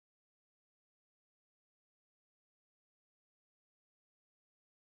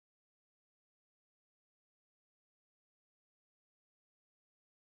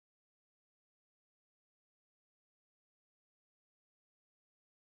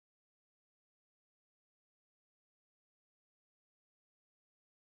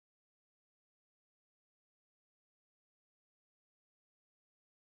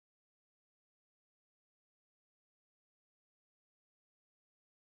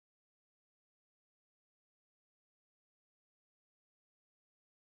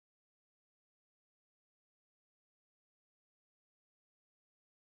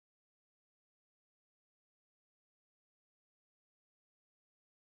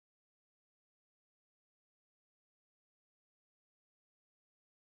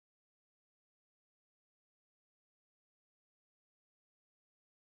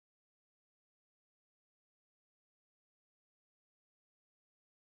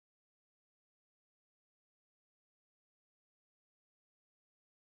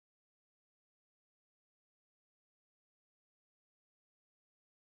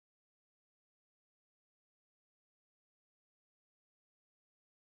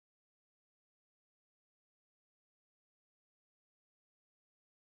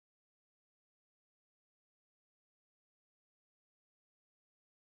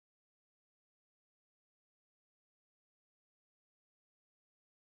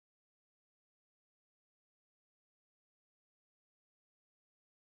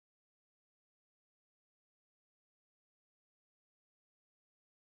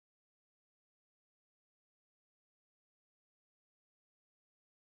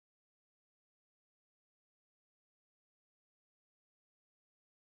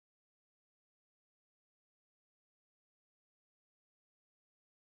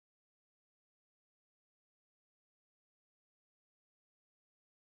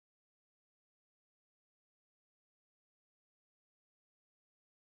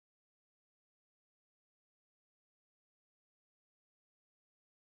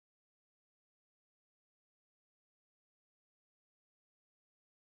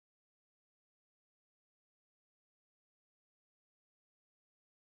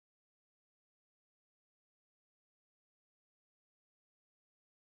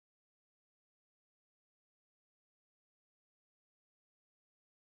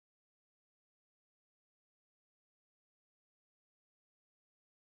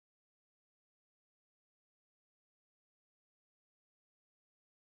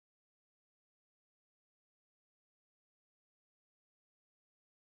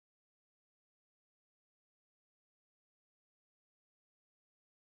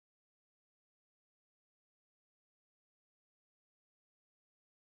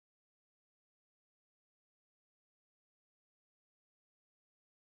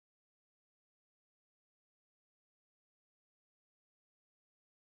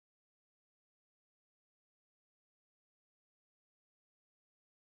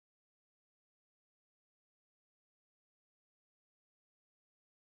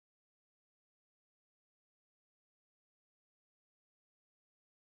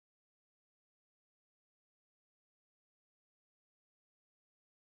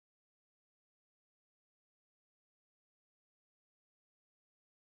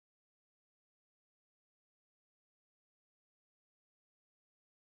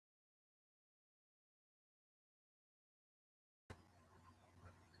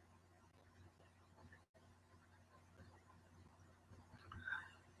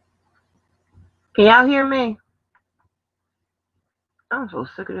Can y'all hear me? I'm so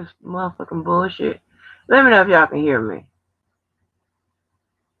sick of this motherfucking bullshit. Let me know if y'all can hear me.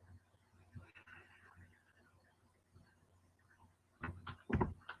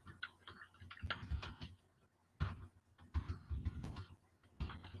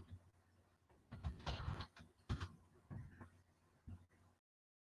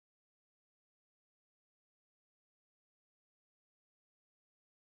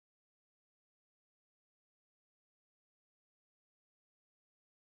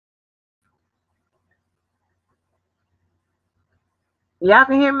 Y'all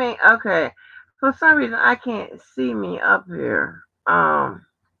can hear me? Okay. For some reason I can't see me up here. Hold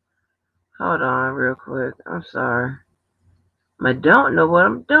on real quick. I'm sorry. I don't know what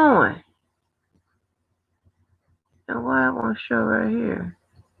I'm doing. And why it won't show right here.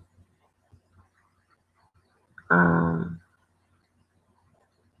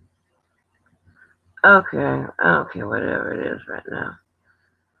 Okay. Okay, whatever it is right now.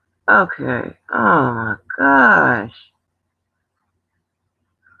 Okay. Oh my gosh.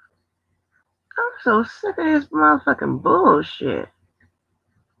 I'm so sick of this motherfucking bullshit.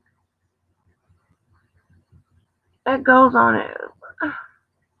 That goes on it.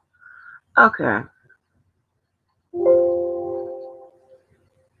 Okay.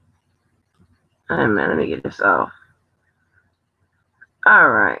 Hey man, let me get this off.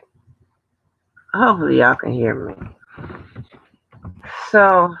 Alright. Hopefully y'all can hear me.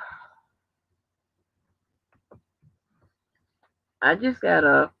 So I just got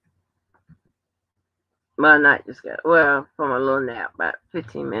up. Well, not just got from a little nap, about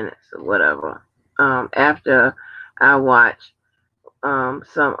 15 minutes or whatever. After I watched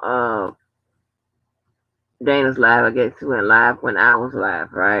some of Dana's live, I guess she went live when I was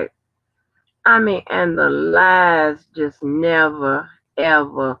live, right? I mean, and the lies just never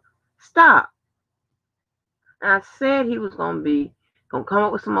ever stop. I said he was gonna come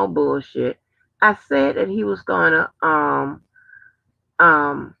up with some more bullshit. I said that he was gonna um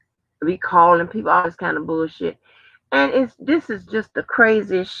be calling people all this kind of bullshit. And this is just the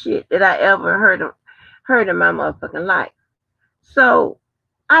craziest shit that I ever heard in my motherfucking life. So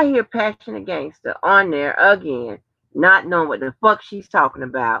I hear Passionate Gangster on there again, not knowing what the fuck she's talking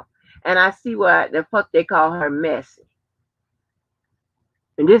about. And I see what the fuck they call her messy.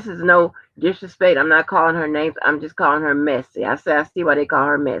 And this is no disrespect. I'm not calling her names. I'm just calling her messy. I see why they call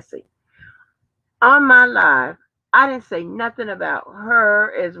her messy. On my live, I didn't say nothing about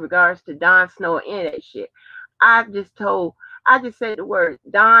her as regards to Don Snow or any of that shit. I just said the word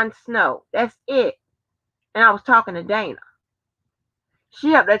Don Snow. That's it. And I was talking to Dana.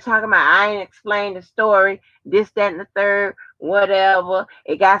 She up there talking about I ain't explained the story, this, that, and the third, whatever.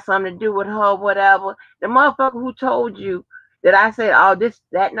 It got something to do with her, whatever. The motherfucker who told you that I said all this,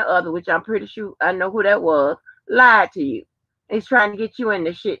 that, and the other, which I'm pretty sure I know who that was, lied to you. He's trying to get you in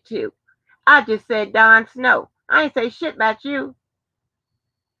the shit too. I just said Don Snow. I ain't say shit about you.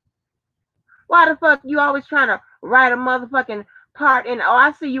 Why the fuck you always trying to write a motherfucking part in? Oh,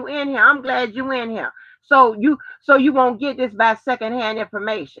 I see you in here. I'm glad you in here. So you won't get this by secondhand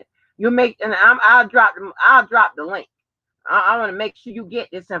information. You make and I'll drop the link. I want to make sure you get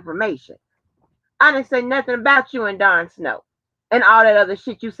this information. I didn't say nothing about you and Don Snow and all that other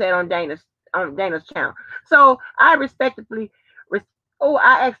shit you said on Dana's channel. So I respectfully,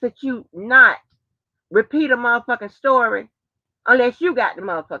 I ask that you not repeat a motherfucking story unless you got the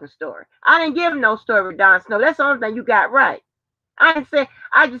motherfucking story. I didn't give him no story with Don Snow. That's the only thing you got right. I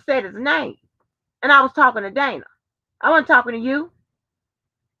just said his name. And I was talking to Dana. I wasn't talking to you.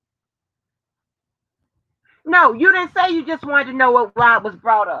 No, you didn't say you just wanted to know why it was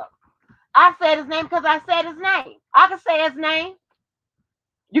brought up. I said his name because I said his name. I can say his name.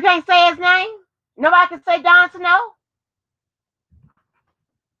 You can't say his name? Nobody can say Don Snow?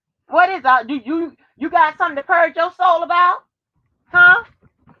 What is that? Do you got something to purge your soul about? Huh?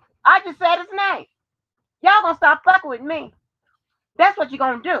 I just said his name. Y'all gonna stop fucking with me. That's what you're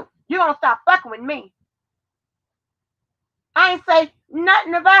gonna do. You're gonna stop fucking with me. I ain't say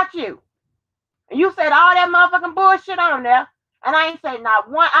nothing about you. And you said all that motherfucking bullshit on there. And I ain't say none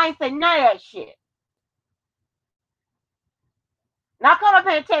of that shit. Now come up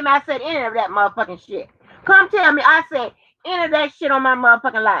here and tell me I said any of that motherfucking shit. Come tell me I said any of that shit on my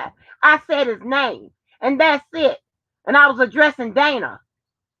motherfucking live. I said his name. And that's it. And I was addressing Dana.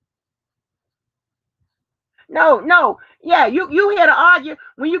 No. Yeah, you here to argue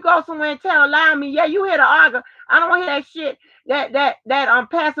when you go somewhere and tell a lie on me. Yeah, you here to argue. I don't want to hear that shit. That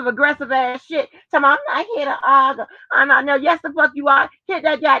passive aggressive ass shit. Tell me I'm not here to argue. I'm not. No, yes the fuck you are. Hit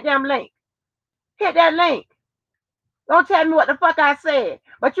that goddamn link. Hit that link. Don't tell me what the fuck I said,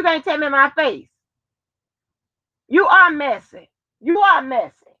 but you can't tell me in my face. You are messy. You are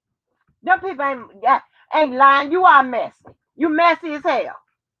messy. Them people ain't lying. You are messy. You messy as hell.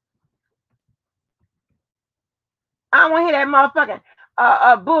 I don't want to hear that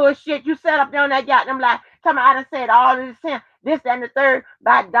motherfucking bullshit you set up there on that goddamn lie. Tell me I done said all of this, that, and the third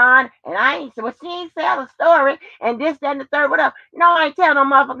by Don, and I ain't said, well, she ain't tell a story, and this, that, and the third, whatever. No, I ain't telling no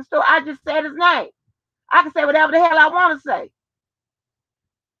motherfucking story. I just said his name. I can say whatever the hell I want to say.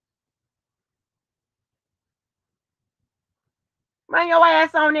 Bring your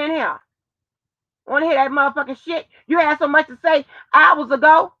ass on in here. Want to hear that motherfucking shit? You had so much to say hours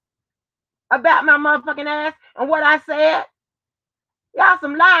ago about my motherfucking ass and what I said. Y'all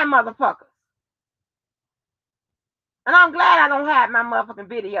some lying motherfuckers. And I'm glad I don't have my motherfucking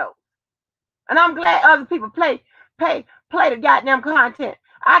video. And I'm glad other people play the goddamn content.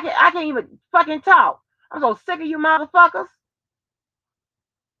 I can't even fucking talk. I'm so sick of you motherfuckers.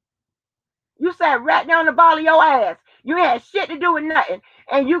 You sat right down the ball of your ass. You had shit to do with nothing.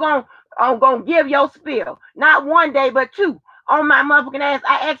 And you gonna give your spill. Not one day, but two. On my motherfucking ass.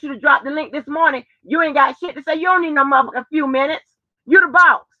 I asked you to drop the link this morning. You ain't got shit to say. You don't need no motherfucking few minutes. You the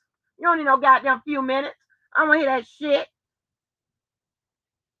boss. You don't need no goddamn few minutes. I don't want to hear that shit.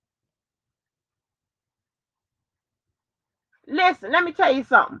 Listen, let me tell you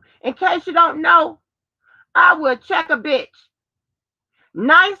something. In case you don't know, I will check a bitch.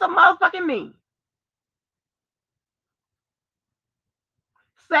 Nice or motherfucking mean.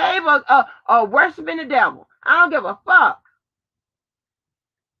 Save or worshiping the devil. I don't give a fuck.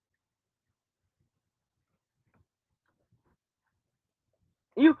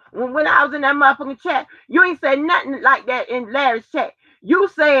 You when I was in that motherfucking chat, you ain't said nothing like that in Larry's chat. You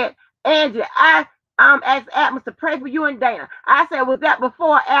said, Angie, I asked Atmos to pray for you and Dana. I said, was that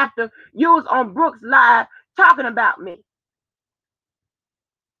before or after you was on Brooks Live talking about me?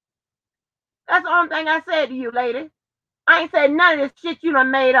 That's the only thing I said to you, lady. I ain't said none of this shit you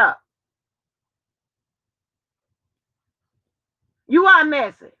done made up. You are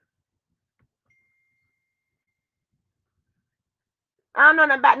messy. I don't know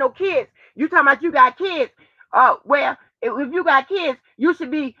nothing about no kids. You talking about you got kids. Well, if you got kids, you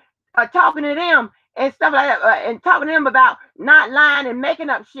should be talking to them and stuff like that, and talking to them about not lying and making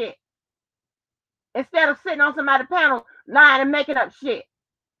up shit. Instead of sitting on somebody's panel lying and making up shit.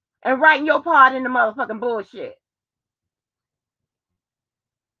 And writing your part in the motherfucking bullshit.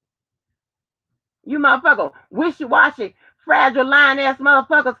 You motherfucker, wishy-washy, fragile, lying-ass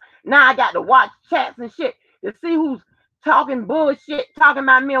motherfuckers. Now I got to watch chats and shit to see who's talking bullshit, talking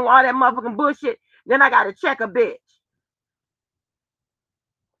about me and all that motherfucking bullshit. Then I got to check a bitch.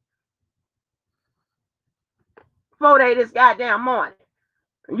 4 days this goddamn morning.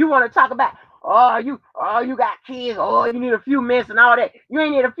 You want to talk about, you got kids, you need a few minutes and all that. You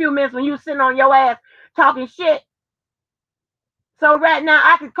ain't need a few minutes when you sitting on your ass talking shit. So right now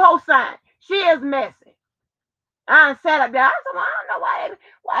I can co-sign. She is messy. I sat up there. I said, well, I don't know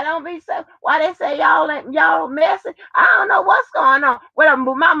why don't be so. Why they say y'all messy? I don't know what's going on. Whatever,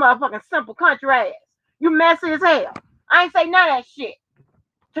 but my motherfucking simple country ass. You messy as hell. I ain't say none of that shit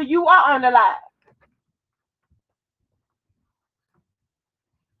till you are on the live.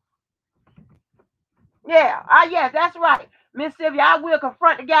 Yeah, yes, that's right, Miss Sylvia. I will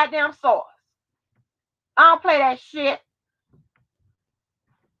confront the goddamn source. I don't play that shit.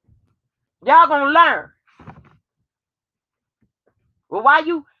 Y'all gonna learn. Well, why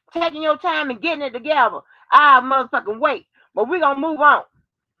you taking your time and getting it together? I'll motherfucking wait. But we gonna move on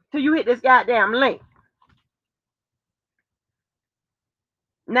till you hit this goddamn link.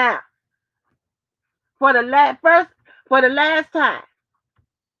 Now, for the last time,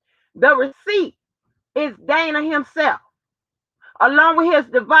 the receipt is Dana himself, along with his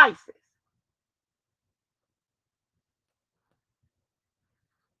devices.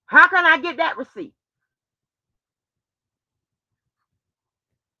 How can I get that receipt?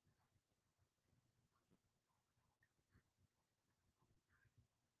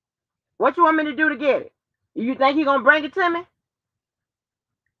 What you want me to do to get it? You think he gonna bring it to me?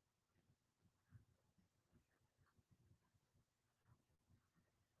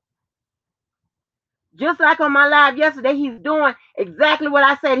 Just like on my live yesterday, he's doing exactly what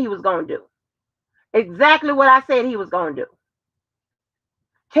I said he was gonna do. Exactly what I said he was gonna do.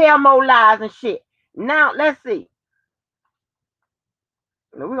 Tell more lies and shit. Now let's see.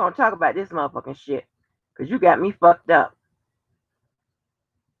 We're gonna talk about this motherfucking shit, because you got me fucked up.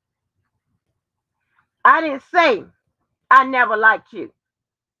 I didn't say I never liked you.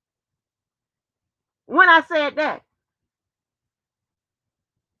 When I said that,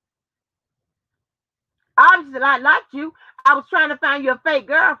 obviously I liked you. I was trying to find you a fake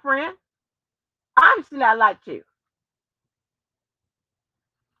girlfriend. Obviously I liked you.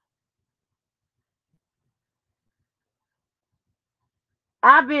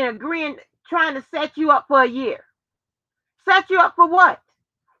 I've been agreeing, trying to set you up for a year. Set you up for what?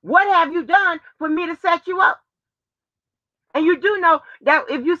 What have you done for me to set you up? And you do know that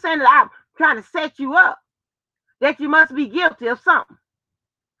if you saying that I'm trying to set you up, that you must be guilty of something.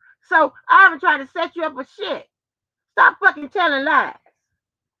 So I haven't tried to set you up for shit. Stop fucking telling lies.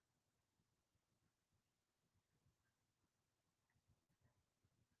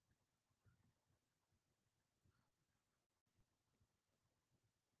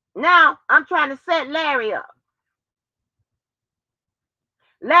 Now I'm trying to set Larry up.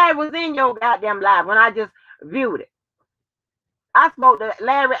 Larry was in your goddamn live when I just viewed it. I spoke to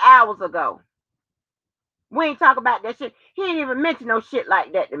Larry hours ago. We ain't talk about that shit. He ain't even mention no shit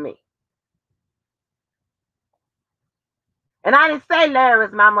like that to me. And I didn't say Larry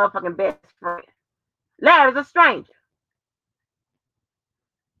is my motherfucking best friend. Larry's a stranger.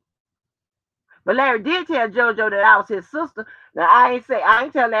 But Larry did tell JoJo that I was his sister. Now I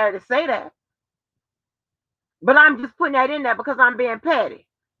ain't tell Larry to say that. But I'm just putting that in there because I'm being petty.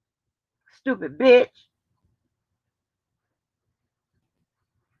 Stupid bitch.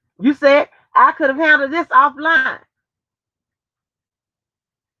 You said I could have handled this offline.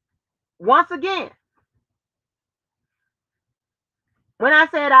 Once again, when I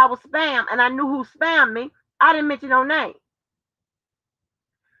said I was spam and I knew who spammed me, I didn't mention no name.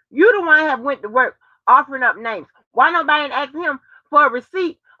 You the one have went to work offering up names. Why nobody didn't ask him for a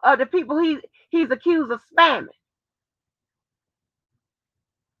receipt of the people he's accused of spamming?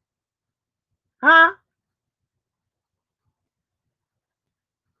 Huh?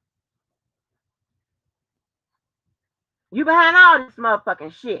 You behind all this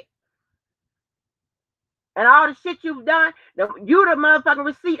motherfucking shit. And all the shit you've done, you the motherfucking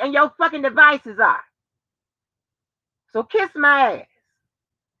receipt and your fucking devices are. So kiss my ass.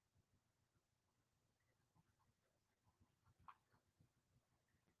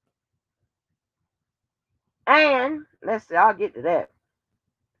 And let's see, I'll get to that.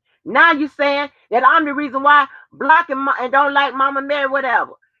 Now you saying that I'm the reason why Block and don't like Mama Mary,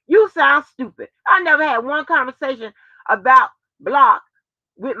 whatever. You sound stupid. I never had one conversation about Block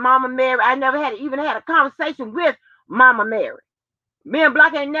with Mama Mary. I never even had a conversation with Mama Mary. Me and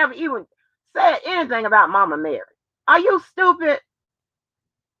Block ain't never even said anything about Mama Mary. Are you stupid?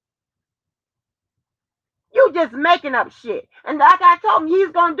 You just making up shit. And like I told him,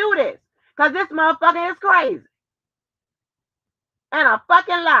 he's gonna do this. Because this motherfucker is crazy. And a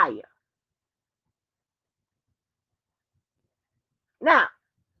fucking liar. Now,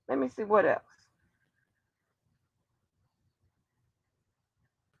 let me see what else.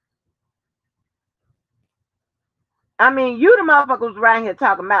 I mean, you the motherfuckers right here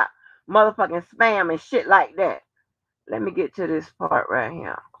talking about motherfucking spam and shit like that. Let me get to this part right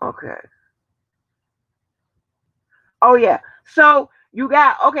here. Okay. Oh yeah. So you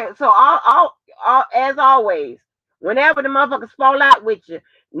got so all as always, whenever the motherfuckers fall out with you,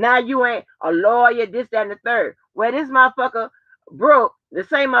 now you ain't a lawyer, this, that, and the third. Well, this motherfucker Brooke, the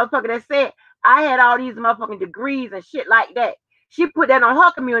same motherfucker that said I had all these motherfucking degrees and shit like that. She put that on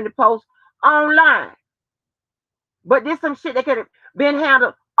her community post online. But this some shit that could have been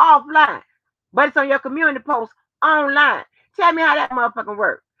handled offline. But it's on your community post online. Tell me how that motherfucking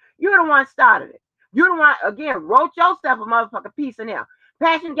works. You're the one started it. You the one, again, wrote yourself a motherfucking piece in there.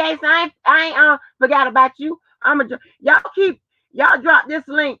 Passion Gates, I ain't forgot about you. Y'all drop this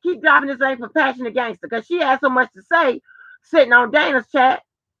link. Keep dropping this link for Passion the Gangster because she has so much to say sitting on Dana's chat.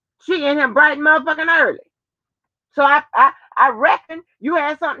 She in him bright and motherfucking early. So I reckon you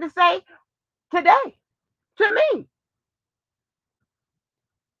had something to say today to me.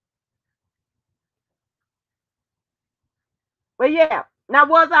 But yeah, now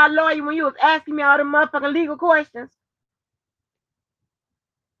was I a lawyer when you was asking me all the motherfucking legal questions?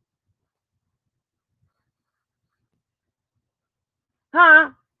 Huh?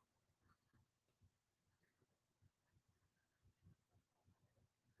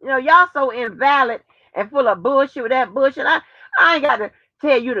 You know, y'all so invalid and full of bullshit with that bullshit. I ain't got to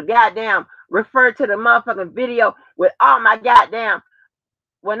tell you to goddamn refer to the motherfucking video with all my goddamn,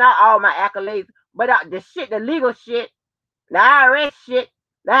 well, not all my accolades, but the shit, the legal shit, the IRS shit,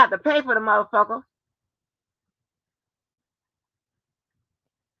 that I have to pay for the motherfucker.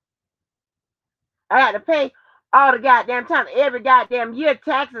 I had to pay all the goddamn time, every goddamn year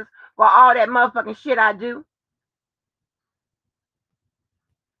taxes for all that motherfucking shit I do.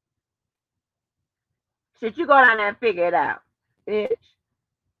 Shit, you go down there and figure it out, bitch.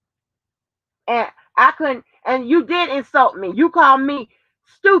 And I couldn't, and you did insult me. You called me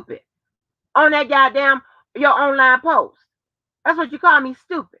stupid on that goddamn your online post. That's what you called me,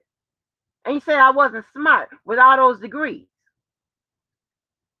 stupid. And you said I wasn't smart with all those degrees.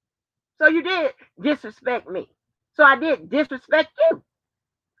 So you did disrespect me. So I did disrespect you.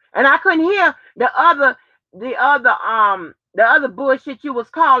 And I couldn't hear the other bullshit you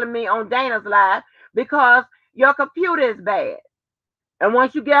was calling me on Dana's live because your computer is bad. And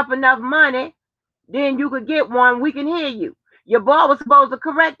once you get up enough money, then you could get one, we can hear you. Your boy was supposed to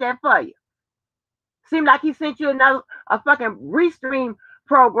correct that for you. Seemed like he sent you a fucking restream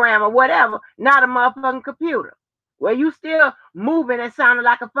program or whatever, not a motherfucking computer. Where you still moving and sounding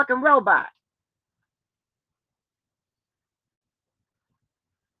like a fucking robot.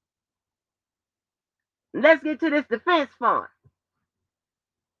 Let's get to this defense fund.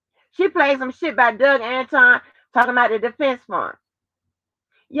 She played some shit by Doug Anton talking about the defense fund.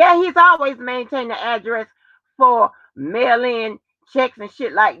 Yeah, he's always maintained the address for mail-in checks and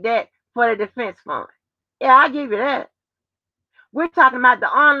shit like that for the defense fund. Yeah, I'll give you that. We're talking about the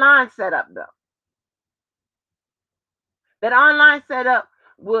online setup, though. That online setup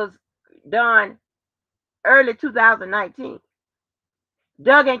was done early 2019.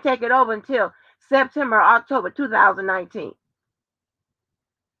 Doug ain't take it over until September or October 2019.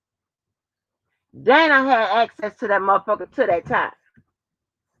 Dana had access to that motherfucker to that time.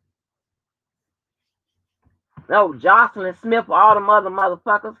 Oh, Jocelyn Smith, all them other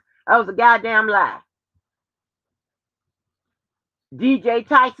motherfuckers. That was a goddamn lie. DJ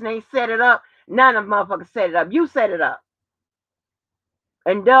Tyson ain't set it up. None of them motherfuckers set it up. You set it up.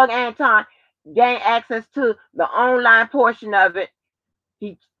 And Doug Anton gained access to the online portion of it.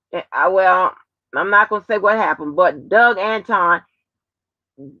 Well, I'm not going to say what happened, but Doug Anton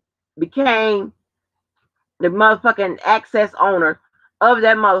became the motherfucking access owner of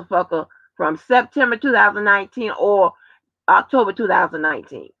that motherfucker from September 2019 or October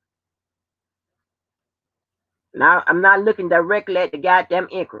 2019. Now, I'm not looking directly at the goddamn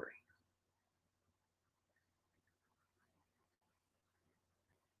inquiry.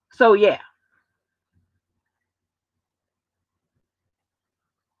 So, yeah.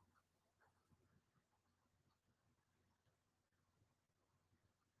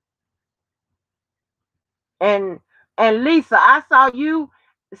 And Lisa, I saw you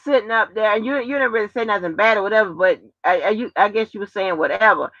sitting up there, and you didn't really say nothing bad or whatever, but I guess you were saying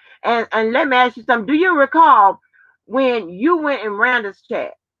whatever. And let me ask you something. Do you recall when you went in Randa's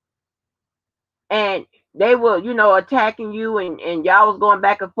chat and they were, attacking you and y'all was going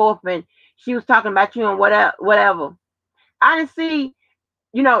back and forth and she was talking about you and whatever? I didn't see,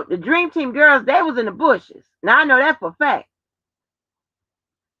 the Dream Team girls, they was in the bushes. Now I know that for a fact.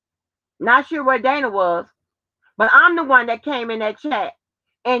 Not sure where Dana was, but I'm the one that came in that chat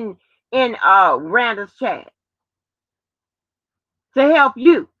in Randa's chat to help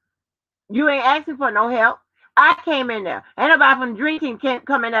you. You ain't asking for no help. I came in there. Ain't nobody from the Dream Team can't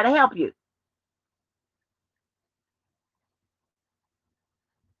come in there to help you.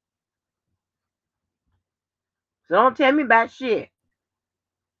 So don't tell me about shit.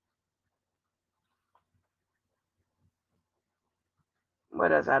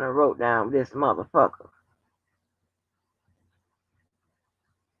 What else I done wrote down this motherfucker?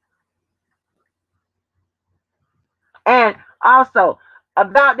 And also,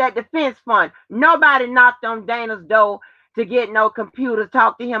 about that defense fund, nobody knocked on Dana's door to get no computer,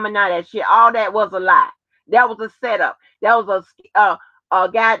 talk to him, and none of that shit. All that was a lie. That was a setup. That was a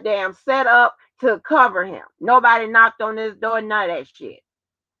goddamn setup to cover him. Nobody knocked on his door, none of that shit.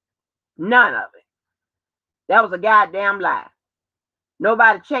 None of it. That was a goddamn lie.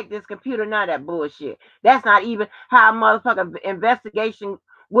 Nobody checked this computer, none of that bullshit. That's not even how a motherfucking investigation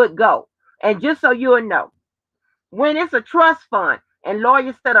would go. And just so you'll know, when it's a trust fund, and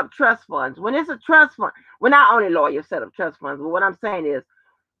lawyers set up trust funds, when it's a trust fund, well, not only lawyers set up trust funds, but what I'm saying is,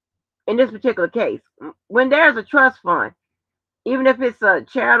 in this particular case, when there's a trust fund, even if it's a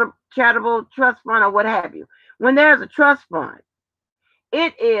charitable trust fund or what have you, when there's a trust fund,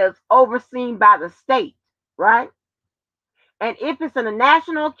 it is overseen by the state, right? And if it's in a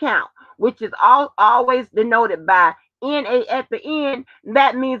national account, which is always denoted by NA at the end,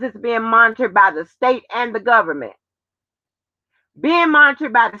 that means it's being monitored by the state and the government. Being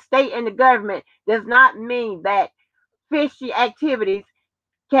monitored by the state and the government does not mean that fishy activities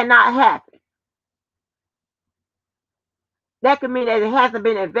cannot happen. That could mean that it hasn't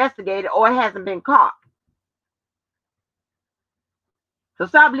been investigated or it hasn't been caught. So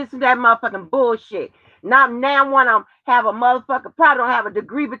stop listening to that motherfucking bullshit. Now one of them have a motherfucker, probably don't have a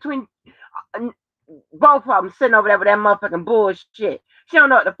degree between both of them sitting over there with that motherfucking bullshit. She don't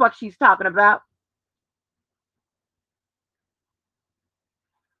know what the fuck she's talking about.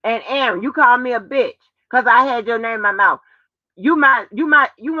 And Aaron, you called me a bitch because I had your name in my mouth. You want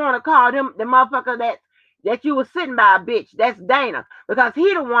to call them the motherfucker that you was sitting by a bitch. That's Dana, because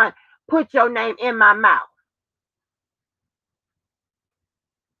he the one put your name in my mouth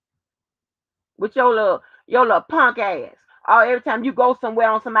with your little punk ass. Oh, every time you go somewhere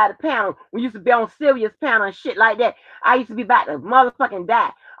on somebody's panel, we used to be on Sylvia's panel and shit like that. I used to be about to motherfucking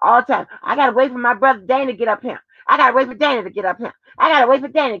die all the time. I gotta wait for my brother Dana to get up here. I gotta wait for Dana to get up here. I gotta wait for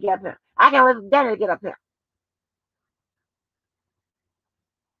Dana to get up here. I gotta wait for Dana to get up here.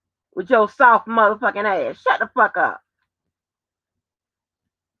 With your soft motherfucking ass. Shut the fuck up.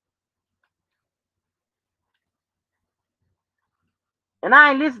 And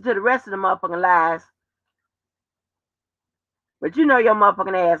I ain't listen to the rest of the motherfucking lies. But you know your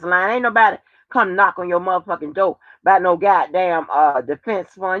motherfucking ass lying. Ain't nobody come knock on your motherfucking door about no goddamn defense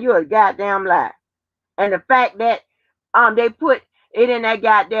fund. You a goddamn lie. And the fact that they put it in that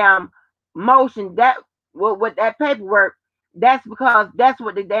goddamn motion, that with that paperwork, that's because that's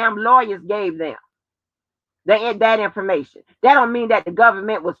what the damn lawyers gave them. That information. That don't mean that the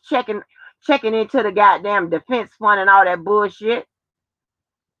government was checking into the goddamn defense fund and all that bullshit.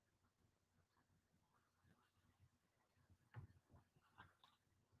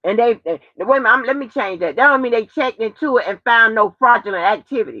 And wait a minute, let me change that. That don't mean they checked into it and found no fraudulent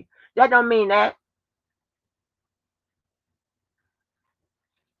activity. That don't mean that.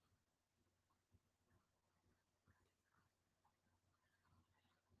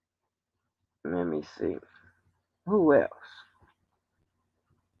 Let me see. Who else?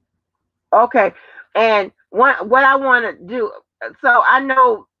 Okay. And what I want to do, so I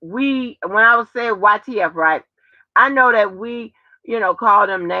know when I was saying YTF, right? I know that we, call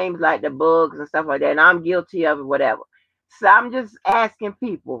them names like the bugs and stuff like that, and I'm guilty of it, whatever. So I'm just asking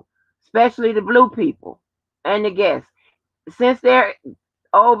people, especially the blue people and the guests, since they're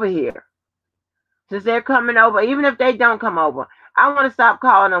over here, since they're coming over, even if they don't come over, I want to stop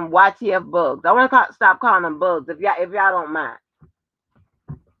calling them YTF bugs. I want to stop calling them bugs if y'all don't mind.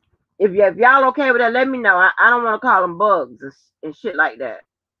 If y'all okay with that, let me know. I don't want to call them bugs and shit like that.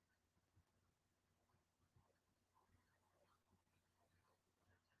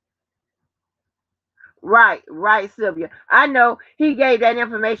 Right, Sylvia. I know he gave that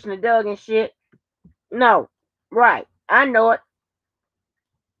information to Doug and shit. No, right. I know it.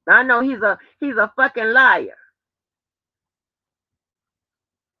 I know he's a fucking liar.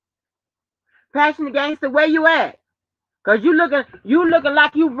 Passionate gangster, where you at? Cause you looking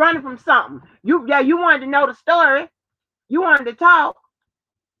like you running from something. You wanted to know the story. You wanted to talk.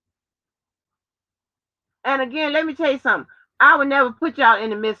 And again, let me tell you something. I would never put y'all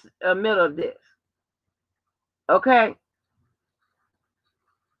in the middle of this. Okay?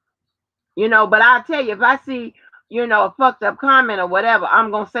 But I'll tell you, if I see, a fucked up comment or whatever,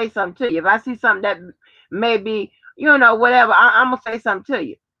 I'm gonna say something to you. If I see something that may be, whatever, I'm gonna say something to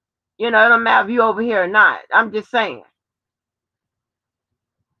you. It don't matter if you over here or not. I'm just saying.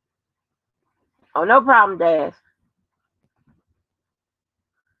 Oh, no problem, Dad.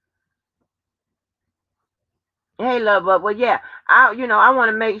 Hey, love, but well, yeah, I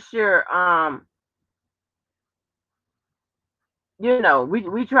want to make sure,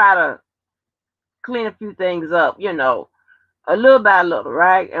 we try to clean a few things up, a little by little,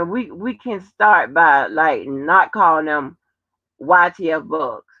 right? And we can start by like not calling them YTF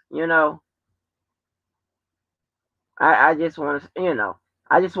bugs, I just want to,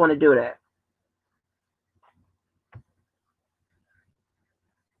 I just want to do that.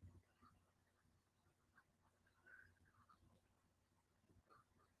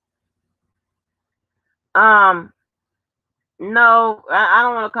 No, I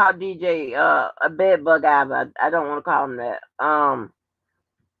don't want to call DJ a bed bug either. I don't want to call him that.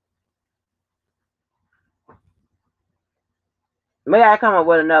 Maybe I come up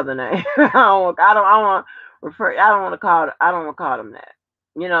with another name. I don't want to refer. I don't want to call. I don't want to call him that.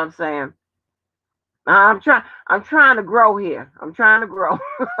 You know what I'm saying? I'm trying to grow here. I'm trying to grow.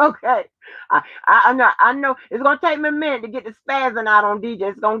 Okay. I know it's gonna take me a minute to get the spazzing out on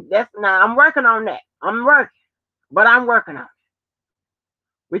DJ. I'm working on that. But I'm working on it.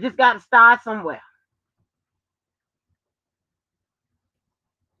 We just got to start somewhere.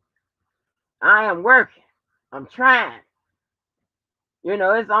 I am working. I'm trying.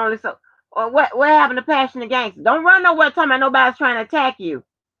 It's only so. What happened to passionate gangster? Don't run nowhere talking about nobody's trying to attack you.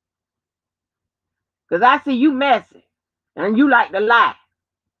 Because I see you messy. And you like to lie.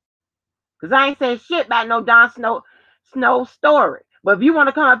 Because I ain't saying shit about no Don Snow story. But if you want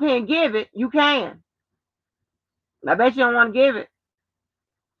to come up here and give it, you can. I bet you don't want to give it.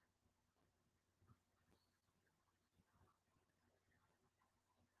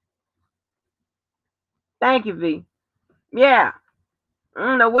 Thank you, V. Yeah. I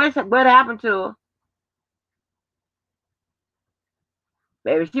don't know what happened to her.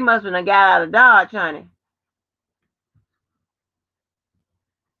 Baby, she must have got out of Dodge, honey.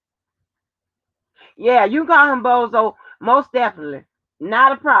 Yeah, you can call him Bozo, most definitely.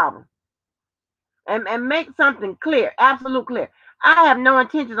 Not a problem. And make something clear, absolute clear. I have no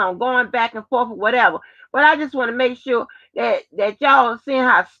intentions on going back and forth or whatever, but I just want to make sure that y'all seeing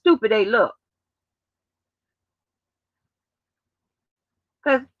how stupid they look.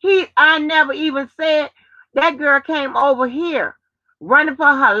 Because I never even said that girl came over here running for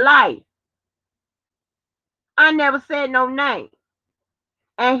her life. I never said no name.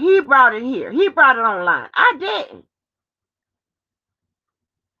 And he brought it here. He brought it online. I didn't.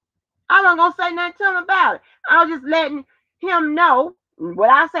 I wasn't going to say nothing to him about it. I was just letting him know,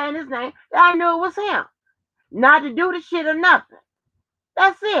 without saying his name, that I knew it was him. Not to do the shit or nothing.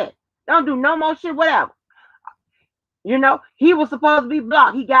 That's it. Don't do no more shit, whatever. You know, he was supposed to be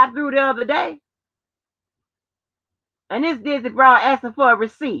blocked. He got through the other day. And this Dizzy broad asking for a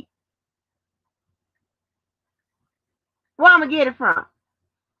receipt. Where I'm going to get it from?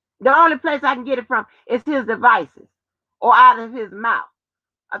 The only place I can get it from is his devices or out of his mouth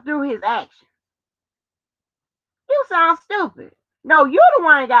or through his actions. You sound stupid. No, you're the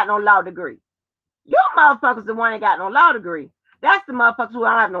one that got no law degree. You motherfuckers the one that got no law degree. That's the motherfuckers who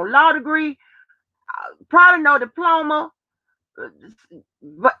don't have no law degree, probably no diploma,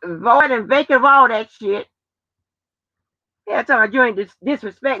 void and vacant of all that shit. Yeah, talking you ain't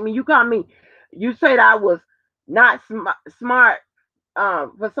disrespect me. You call me, you said I was not smart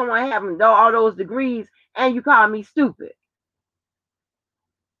for someone having all those degrees, and you call me stupid.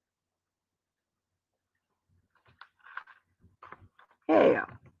 Hell.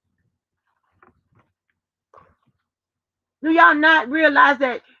 Do y'all not realize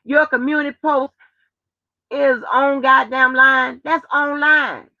that your community post is on goddamn line? That's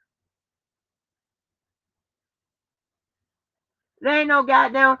online. There ain't no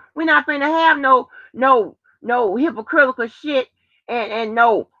goddamn, we're not finna have no hypocritical shit and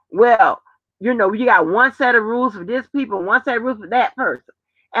no, well, you know, you got one set of rules for this people, one set of rules for that person.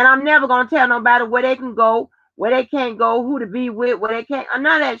 And I'm never gonna tell nobody where they can go, where they can't go, who to be with, where they can't,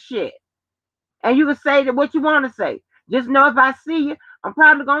 none of that shit. And you can say that what you want to say. Just know if I see you, I'm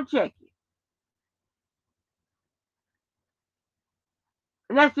probably gonna check you.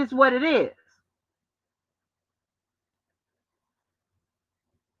 And that's just what it is.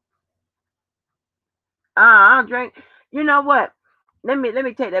 I don't drink. You know what? Let me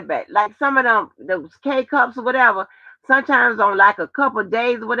take that back. Like some of them, those K cups or whatever. Sometimes on like a couple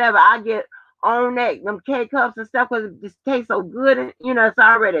days or whatever, I get on that them K cups and stuff because it just tastes so good. And you know, it's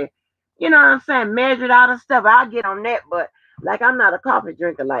already, you know what I'm saying, measured out and stuff. I'll get on that, but like I'm not a coffee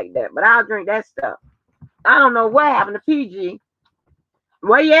drinker like that. But I'll drink that stuff. I don't know what happened to PG.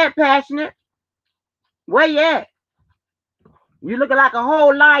 Where you at, passionate? Where you at? You looking like a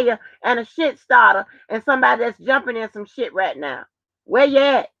whole liar and a shit starter and somebody that's jumping in some shit right now. Where you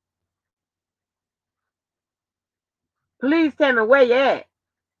at? Please tell me where you at.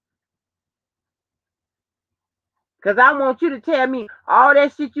 Because I want you to tell me all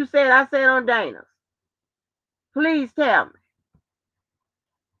that shit you said I said on Dana's. Please tell me.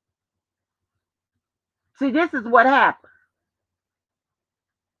 See, this is what happened.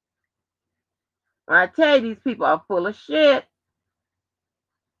 When I tell you these people are full of shit.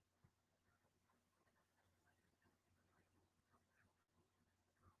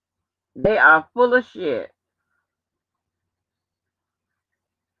 They are full of shit.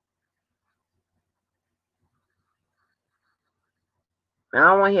 I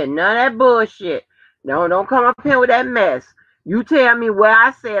don't want to hear none of that bullshit. Don't come up here with that mess. You tell me where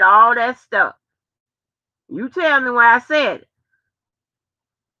I said all that stuff. You tell me where I said it.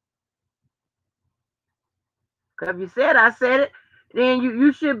 Because if you said I said it, then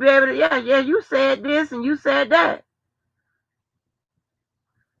you should be able to, yeah, you said this and you said that.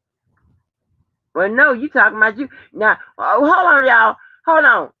 Well, no, you talking about you. Now, hold on, y'all. Hold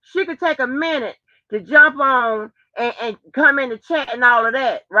on. She could take a minute to jump on and come in the chat and all of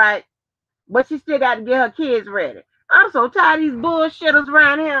that, right? But she still got to get her kids ready. I'm so tired of these bullshitters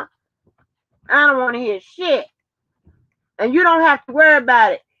around here. I don't want to hear shit. And you don't have to worry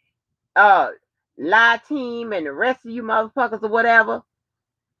about it. Lie team and the rest of you motherfuckers or whatever.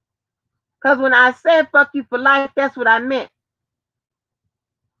 Because when I said fuck you for life, that's what I meant.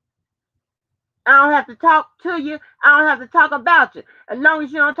 I don't have to talk to you. I don't have to talk about you. As long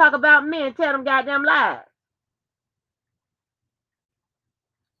as you don't talk about me and tell them goddamn lies.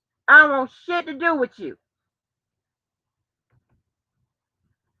 I don't want shit to do with you.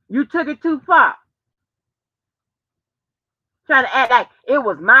 You took it too far. Trying to act like it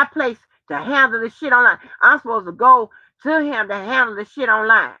was my place to handle this shit online. I'm supposed to go to him to handle the shit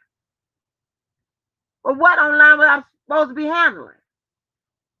online. But what online was I supposed to be handling?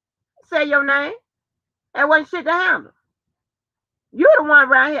 Say your name. That wasn't shit to handle. You're the one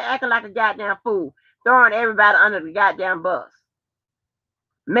around here acting like a goddamn fool, throwing everybody under the goddamn bus,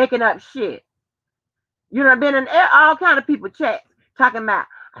 making up shit. You done been in all kind of people chats talking about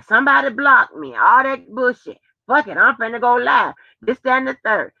somebody blocked me, all that bullshit. Fuck it, I'm finna go live. This, that, and the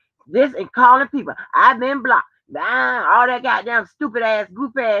third. This and calling people. I've been blocked. All that goddamn stupid ass,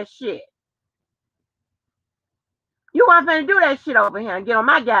 goofy ass shit. You weren't finna do that shit over here and get on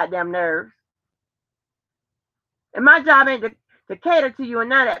my goddamn nerves. And my job ain't to cater to you and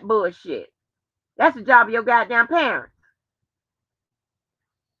none of that bullshit. That's the job of your goddamn parents.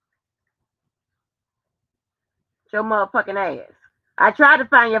 Your motherfucking ass. I tried to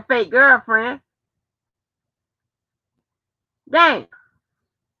find your fake girlfriend. Damn.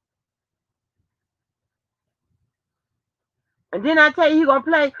 And then I tell you, he gonna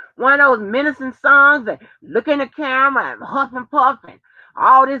play one of those menacing songs and look in the camera and huff and puff and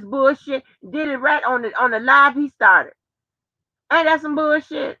all this bullshit. Did it right on the live he started. Ain't that some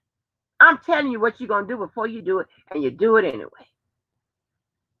bullshit? I'm telling you what you're gonna do before you do it, and you do it anyway.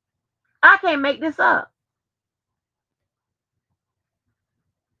 I can't make this up.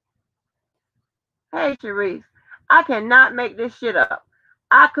 Hey, Sharice, I cannot make this shit up.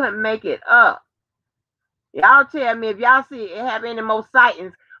 I couldn't make it up. Y'all tell me if y'all see it have any more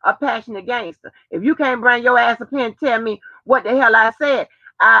sightings of Passionate Gangster. If you can't bring your ass up here and tell me what the hell I said,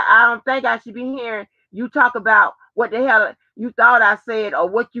 I don't think I should be hearing you talk about what the hell you thought I said or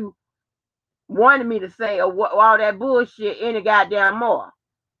what you wanted me to say or what, all that bullshit any goddamn more.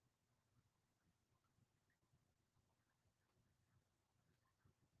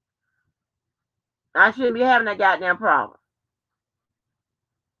 I shouldn't be having that goddamn problem.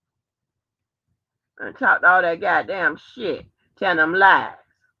 And talked all that goddamn shit, telling them lies.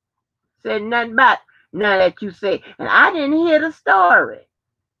 Said nothing about none of that you say. And I didn't hear the story.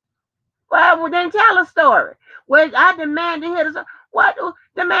 Well, then tell a story. Well, I demand to hear the story. What?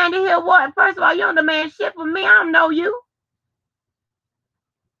 Demand to hear what? First of all, you don't demand shit from me. I don't know you.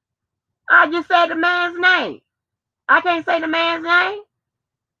 I just said the man's name. I can't say the man's name.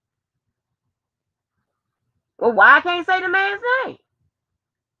 Well, why I can't say the man's name?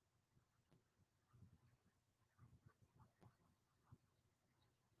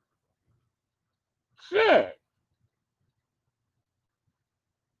 Shit.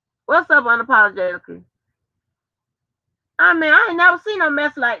 What's up, unapologetically? I mean, I ain't never seen no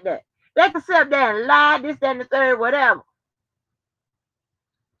mess like that. They can sit up there and lie, this, that, and the third, whatever.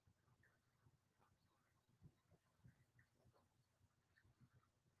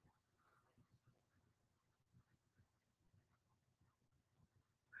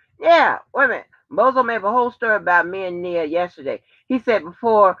 Yeah, wait a minute. Bozo made a whole story about me and Nia yesterday. He said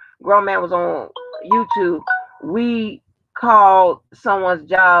before Grown Man was on YouTube, we called someone's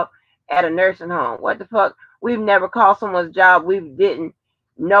job at a nursing home. What the fuck? We've never called someone's job we didn't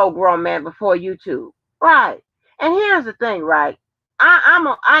know Grown Man before YouTube. Right. And here's the thing, right?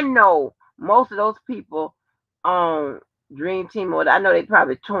 I know most of those people on Dream Team, or I know they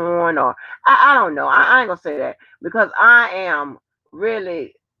probably torn, or I don't know. I ain't gonna say that because I am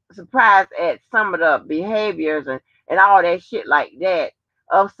really surprised at some of the behaviors and all that shit like that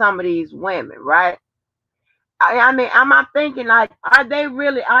of some of these women, right? I mean, am I thinking like, are they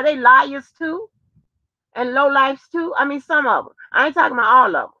liars too? And low lives too? I mean, some of them. I ain't talking about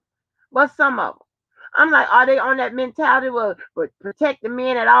all of them, but some of them. I'm like, are they on that mentality with protect the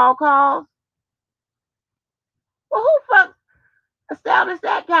men at all costs? Well, who fuck established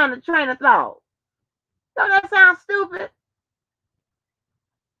that kind of train of thought? Don't that sound stupid?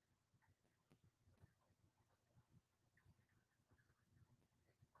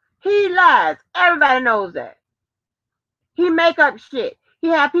 He lies. Everybody knows that. He make up shit. He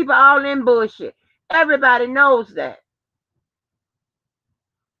have people all in bullshit. Everybody knows that.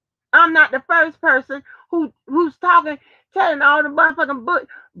 I'm not the first person who's talking, telling all the motherfucking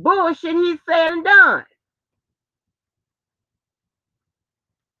bullshit he said and done.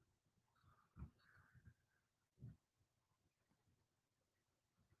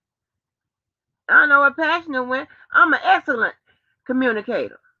 I don't know what passionate went. I'm an excellent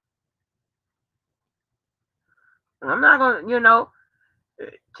communicator. I'm not gonna,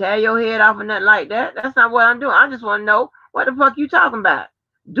 tear your head off or nothing like that. That's not what I'm doing. I just want to know what the fuck you talking about.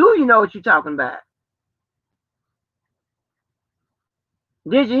 Do you know what you talking about?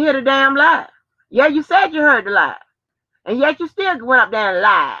 Did you hear the damn lie? Yeah, you said you heard the lie. And yet you still went up there and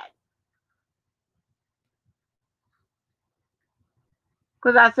lied.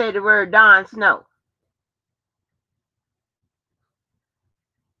 Because I said the word Don Snow.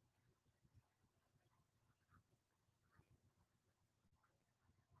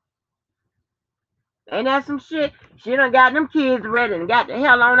 Ain't that some shit? She done got them kids ready and got the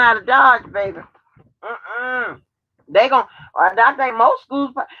hell on out of Dodge, baby. They gon' I think most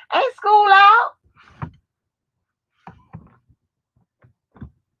schools ain't school out.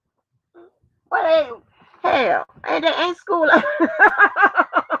 What hell? Ain't school out.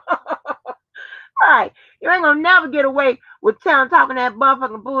 Right. You ain't gonna never get away with talking that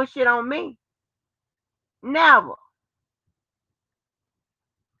motherfucking bullshit on me. Never.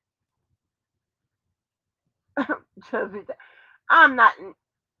 I'm not.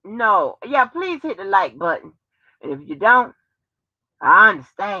 No. Yeah, please hit the like button. And if you don't, I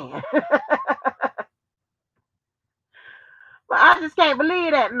understand. But I just can't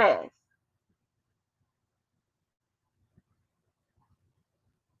believe that mess.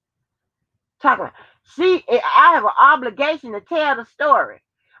 Talking about, I have an obligation to tell the story.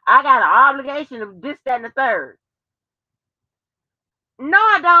 I got an obligation of this, that, and the third. No,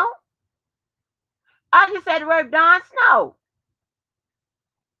 I don't. I just said the word Don Snow.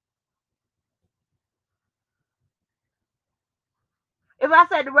 If I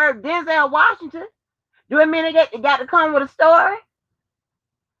said the word Denzel Washington, do it mean they got to come with a story?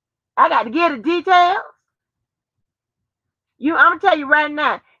 I got to give the details. I'm gonna tell you right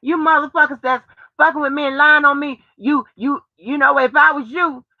now, you motherfuckers that's fucking with me and lying on me, you know, if I was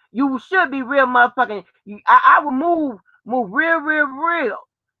you, you should be real motherfucking. I would move real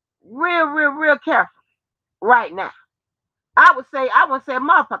careful right now. I wouldn't say a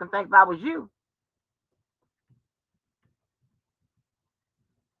motherfucking thing if I was you.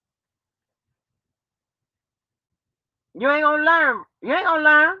 You ain't gonna learn. You ain't gonna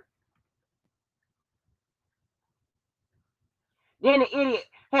learn. Then the idiot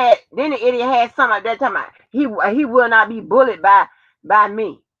had something like that talking about he will not be bullied by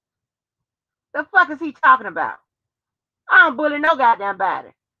me. The fuck is he talking about? I don't bully no goddamn body.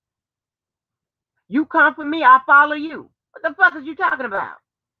 You come for me, I follow you. What the fuck is you talking about?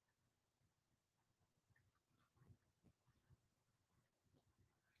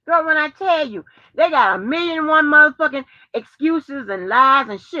 Girl, when I tell you, they got 1,000,001 motherfucking excuses and lies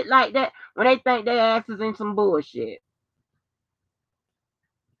and shit like that when they think their ass is in some bullshit.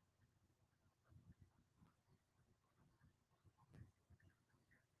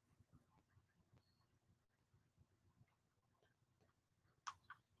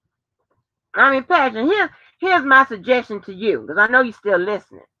 I mean, Passion, here's my suggestion to you, because I know you're still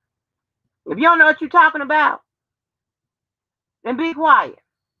listening. If you don't know what you're talking about, then be quiet.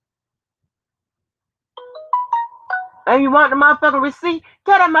 And you want the motherfucking receipt,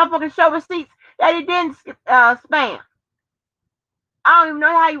 tell that motherfucking show receipts that he didn't spam. I don't even know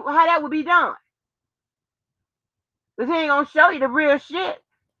how that would be done. Because he ain't going to show you the real shit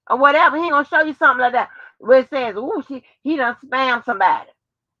or whatever. He ain't going to show you something like that where it says, ooh, he done spammed somebody.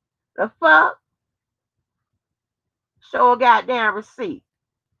 The fuck? Show a goddamn receipt.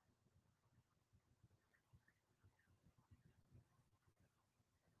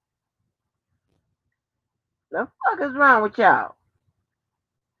 The fuck is wrong with y'all?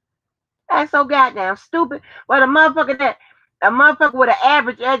 That's so goddamn stupid. Well, a motherfucker with an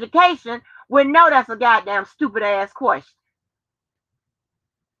average education would know that's a goddamn stupid ass question.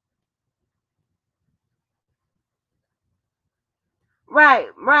 Right,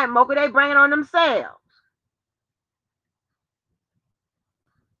 Mocha. They bring it on themselves.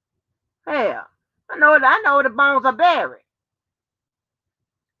 Hell, I know where the bones are buried.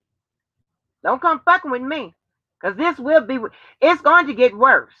 Don't come fucking with me, cause it's going to get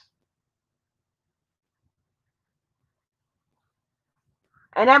worse.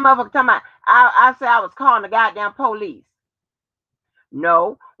 And that motherfucker talking about, I said I was calling the goddamn police.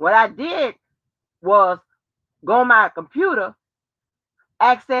 No, what I did was go on my computer,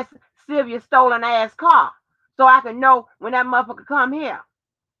 access Sylvia's stolen ass car, so I can know when that motherfucker come here.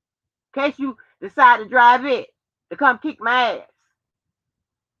 In case you decide to drive it to come kick my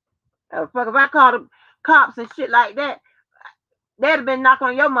ass. Fuck, if I called the cops and shit like that, they'd have been knocking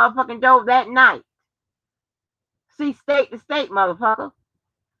on your motherfucking door that night. See, state to state, motherfucker.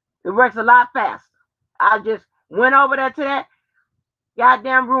 It works a lot faster. I just went over there to that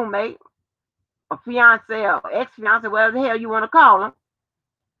goddamn roommate, a fiance or ex-fiance, whatever the hell you want to call him,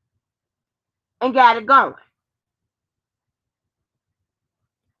 and got it going.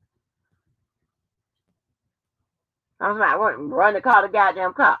 I was like, what, run to call the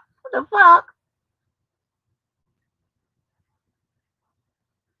goddamn cop. What the fuck?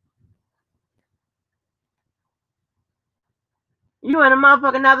 You in a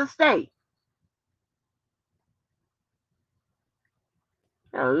motherfucking another state.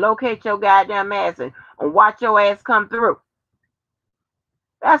 And locate your goddamn ass and watch your ass come through.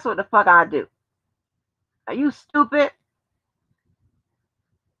 That's what the fuck I do. Are you stupid?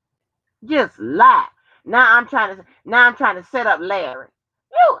 Just lie. Now I'm trying to set up Larry.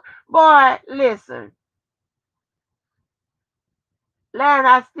 You boy, listen. Larry and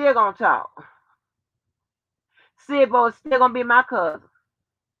I still gonna talk. Sid is still gonna be my cousin.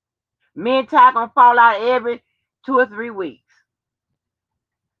 Me and Ty gonna fall out every 2 or 3 weeks.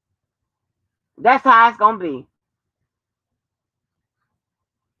 That's how it's gonna be.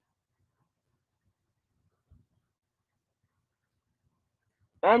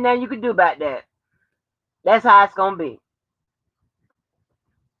 And then you can do about that. That's how it's gonna be.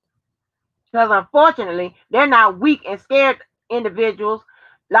 Because unfortunately, they're not weak and scared individuals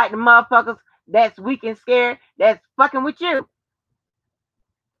like the motherfuckers that's weak and scared that's fucking with you.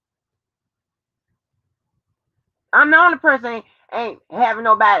 I'm the only person ain't having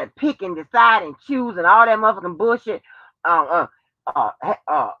nobody pick and decide and choose and all that motherfucking bullshit. Uh, uh, uh,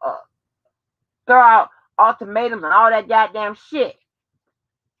 uh, uh, throw out ultimatums and all that goddamn shit.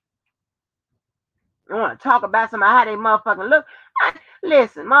 I want to talk about somebody how they motherfucking look.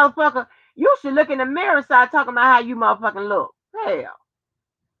 Listen, motherfucker, you should look in the mirror and start talking about how you motherfucking look. Hell.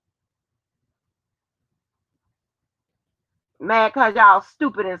 Mad cause y'all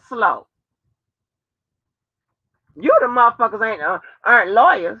stupid and slow. You the motherfuckers aren't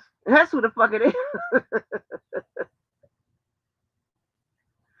lawyers. That's who the fuck it is.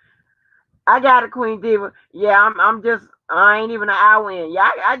 I got a Queen Diva. Yeah, I ain't even an hour in. Yeah,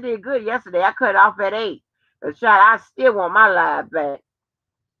 I did good yesterday. I cut off at 8. But shot, I still want my life back.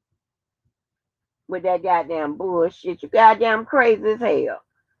 With that goddamn bullshit. You goddamn crazy as hell.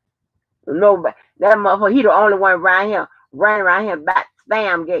 Nobody, that motherfucker, he the only one around here, running around here back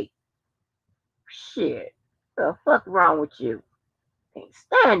spam gate. Shit. The fuck wrong with you? Can't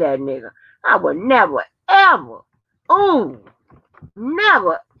stand that nigga. I would never, ever,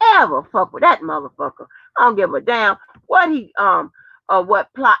 never, ever fuck with that motherfucker. I don't give a damn what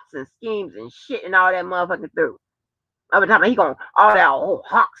what plots and schemes and shit and all that motherfucking through. Every time he gonna all that old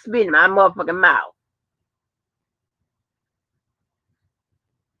hawk spit in my motherfucking mouth.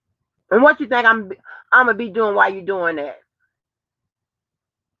 And what you think I'm gonna be doing while you doing that?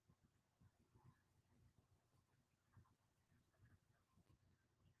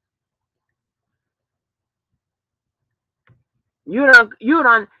 You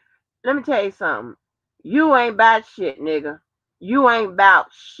don't. Let me tell you something. You ain't about shit, nigga. You ain't about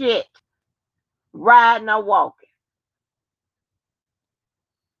shit. Riding or walking.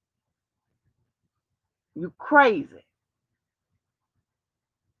 You crazy.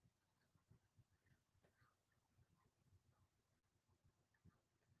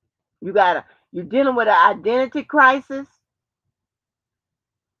 You dealing with an identity crisis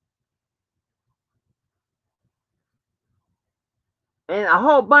and a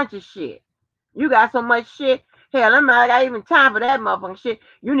whole bunch of shit. You got so much shit. Hell, I'm not got even time for that motherfucking shit.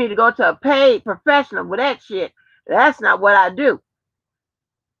 You need to go to a paid professional with that shit. That's not what I do.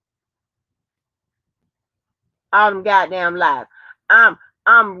 All them goddamn lies. I'm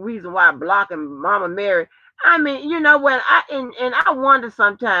reason why I'm blocking Mama Mary. I mean, you know what? And I wonder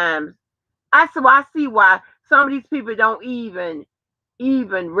sometimes. I see why some of these people don't even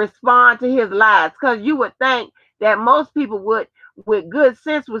respond to his lies. Because you would think that most people would, with good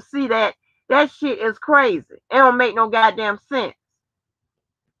sense, would see that shit is crazy. It don't make no goddamn sense.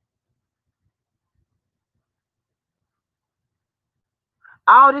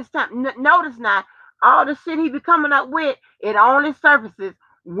 All this time, notice now, all the shit he be coming up with, it only surfaces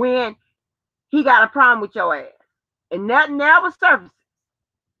when he got a problem with your ass. And nothing never surfaces.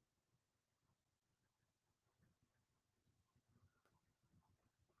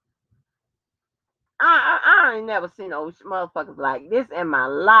 I ain't never seen those motherfuckers like this in my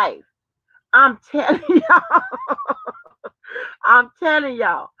life. I'm telling y'all. I'm telling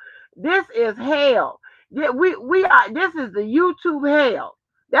y'all. This is hell. We are. This is the YouTube hell.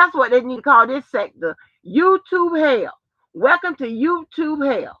 That's what they need to call this sector. YouTube hell. Welcome to YouTube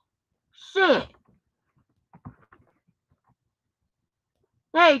hell. Shit.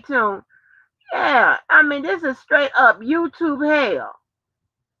 Hey, Tune. Yeah. I mean, this is straight up YouTube hell.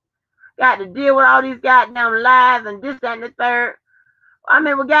 Got to deal with all these goddamn lies and this, that, and the third. I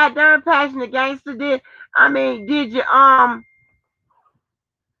mean, we got darn passionate gangster did. I mean, did you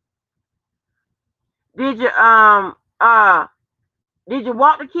did you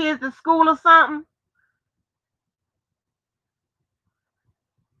walk the kids to school or something?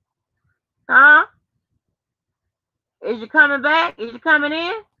 Huh? Is you coming back? Is you coming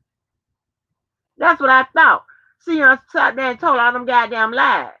in? That's what I thought. See, you sat there and told all them goddamn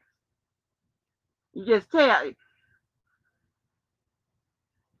lies. You just tell.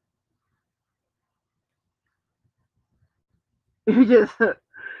 You just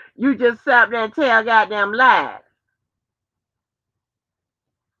you just sit up there and tell goddamn lies.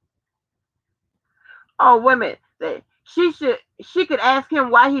 Oh, women, she could ask him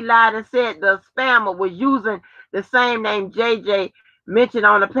why he lied and said the spammer was using the same name JJ mentioned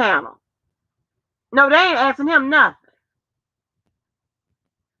on the panel. No, they ain't asking him nothing.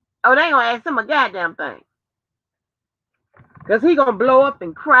 Oh, they ain't gonna ask him a goddamn thing. Because he gonna blow up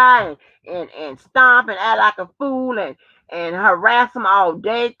and cry and stomp and act like a fool and harass them all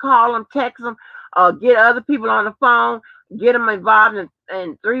day, call them, text them, get other people on the phone, get them involved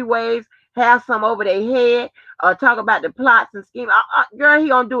in three ways, have some over their head, talk about the plots and schemes. Girl, he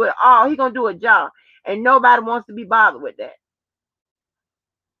gonna do it all. He gonna do a job. And nobody wants to be bothered with that.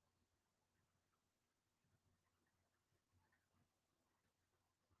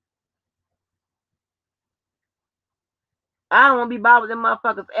 I don't want to be bothered with them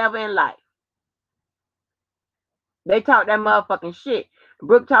motherfuckers ever in life. They talk that motherfucking shit.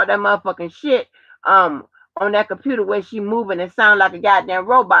 Brooke talked that motherfucking shit on that computer where she moving and sound like a goddamn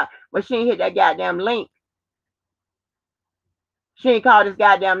robot, but she ain't hit that goddamn link. She ain't called this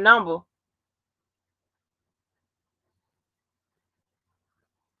goddamn number.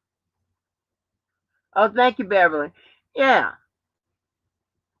 Oh, thank you, Beverly. Yeah.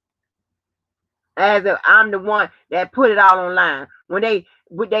 As if I'm the one that put it all online. When they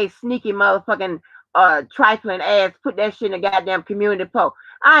with they sneaky motherfucking trifling ass put that shit in a goddamn community post.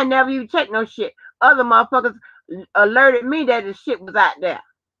 I never even checked no shit. Other motherfuckers alerted me that the shit was out there.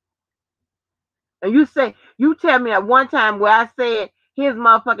 And you tell me at one time where I said his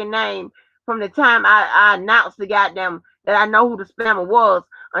motherfucking name from the time I announced the goddamn that I know who the spammer was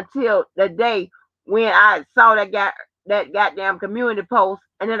until the day when I saw that goddamn community post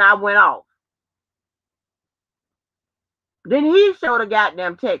and then I went off. Then he showed a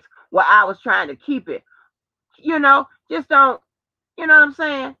goddamn text where I was trying to keep it. Just don't, you know what I'm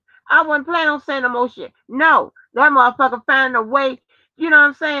saying? I wasn't planning on saying no more shit. No, that motherfucker finding a way, you know what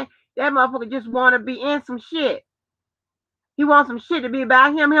I'm saying? That motherfucker just want to be in some shit. He wants some shit to be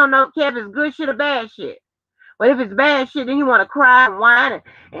about him. He don't know care if it's good shit or bad shit. But if it's bad shit, then he want to cry and whine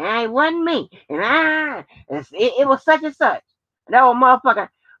and it wasn't me. And it was such and such. And that old motherfucking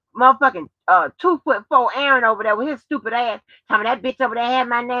 2'4" Aaron over there with his stupid ass. Telling that bitch over there had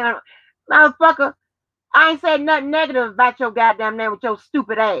my name. Motherfucker, I ain't said nothing negative about your goddamn name with your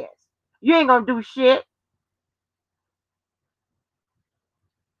stupid ass. You ain't gonna do shit.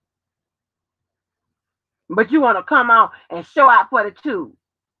 But you want to come on and show out for the tube.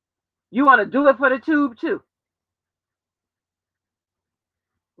 You want to do it for the tube too.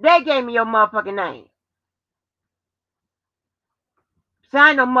 They gave me your motherfucking name. So I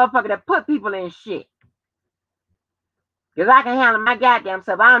ain't no motherfucker that put people in shit. Because I can handle my goddamn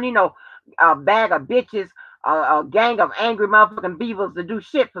self. I don't need no bag of bitches or a gang of angry motherfucking beavers to do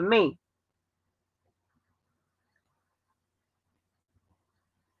shit for me.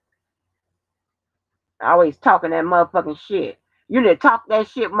 Always talking that motherfucking shit. You need to talk that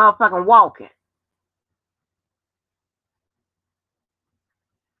shit motherfucking walking.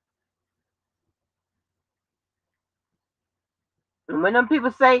 And when them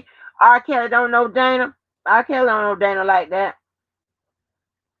people say R. Kelly don't know Dana, R. Kelly don't know Dana like that.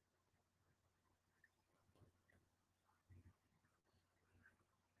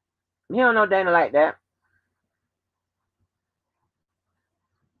 He don't know Dana like that.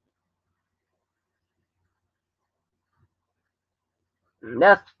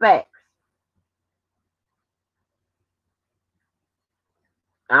 That's facts.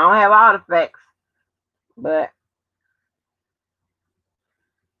 I don't have all the facts, but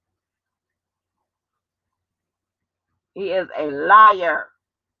he is a liar.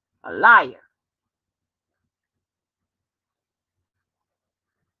 A liar.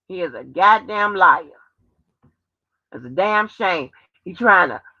 He is a goddamn liar. It's a damn shame. He trying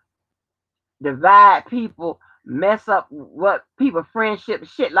to divide people, mess up what people friendship,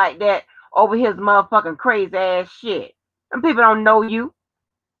 shit like that over his motherfucking crazy ass shit. And people don't know you.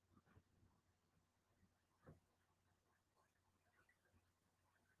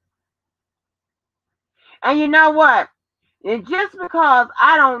 And you know what? And just because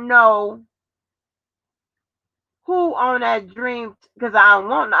I don't know who on that dream, because I don't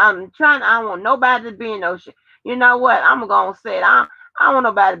want nobody to be in no shit. You know what? I'm gonna say it. I don't want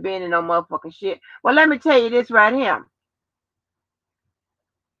nobody being in no motherfucking shit. Well, let me tell you this right here.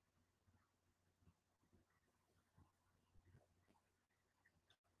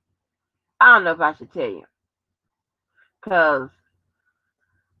 I don't know if I should tell you. Because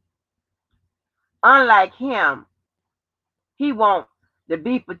unlike him, he wants to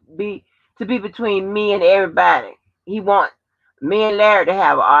be between me and everybody. He wants Me and Larry to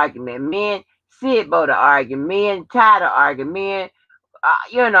have an argument. Me and Sidbo to argue. Me and Ty to argue. Me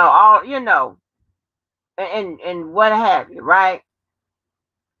and all and what have you, right?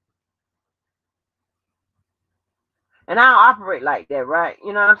 And I don't operate like that, right?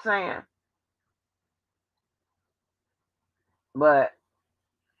 You know what I'm saying? But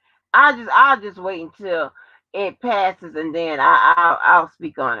I'll just wait until it passes and then I'll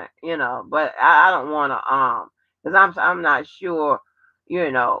speak on it, But I don't want to because I'm not sure,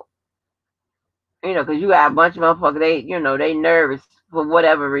 you know, because you got a bunch of motherfuckers they nervous for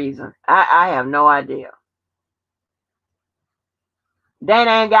whatever reason. I have no idea. They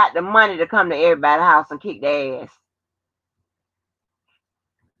ain't got the money to come to everybody's house and kick their ass.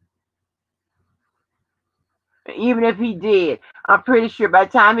 Even if he did, I'm pretty sure by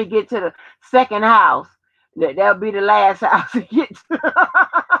the time he get to the second house, that'll be the last house he gets to.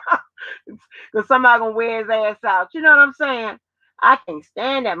 Because somebody gonna wear his ass out. You know what I'm saying? I can't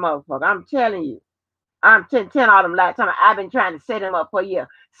stand that motherfucker. I'm telling you. I'm 10 all them last time. I've been trying to set him up for a year.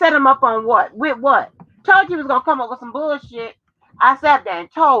 Set him up on what? With what? Told you he was gonna come up with some bullshit. I sat there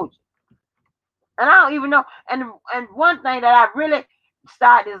and told you. And I don't even know. And one thing that I really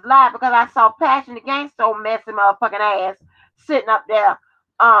started this live because I saw Passion Against so messy motherfucking ass sitting up there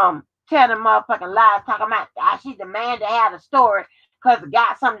telling motherfucking lies, talking about she demanded to have the story because it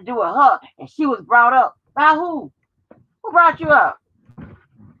got something to do with her and she was brought up. By who? Who brought you up?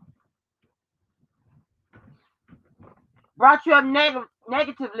 Brought you up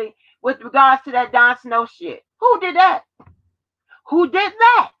negatively with regards to that Don Snow shit. Who did that? Who did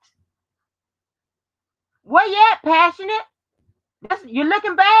that? Where you at, Passionate? You're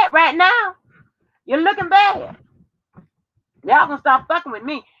looking bad right now. You're looking bad. Y'all gonna stop fucking with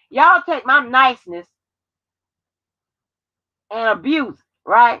me. Y'all take my niceness and abuse,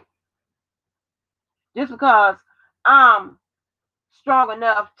 right? Just because I'm strong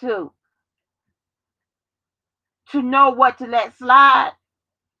enough to know what to let slide,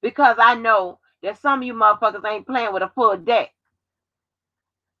 because I know that some of you motherfuckers ain't playing with a full deck.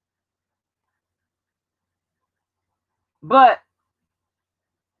 But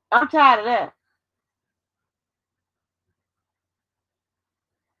I'm tired of that.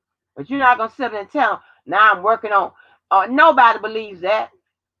 But you're not gonna sit there and tell them, now I'm working on nobody believes that.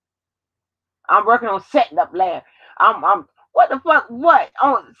 I'm working on setting up Larry. I'm what the fuck? What?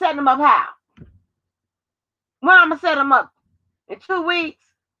 On setting them up how? When I'm gonna set them up? In 2 weeks?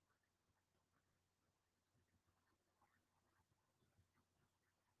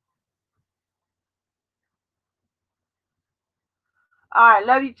 All right,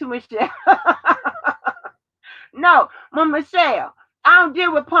 love you too, Michelle. No, Mama Michelle, I don't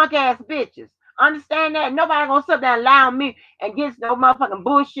deal with punk ass bitches. Understand that? Nobody gonna sit there and allow me and get no motherfucking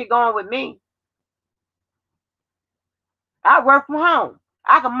bullshit going with me. I work from home.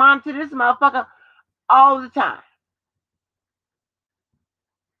 I can monitor this motherfucker all the time.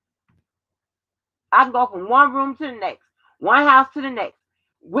 I can go from one room to the next, one house to the next,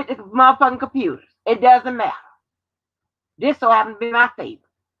 with the motherfucking computers. It doesn't matter. This so happens to be my favorite.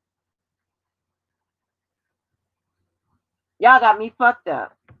 Y'all got me fucked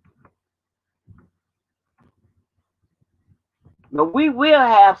up. But we will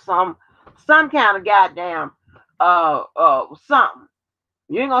have some kind of goddamn something.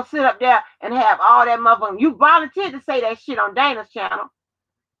 You ain't gonna sit up there and have all that motherfucking. You volunteered to say that shit on Dana's channel.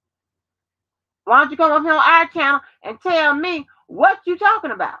 Why don't you come up here on our channel and tell me what you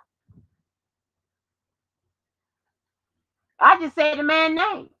talking about? I just said the man's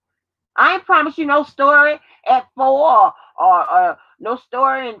name. I ain't promised you no story at 4 or no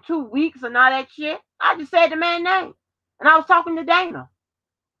story in 2 weeks and all that shit. I just said the man's name. And I was talking to Dana.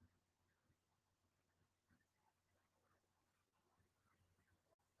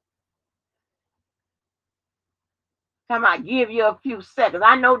 Time I give you a few seconds.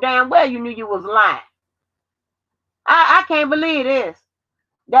 I know damn well you knew you was lying. I can't believe this.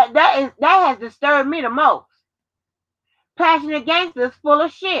 That has disturbed me the most. Passionate Gangsters full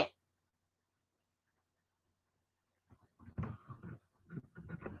of shit.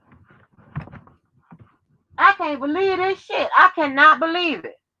 I can't believe this shit. I cannot believe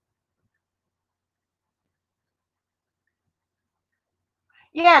it.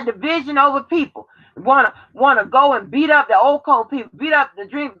 Yeah, division over people. Wanna go and beat up the old cold people, beat up the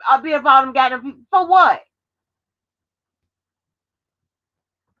dream, beat up all them goddamn people. For what?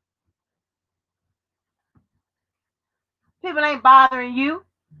 People ain't bothering you.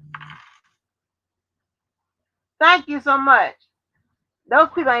 Thank you so much. Those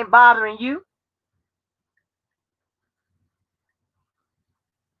people ain't bothering you.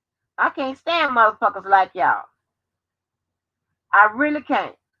 I can't stand motherfuckers like y'all. I really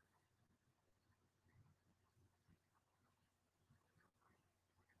can't.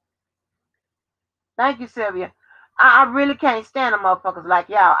 Thank you, Sylvia. I really can't stand them motherfuckers like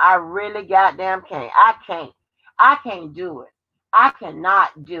y'all. I really goddamn can't. I can't. I can't do it. I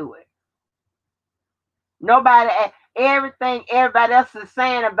cannot do it. Nobody, everything everybody else is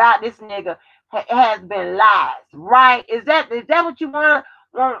saying about this nigga has been lies, right? Is that what you want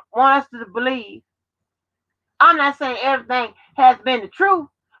us to believe? I'm not saying everything has been the truth,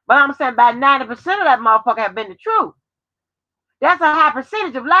 but I'm saying about 90% of that motherfucker have been the truth. That's a high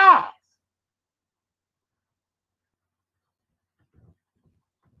percentage of lies.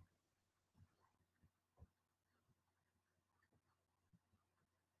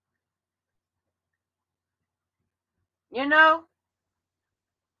 You know?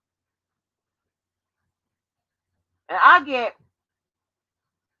 And I get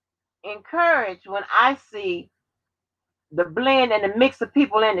encouraged when I see the blend and the mix of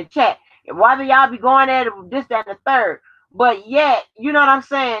people in the chat. Whether y'all be going at it this, that, and the third. But yet, you know what I'm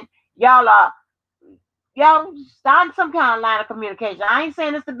saying? Y'all starting some kind of line of communication. I ain't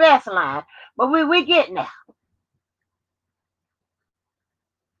saying it's the best line, but we getting there.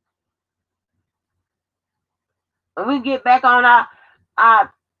 And we get back on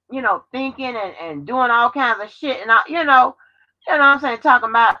our thinking and doing all kinds of shit and what I'm saying, talking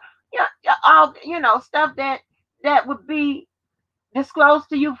about all stuff that would be disclosed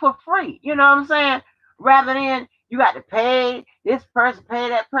to you for free. You know what I'm saying? Rather than you got to pay this person, pay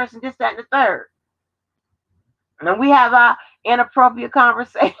that person, this, that, and the third. And we have our inappropriate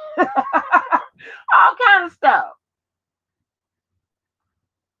conversation, all kind of stuff.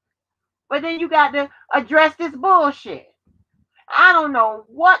 But then you got to address this bullshit. I don't know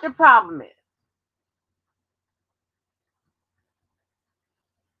what the problem is.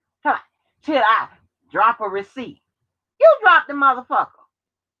 Come on, till I drop a receipt. You drop the motherfucker.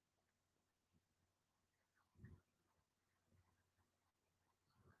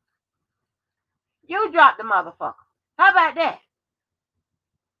 You drop the motherfucker. How about that?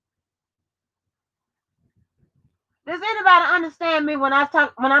 Does anybody understand me when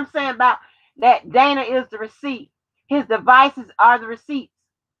I'm saying about that Dana is the receipt? His devices are the receipts.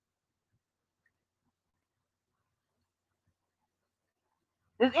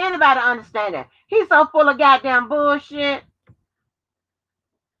 Does anybody understand that? He's so full of goddamn bullshit.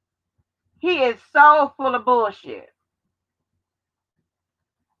 He is so full of bullshit.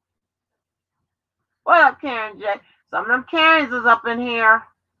 What up, Karen J? Some of them Karens is up in here.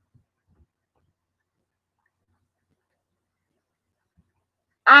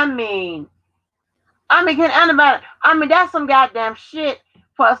 I mean, can anybody? That's some goddamn shit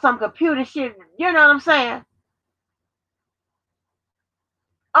for some computer shit. You know what I'm saying?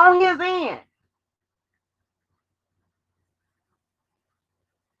 On his end.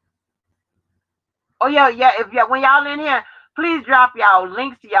 Oh yeah. When y'all in here, please drop y'all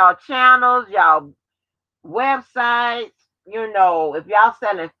links to y'all channels, y'all websites. If y'all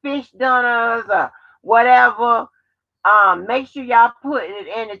selling fish dinners or whatever, make sure y'all put it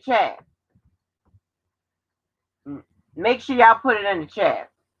in the chat. Make sure y'all put it in the chat.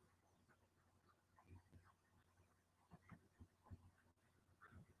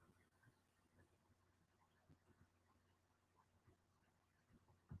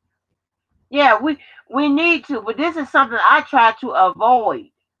 Yeah, we need to, but this is something I try to avoid.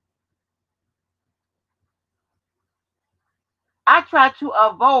 I try to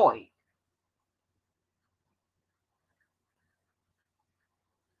avoid.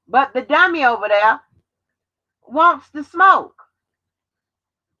 But the dummy over there wants the smoke.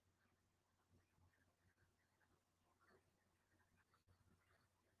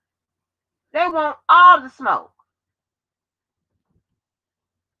 They want all the smoke.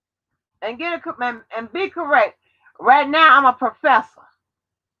 And and be correct. Right now, I'm a professor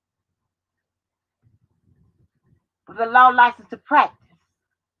with a law license to practice,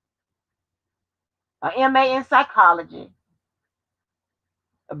 a MA in psychology,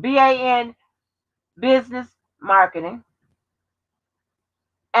 a BA in business marketing,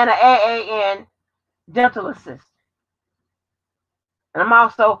 and an AA in dental assistant. And I'm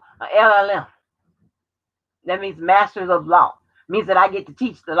also an LLM. That means Masters of Law. It means that I get to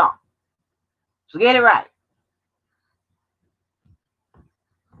teach the law. So get it right.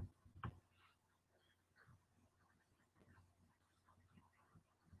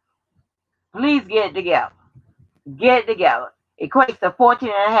 Please get it together. Get it together. Equates to 14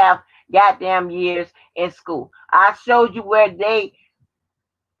 and a half goddamn years in school. I showed you where they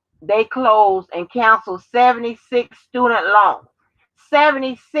closed and canceled 76 student loans.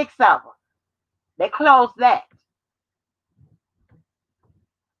 76 of them. They closed that.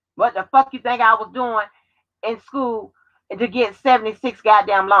 What the fuck you think I was doing in school to get 76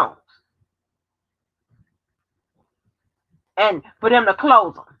 goddamn loans? And for them to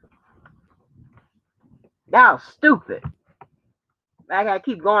close them. That was stupid. I gotta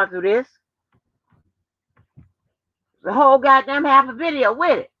keep going through this. The whole goddamn half a video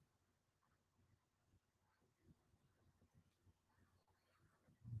with it.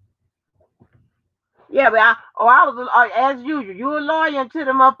 Yeah, but I was, as usual, you a lawyer until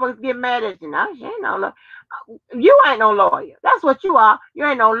the motherfuckers get mad at you. Now, she ain't no lawyer. You ain't no lawyer. That's what you are. You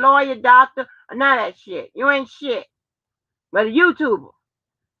ain't no lawyer, doctor, or none of that shit. You ain't shit. But a YouTuber.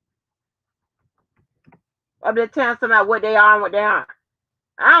 I'm just telling somebody what they are and what they aren't.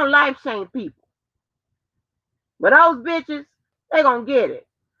 I don't life shame people. But those bitches, they gonna get it.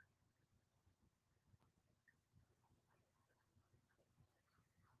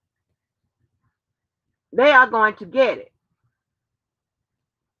 They are going to get it.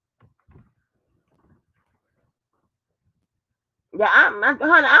 Yeah, honey,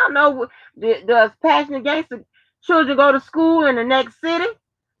 I don't know. Does Passion Against the Children go to school in the next city?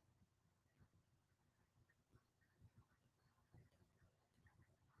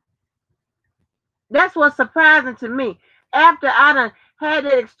 That's what's surprising to me. After I done had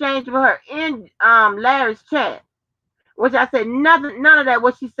that exchange with her in Larry's chat, which I said none of that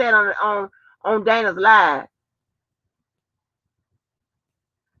what she said on Dana's live.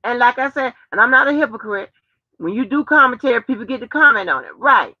 And like I said, and I'm not a hypocrite, when you do commentary, people get to comment on it.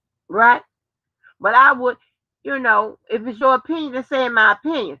 Right. But I would, if it's your opinion, then say in my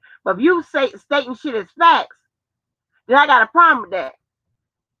opinion. But if you say stating shit as facts, then I got a problem with that.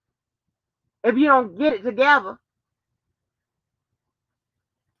 If you don't get it together.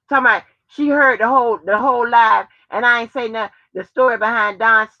 Talking about she heard the whole live, and I ain't say nothing. The story behind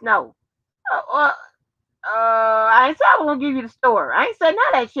Don Snow. I ain't say I was gonna give you the story. I ain't said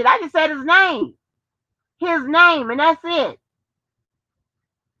none of that shit. I just said his name. His name, and that's it.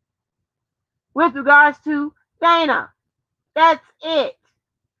 With regards to Dana. That's it.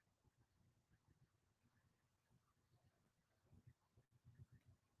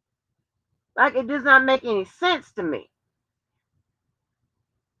 Like, it does not make any sense to me.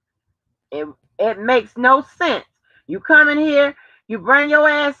 It makes no sense. You come in here, you bring your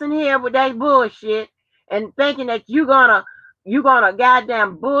ass in here with that bullshit and thinking that you gonna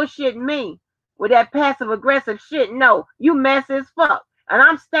goddamn bullshit me with that passive aggressive shit. No, you messy as fuck. And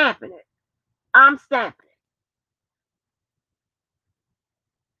I'm stamping it. I'm stamping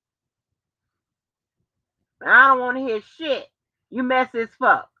it. I don't want to hear shit. You messy as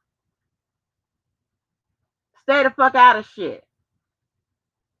fuck. Stay the fuck out of shit.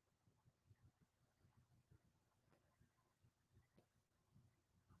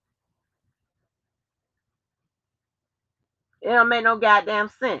 It don't make no goddamn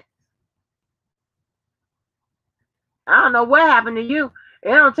sense. I don't know what happened to you. It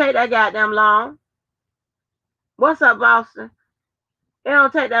don't take that goddamn long. What's up, Boston? It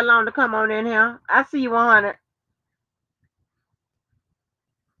don't take that long to come on in here. I see you 100.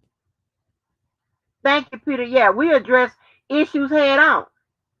 Thank you, Peter. Yeah, we address issues head on.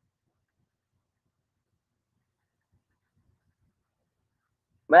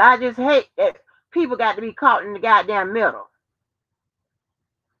 But I just hate that people got to be caught in the goddamn middle.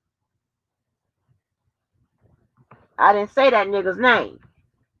 I didn't say that nigga's name.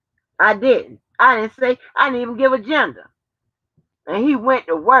 I didn't. I didn't even give a gender. And he went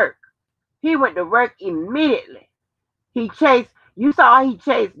to work. He went to work immediately. You saw he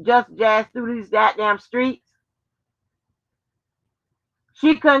chased Just Jazz through these goddamn streets.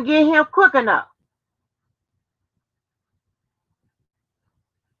 She couldn't get him quick enough.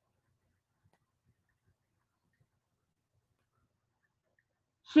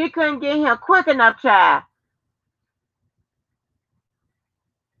 She couldn't get him quick enough, child.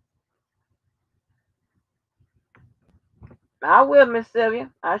 I will, Miss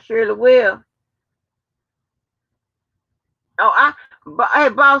Sylvia. I surely will. Oh, hey,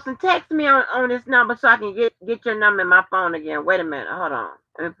 Boston, text me on this number so I can get your number in my phone again. Wait a minute. Hold on.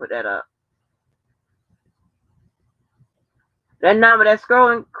 Let me put that up. That number that's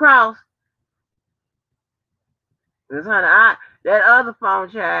scrolling across. Honey, that other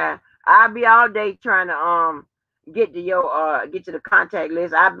phone, child. I'll be all day trying to get to the contact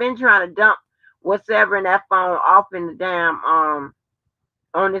list. I've been trying to dump whatever in that phone off in the damn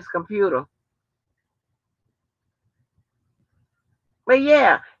on this computer. But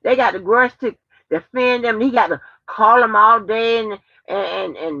yeah, they got the grudge to defend them. He got to call them all day and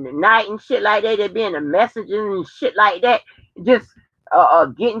night and shit like that. They be in the messages and shit like that. Just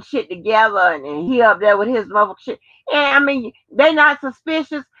getting shit together, and he up there with his mother shit. And I mean, they not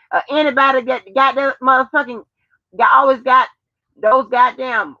suspicious. Anybody got that motherfucking always got those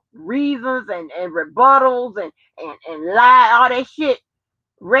goddamn reasons and rebuttals and lie, all that shit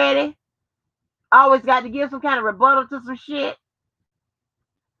ready. Always got to give some kind of rebuttal to some shit.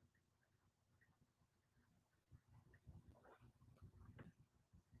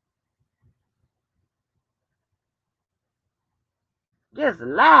 Just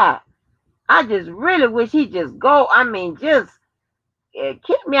lie. I just really wish he just go. I mean, just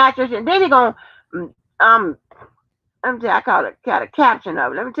kick me out your shit. And then he gonna let me tell you, I caught a caption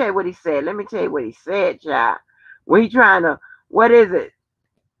of it. Let me tell you what he said. Let me tell you what he said, child. When he trying to, what is it?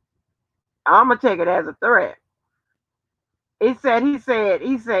 I'm gonna take it as a threat. He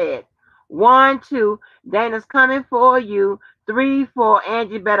said, 1, 2, Dana's coming for you. 3, 4,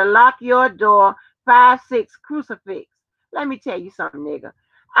 Angie better lock your door. 5, 6, crucifix. Let me tell you something, nigga.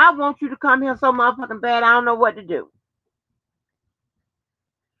 I want you to come here so motherfucking bad, I don't know what to do.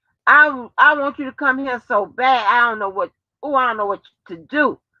 I want you to come here so bad, I don't know what to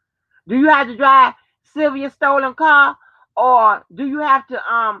do. Do you have to drive Sylvia's stolen car? Or do you have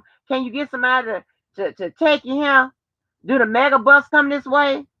to can you get somebody to take you here? Do the mega bus come this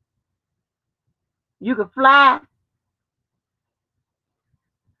way? You can fly.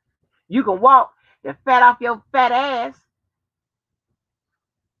 You can walk the fat off your fat ass.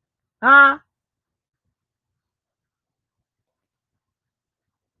 Huh?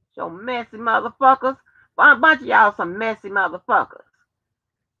 So messy motherfuckers. A bunch of y'all some messy motherfuckers.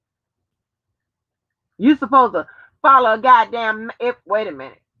 You supposed to follow a goddamn wait a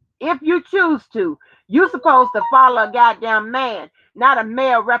minute. If you choose to, you supposed to follow a goddamn man, not a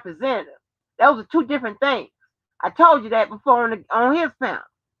male representative. Those are two different things. I told you that before on his panel.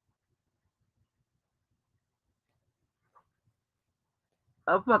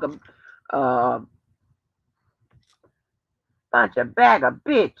 A fucking bunch of bag of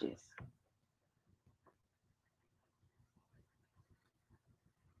bitches.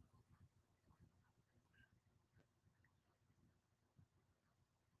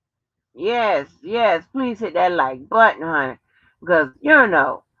 Yes, please hit that like button, honey. Because,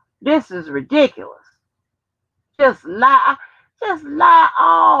 this is ridiculous. Just lie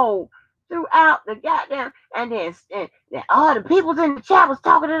all throughout the goddamn, and then all the people's in the chat was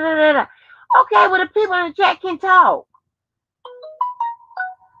talking. Okay, well, the people in the chat can talk.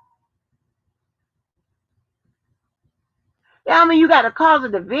 I mean, you got to cause a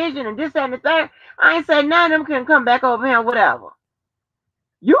division and this, that, and the third. I ain't saying none of them can come back over here, whatever.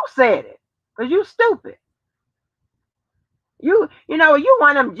 You said it, because you stupid. You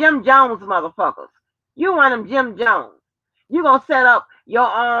one of them Jim Jones motherfuckers. You one of them Jim Jones. You gonna set up your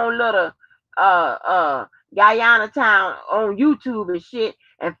own little Guyana town on YouTube and shit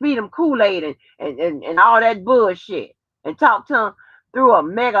and feed them Kool-Aid and all that bullshit and talk to them through a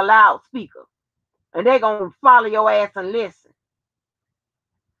mega loudspeaker. And they gonna follow your ass and listen.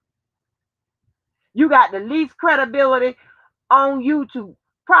 You got the least credibility on YouTube,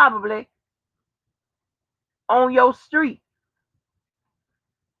 probably on your street.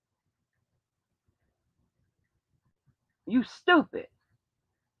 You stupid.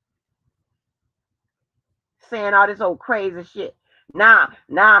 Saying all this old crazy shit. Now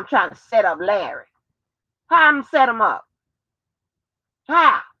I'm trying to set up Larry. How I'm set him up?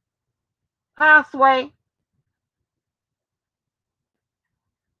 How? How, Sway?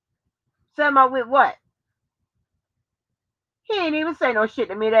 Set him up with what? He ain't even say no shit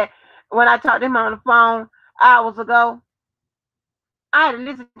to me that when I talked to him on the phone hours ago. I had to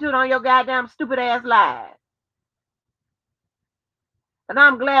listen to it on your goddamn stupid ass live. And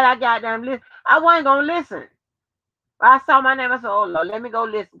I'm glad I goddamn listen. I wasn't gonna listen. I saw my name. I said, "Oh Lord, let me go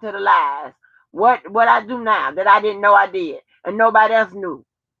listen to the lies. What I do now that I didn't know I did, and nobody else knew.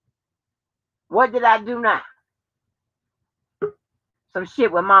 What did I do now? Some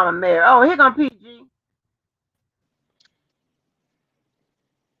shit with Mama Mary. Oh, here come PG.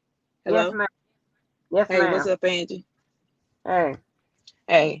 Hello? Yes, ma'am. Yes, hey, ma'am. What's up, Angie? Hey.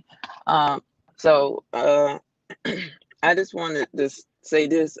 Hey. So I just wanted to say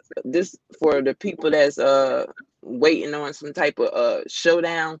this for the people that's waiting on some type of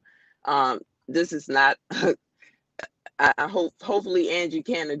showdown. This is not I hopefully Angie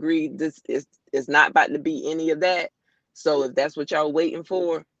can agree this is not about to be any of that. So if that's what y'all waiting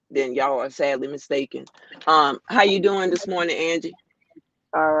for, then y'all are sadly mistaken. How you doing this morning, Angie?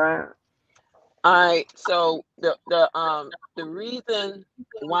 All right. All right. So the reason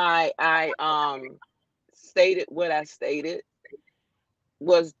why I stated what I stated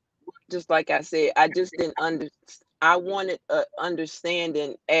was just like I said, I just didn't I wanted a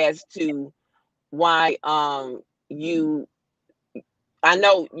understanding as to why you I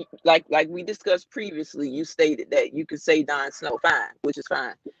know, like we discussed previously, you stated that you could say Don Snow, fine, which is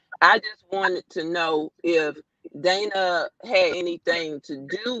fine. I just wanted to know if Dana had anything to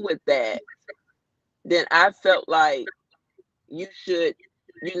do with that. Then I felt like you should,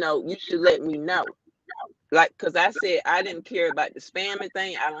 you should let me know. Like, because I said I didn't care about the spamming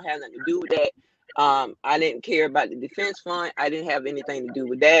thing. I don't have nothing to do with that. I didn't care about the defense fund. I didn't have anything to do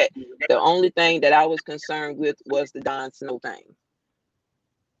with that. The only thing that I was concerned with was the Don Snow thing.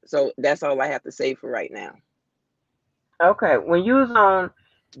 So that's all I have to say for right now. Okay, when you was on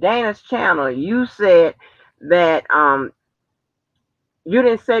Dana's channel, you said that you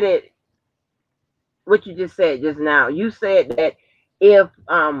didn't say that what you just said just now. You said that if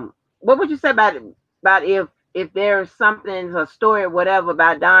what would you say about it, about if there's something, a story or whatever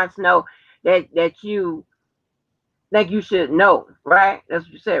about Don Snow that you think you should know, right? That's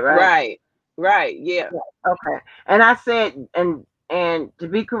what you said, right? Right, yeah. Okay. And I said, and to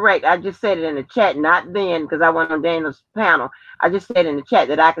be correct, I just said it in the chat, not then, because I went on Daniel's panel. I just said in the chat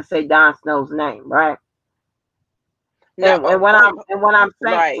that I could say Don Snow's name, right? No, And what I'm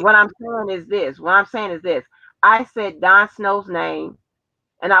saying, right. what I'm saying is this. What I'm saying is this. I said Don Snow's name,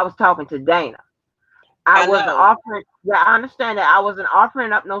 and I was talking to Dana. I I wasn't know. offering. Yeah, I understand that. I wasn't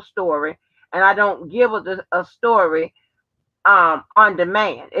offering up no story, and I don't give a story on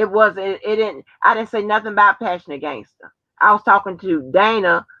demand. It didn't, I didn't say nothing about Passionate Gangster. I was talking to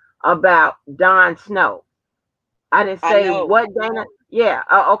Dana about Don Snow. I didn't I say know. what Dana. Yeah,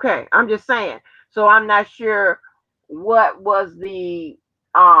 okay. I'm just saying. So I'm not sure what was the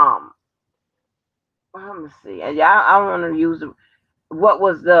let me see. Yeah, I want to use what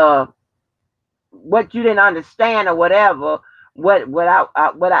was the what you didn't understand or whatever. What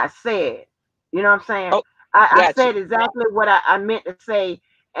I said. You know what I'm saying? Oh, I got you. said exactly what I meant to say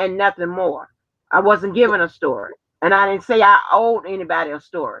and nothing more. I wasn't giving a story, and I didn't say I owed anybody a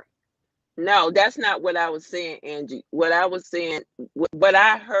story. No, that's not what I was saying, Angie. What I was saying, what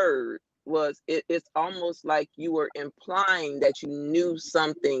I heard was it's almost like you were implying that you knew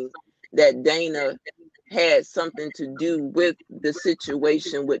something, that Dana had something to do with the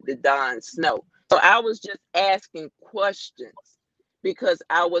situation with the Don Snow. So I was just asking questions because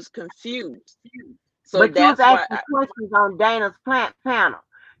I was confused. So But you was that's why asking questions on Dana's plant panel.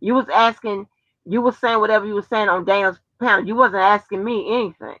 You was asking, you was saying whatever you were saying on Dana's panel. You wasn't asking me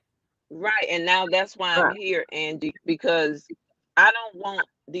anything. right. And now that's why I'm Right. here, Angie, because I don't want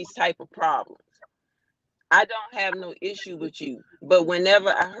these type of problems. I don't have no issue with you. But when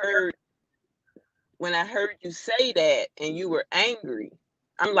I heard you say that and you were angry,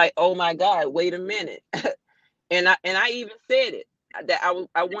 I'm like, oh my God, wait a minute. And I even said it that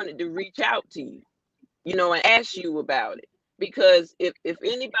I wanted to reach out to you, and ask you about it. Because if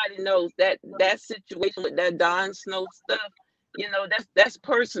anybody knows that situation with that Don Snow stuff, that's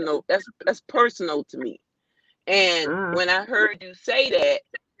personal. That's personal to me. And Mm. when I heard you say that,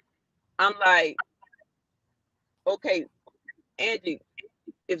 I'm like, okay, Angie,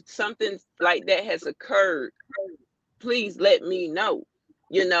 if something like that has occurred, please let me know.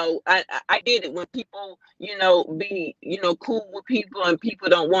 I get it when people, be, cool with people and people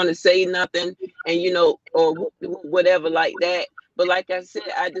don't want to say nothing and, or whatever like that. But like I said,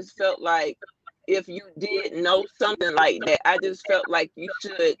 I just felt like if you did know something like that, I just felt like you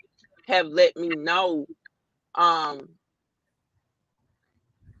should have let me know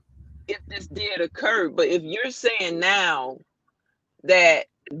if this did occur. But if you're saying now that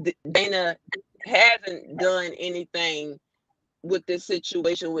Dana hasn't done anything with this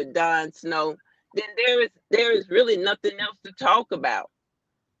situation with Don Snow, then there is really nothing else to talk about.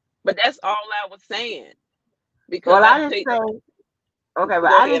 But that's all I was saying because Well, I I didn't think. say okay, but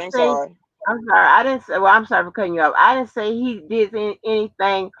Go I ahead. didn't I'm say. sorry. I'm sorry. I didn't say. Well, I'm sorry for cutting you off. I didn't say he did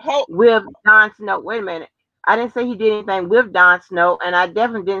anything Hold. with Don Snow. Wait a minute. I didn't say he did anything with Don Snow, and I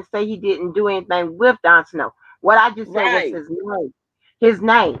definitely didn't say he didn't do anything with Don Snow. What I just said was Right. his name, his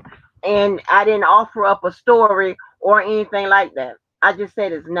name, and I didn't offer up a story or anything like that. I just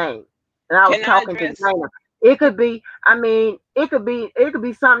said his name, and I was Can I talking to address? Dana. It could be. I mean, it could be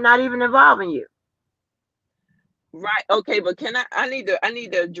something not even involving you. Right. Okay. But I need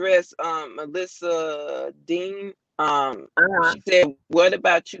to address Melissa Dean. Uh-huh. She said, "What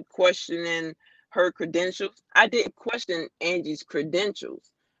about you questioning her credentials?" I didn't question Angie's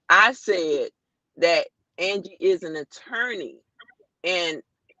credentials. I said that Angie is an attorney, and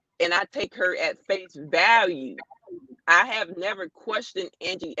I take her at face value. I have never questioned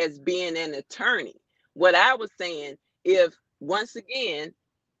Angie as being an attorney. What I was saying, if once again,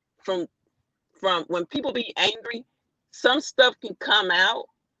 from when people be angry, some stuff can come out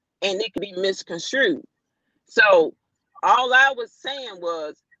and it can be misconstrued. So all I was saying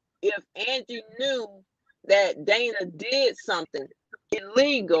was, if Angie knew that Dana did something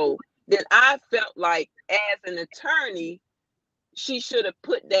illegal, then I felt like as an attorney, she should have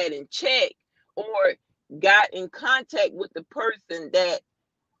put that in check or got in contact with the person that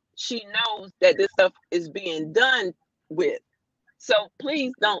she knows that this stuff is being done with. So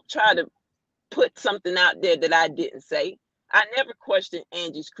please don't try to put something out there that I didn't say. I never questioned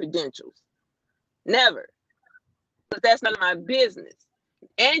Angie's credentials. Never. But that's none of my business.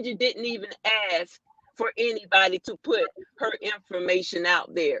 Angie didn't even ask for anybody to put her information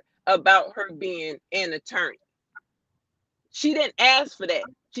out there about her being an attorney. She didn't ask for that.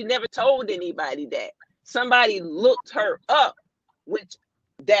 She never told anybody that. Somebody looked her up, which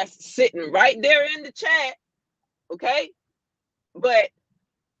that's sitting right there in the chat, okay? But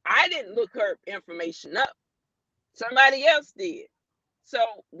I didn't look her information up. Somebody else did. So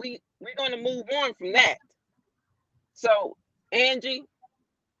we're going to move on from that. So, Angie,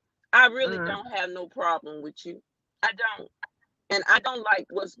 I really don't have no problem with you. I don't. And I don't like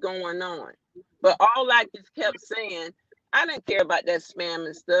what's going on. But all I just kept saying, I didn't care about that spam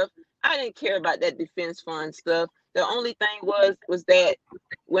and stuff. I didn't care about that defense fund stuff. The only thing was that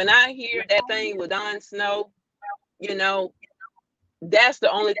when I hear that thing with Don Snow, you know, that's the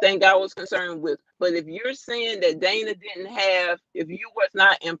only thing I was concerned with. But if you're saying that Dana didn't have, if you was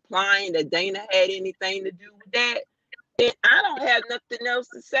not implying that Dana had anything to do with that, then I don't have nothing else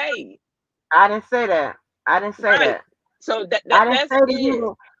to say. I didn't say that. I didn't say that. So that's it. I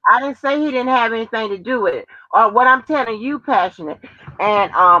didn't say he didn't have anything to do with it. Or what I'm telling you, passionate,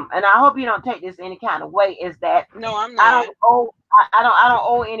 and I hope you don't take this any kind of way, is that no, I'm not. I don't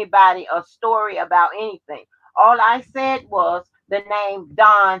owe anybody a story about anything. All I said was the name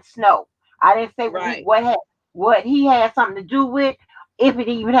Don Snow. I didn't say what he had something to do with, if it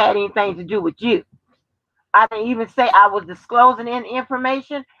even had anything to do with you. I didn't even say I was disclosing any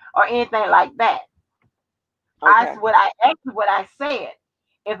information or anything like that. Okay. What I said.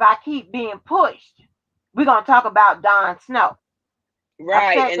 If I keep being pushed, we're gonna talk about Don Snow.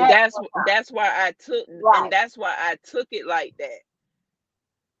 Right, and that's why I took and that's why I took it like that.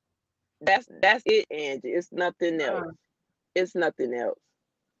 That's it, Angie. It's nothing else. It's nothing else.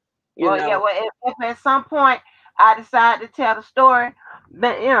 Well, if at some point I decide to tell the story,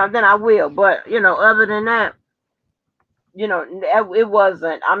 then I will. But other than that, it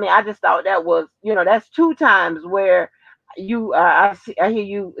wasn't. I mean, I just thought that was, that's 2 times where you I hear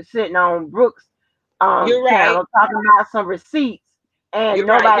you sitting on Brooks You're channel talking about some receipts, and You're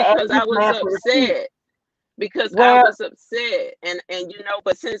nobody right, because asked I was upset. Because I was upset, and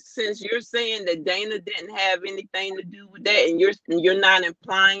but since you're saying that Dana didn't have anything to do with that, and you're not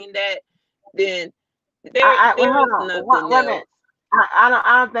implying that, then there is nothing else.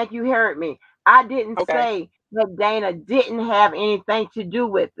 I don't think you heard me. I didn't say that Dana didn't have anything to do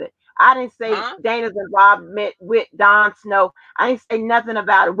with it. I didn't say Dana's involvement with Don Snow. I didn't say nothing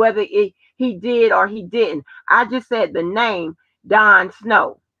about it, whether he did or he didn't. I just said the name Don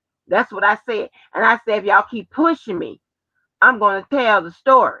Snow. That's what I said. And I said, if y'all keep pushing me, I'm going to tell the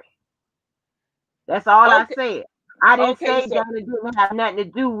story. That's all I said. I didn't say Dana didn't have nothing to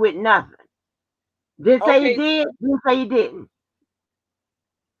do with nothing. Didn't say he did. Didn't say he didn't.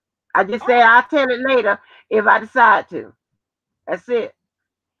 I just said I'll tell it later if I decide to. That's it.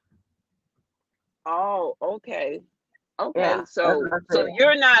 Oh, okay. Okay, yeah, so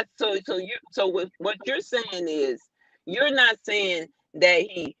you're not with what you're saying is you're not saying that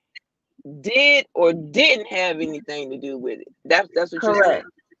he did or didn't have anything to do with it. That's what you're saying.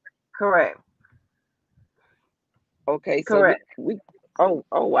 Correct. Okay, so we oh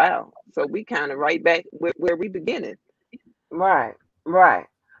wow. So we kind of right back where we beginning. Right.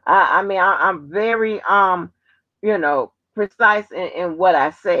 I mean I'm very precise in what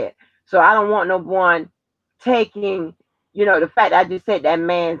I said. So I don't want no one taking, the fact I just said that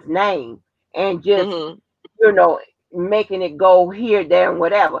man's name and just making it go here, there, and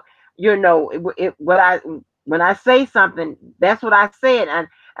whatever. When I say something, that's what I said, and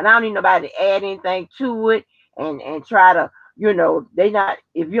I don't need nobody to add anything to it and try to, they not.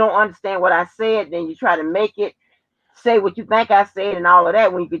 If you don't understand what I said, then you try to make it say what you think I said and all of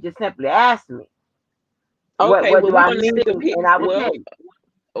that when you could just simply ask me. Okay, what do I mean? And I would tell you.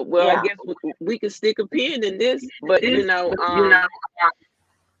 Well, I guess we could stick a pin in this, but yeah,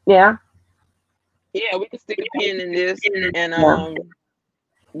 we can stick a pin in this, and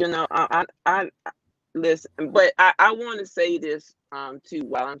I listen, but I want to say this too.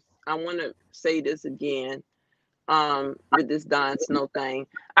 While I want to say this again, with this Don Snow thing,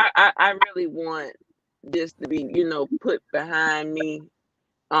 I really want this to be put behind me,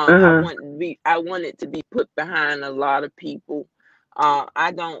 Mhm. I want it to be put behind a lot of people.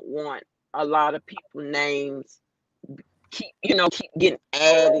 I don't want a lot of people names keep getting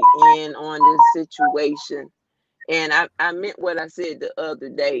added in on this situation. And I meant what I said the other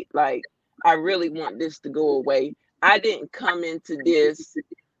day. Like, I really want this to go away. I didn't come into this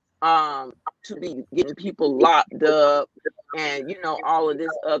to be getting people locked up and all of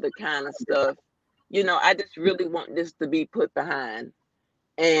this other kind of stuff. I just really want this to be put behind.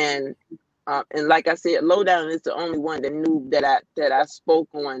 And like I said, Lowdown is the only one that knew that I spoke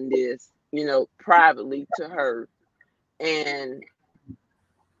on this, privately to her. And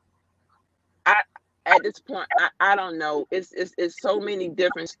I at this point, I don't know. It's so many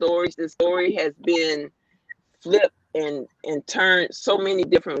different stories. The story has been flipped and turned so many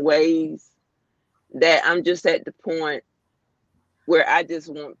different ways that I'm just at the point where I just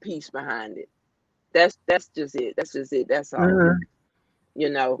want peace behind it. That's just it. That's just it. That's all. Mhm. You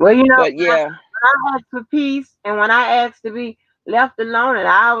know. Well, But yeah. when I ask for peace and when I ask to be left alone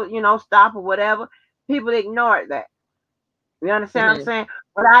and stop or whatever, people ignored that. You understand what I'm Hmm. saying?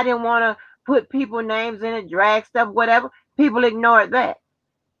 But I didn't want to put people names in it, drag stuff, whatever. People ignored that.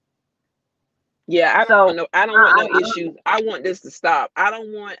 Yeah, So I don't want no I issues. I want this to stop. I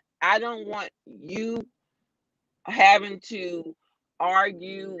don't want you having to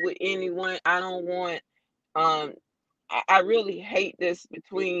argue with anyone. I don't want um I really hate this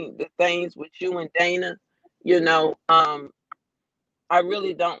between the things with you and Dana. You know, I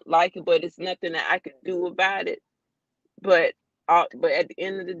really don't like it, but it's nothing that I could do about it. But but at the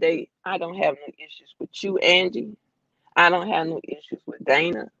end of the day, I don't have no issues with you, Angie. I don't have no issues with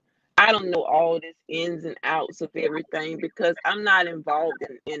Dana. I don't know all this ins and outs of everything because I'm not involved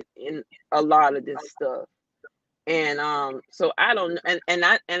in a lot of this stuff. And so I don't, and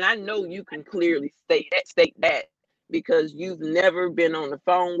I know you can clearly state that because you've never been on the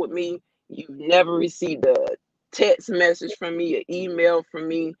phone with me. You've never received a text message from me, an email from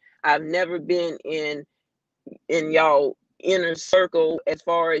me. I've never been in y'all inner circle as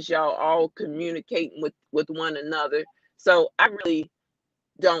far as y'all all communicating with one another. So I really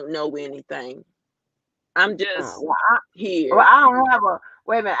don't know anything. I'm just well, here. I don't have a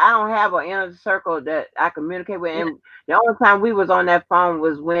wait a minute. I don't have an inner circle that I communicate with. And the only time we was on that phone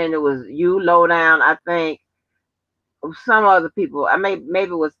was when it was you, Lowdown. I think some other people.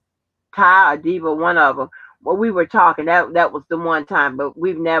 Maybe it was Ty or Diva, one of them. Well, we were talking. That was the one time, but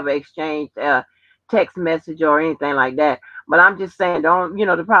we've never exchanged a text message or anything like that. But I'm just saying, don't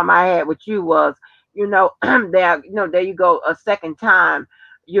the problem I had with you was, there you go a second time,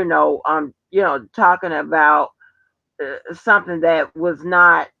 talking about something that was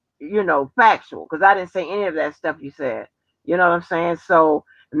not, factual because I didn't say any of that stuff you said. You know what I'm saying? So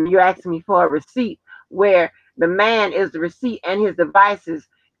you're asking me for a receipt where the man is the receipt and his devices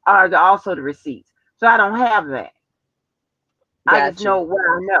are also the receipts. So I don't have that. I just Got you. know what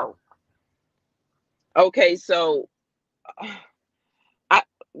I know. Okay, so I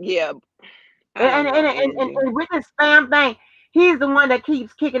yeah, I And don't and, and, know, and, and, Angie. and with this spam thing, he's the one that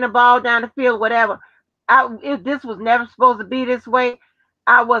keeps kicking the ball down the field, whatever. If this was never supposed to be this way,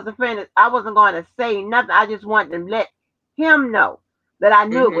 I wasn't finished. I wasn't going to say nothing. I just wanted to let him know that I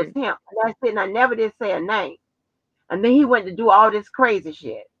knew it was Hmm. him. And that's it. And I never did say a name. And then he went to do all this crazy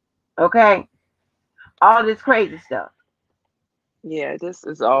shit. Okay, all this crazy stuff. Yeah, this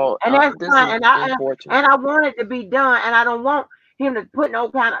is all. And that's This fine. is unfortunate. And I want it to be done. And I don't want him to put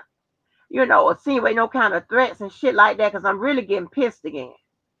no kind of or insinuate no kind of threats and shit like that because I'm really getting pissed again.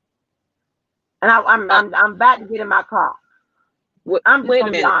 And Uh, I'm about to get in my car. I'm just wait a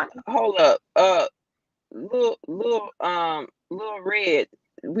gonna be minute. honest. Hold up. Little red.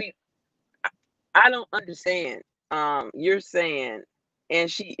 We. I don't understand. You're saying,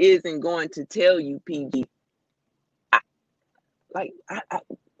 and she isn't going to tell you, PG. I,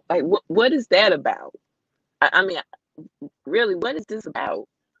 like what is that about? I mean, really, what is this about?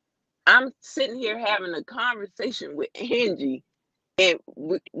 I'm sitting here having a conversation with Angie, and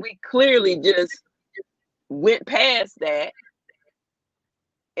we clearly just went past that,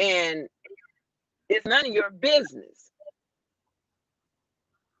 and it's none of your business.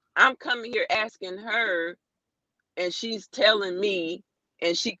 I'm coming here asking her, and she's telling me,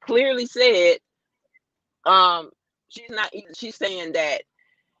 and she clearly said, um, she's saying that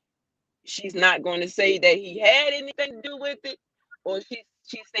she's not going to say that he had anything to do with it, or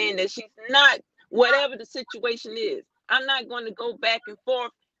she's saying that she's not, whatever the situation is. I'm not going to go back and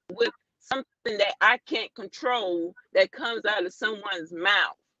forth with something that I can't control that comes out of someone's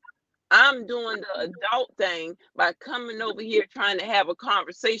mouth. I'm doing the adult thing by coming over here trying to have a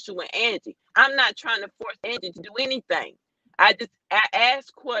conversation with Angie. I'm not trying to force Angie to do anything. I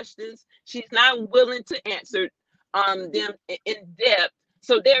ask questions. She's not willing to answer them in depth.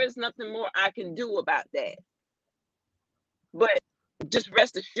 So there is nothing more I can do about that. But just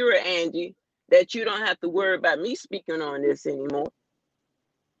rest assured, Angie, that you don't have to worry about me speaking on this anymore.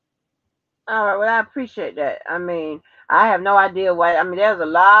 All right, well, I appreciate that. I mean, I have no idea why. I mean, there's a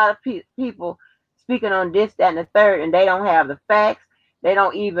lot of people speaking on this, that, and the third, and they don't have the facts. They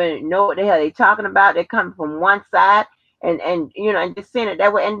don't even know what the hell they're talking about. They're coming from one side, and you know, and just saying it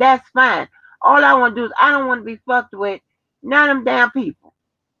that way, and that's fine. All I want to do is I don't want to be fucked with none of them damn people.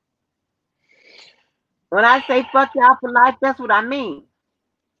 When I say fuck y'all for life, that's what I mean.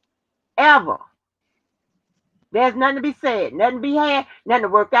 Ever. There's nothing to be said, nothing to be had, nothing to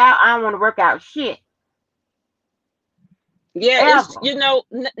work out. I don't want to work out shit. Yeah, it's, you know,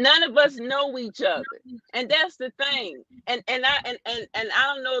 none of us know each other, and that's the thing. And I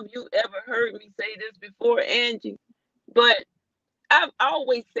don't know if you ever heard me say this before, Angie, but I've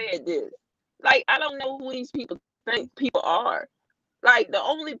always said this. Like, I don't know who these people think people are. Like, the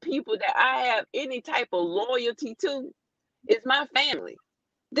only people that I have any type of loyalty to is my family.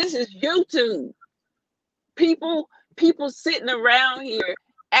 This is YouTube. People sitting around here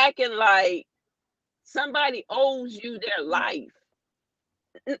acting like somebody owes you their life.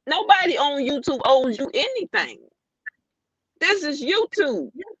 Nobody on YouTube owes you anything. This is YouTube.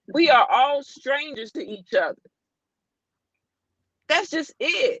 We are all strangers to each other. That's just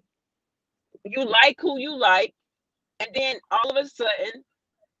it. You like who you like, and then all of a sudden,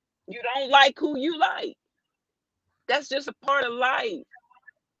 you don't like who you like. That's just a part of life.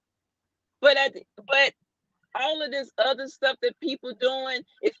 But all of this other stuff that people doing,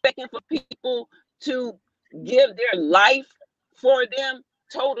 expecting for people to give their life for them,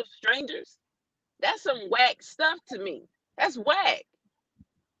 total strangers, that's some whack stuff to me. That's whack.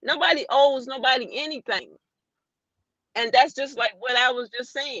 Nobody owes nobody anything. And that's just like what I was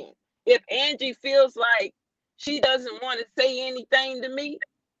just saying. If Angie feels like she doesn't want to say anything to me,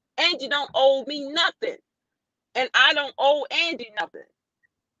 Angie don't owe me nothing. And I don't owe Angie nothing.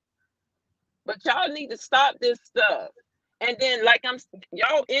 But y'all need to stop this stuff. And then, like,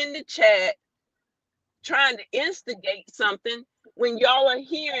 y'all in the chat trying to instigate something when y'all are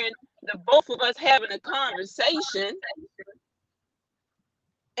hearing the both of us having a conversation,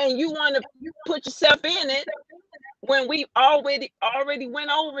 and you want to put yourself in it when we already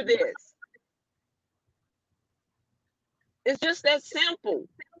went over this. It's just that simple.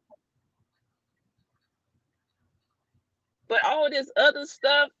 But all this other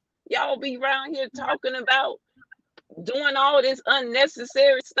stuff y'all be around here talking about, doing all this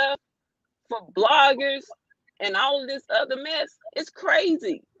unnecessary stuff for bloggers and all this other mess, it's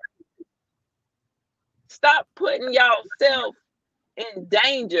crazy. Stop putting yourself in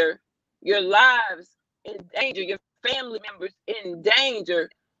danger, your lives in danger, your family members in danger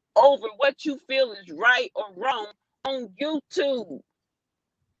over what you feel is right or wrong on YouTube.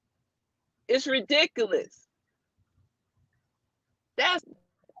 It's ridiculous. That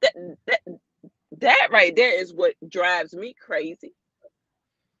right there is what drives me crazy.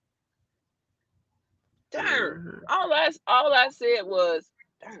 Darn. All I said was,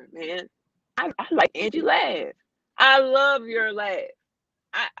 darn, man, I like Angie laugh. I love your laugh.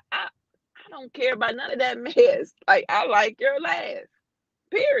 I don't care about none of that mess. Like, I like your laugh.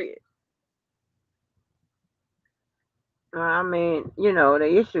 Period. I mean, you know,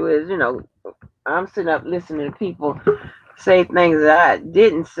 the issue is, you know, I'm sitting up listening to people say things that I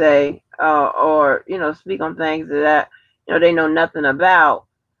didn't say, or you know, speak on things that you know they know nothing about,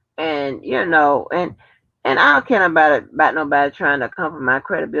 and you know, and I don't care about nobody trying to compromise my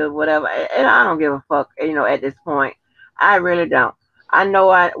credibility, whatever. And I don't give a fuck, you know, at this point. I really don't. I know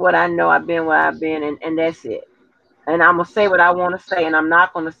what I know. I've been where I've been, and that's it. And I'm gonna say what I want to say, and I'm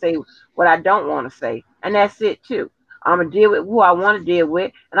not gonna say what I don't want to say, and that's it too. I'm gonna deal with who I want to deal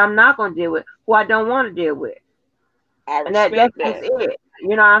with, and I'm not gonna deal with who I don't want to deal with. And that's it. You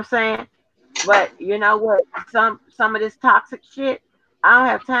know what I'm saying? But you know what? Some of this toxic shit, I don't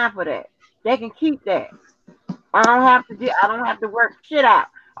have time for that. They can keep that. I don't have to work shit out.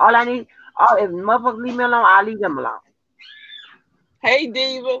 All I need, if motherfuckers leave me alone, I'll leave them alone. Hey,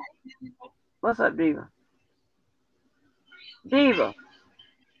 Diva. What's up, Diva? Diva.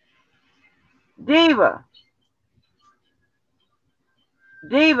 Diva.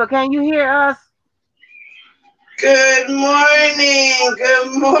 Diva, can you hear us? Good morning.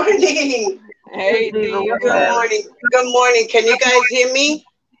 Good morning. Hey, Diva. Good morning. Good morning. Can you guys hear me?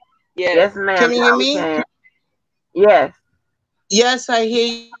 Yes, ma'am. Can you hear me? Yes. Yes, I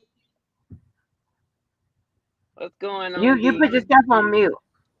hear you. What's going on? You put yourself on mute.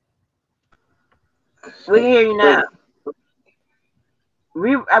 We can hear you now.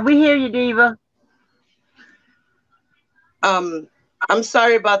 We hear you, Diva. I'm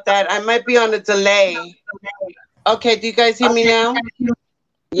sorry about that. I might be on a delay. Okay, do you guys hear me now?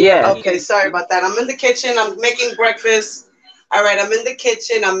 Yeah. Okay, sorry about that. I'm in the kitchen. I'm making breakfast. All right, I'm in the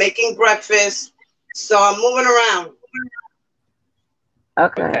kitchen. I'm making breakfast. So I'm moving around.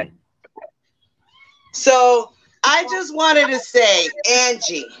 Okay. So I just wanted to say,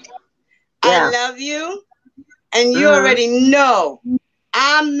 Angie, I Yeah. love you. And you already know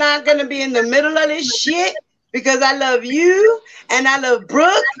I'm not going to be in the middle of this shit because I love you and I love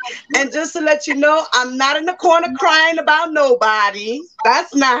Brooke. And just to let you know, I'm not in the corner crying about nobody.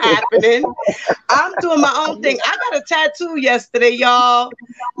 That's not happening. I'm doing my own thing. I got a tattoo yesterday, y'all.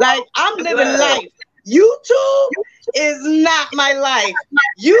 Like, I'm living life. YouTube is not my life.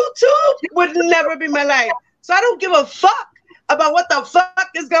 YouTube would never be my life. So I don't give a fuck about what the fuck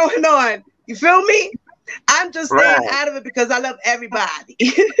is going on. You feel me? I'm just staying out of it because I love everybody.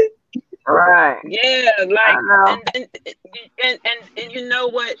 Right. Yeah, like and you know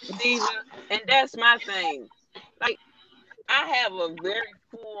what, Diva, and that's my thing. Like, I have a very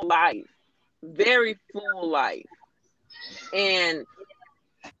full life, and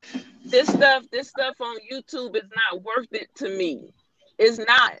this stuff on YouTube is not worth it to me. It's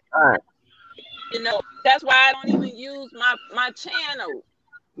not. Right. You know, that's why I don't even use my channel,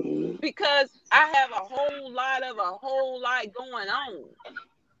 because I have a whole lot going on.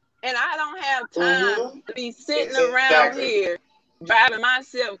 And I don't have time to be sitting around here driving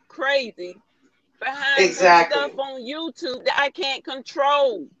myself crazy behind some stuff on YouTube that I can't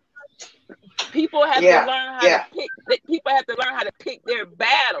control. People have to learn how to pick. People have to learn how to pick their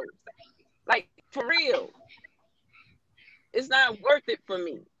battles. Like, for real, it's not worth it for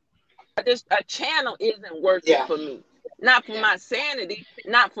me. A channel isn't worth it for me. Not for my sanity.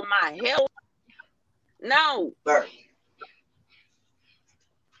 Not for my health. No.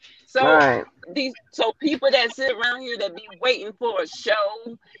 So so people that sit around here that be waiting for a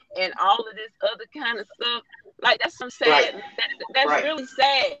show and all of this other kind of stuff, like, that's some sad. That's really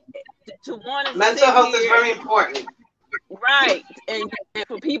sad to want to. Mental health is very important. Right, and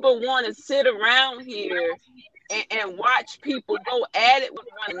for people want to sit around here and watch people go at it with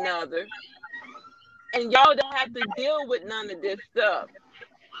one another, and y'all don't have to deal with none of this stuff.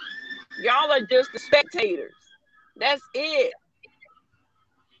 Y'all are just the spectators. That's it.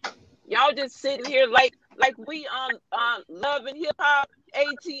 Y'all just sitting here like we on Love and Hip Hop,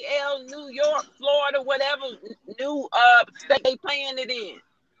 ATL, New York, Florida, whatever new state they playing it in.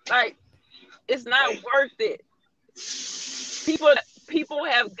 Like, it's not worth it. People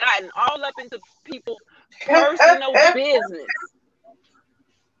have gotten all up into people's personal business.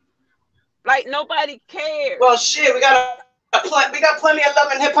 Like, nobody cares. Well, shit, we got plenty of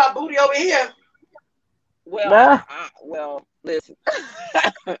Love and Hip Hop booty over here. Well, listen.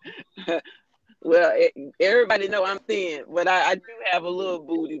 Well, everybody know I'm thin, but I do have a little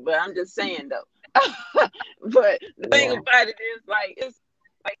booty. But I'm just saying, though. But the thing about it is, like, it's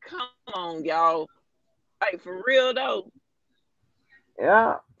like, come on, y'all. Like, for real though.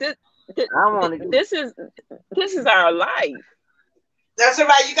 Yeah. This is our life. That's all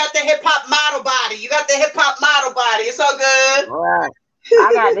right. You got the hip hop model body. It's all good. Right.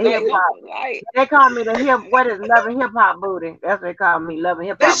 I got the hip hop. They call me the Love and Hip Hop booty. That's what they call me, Love and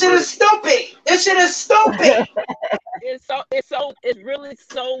Hip Hop. This shit is stupid. It's really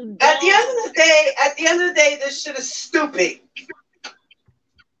so dumb. At the end of the day, this shit is stupid.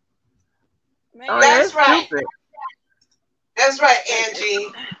 Man, that's right. Stupid. That's right,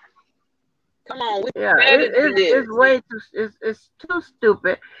 Angie. Come on, it's way too. It's too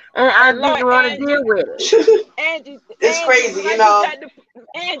stupid, and I didn't want to deal with it. Angie, it's crazy, you know.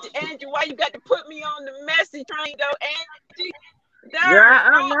 Angie, why you got to put me on the messy train, though, Angie? Yeah,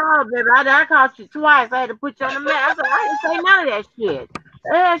 I know, baby. I called you twice. I had to put you on the mess. I said, I didn't say none of that shit. What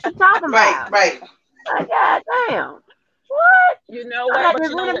the hell she talking about? Right. Like, God damn. What? You know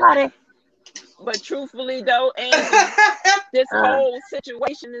what? But truthfully, though, Angie, this whole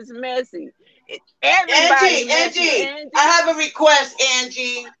situation is messy. Angie, I have a request,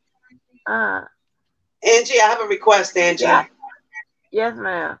 Angie. Angie, I have a request, Angie. Yeah. Yes,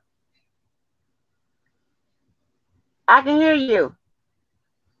 ma'am. I can hear you.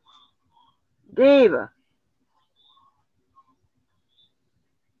 Diva.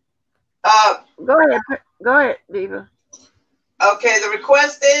 Go ahead, Diva. Okay, the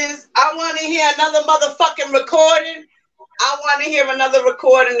request is, I want to hear another motherfucking recording. I want to hear another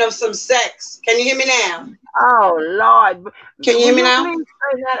recording of some sex. Can you hear me now? Oh, Lord. Can you hear me now? Please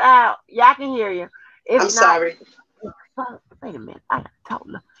straighten that out. Yeah, I can hear you. I'm sorry. Wait a minute. I got to talk.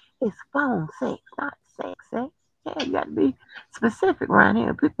 It's phone sex, not sex. Yeah, you got to be specific around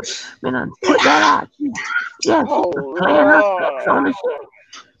here. People, put that out. Yeah, she was playing her sex on the shit.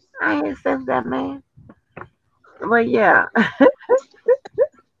 I ain't sex that man. But yeah.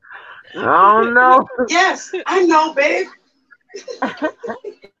 Oh no. Yes, I know, babe.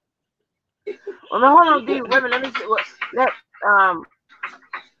 Well, no, hold on, D. Wait a minute. Let me see what that.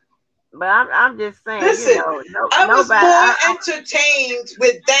 But I'm just saying. Listen, I was nobody. more entertained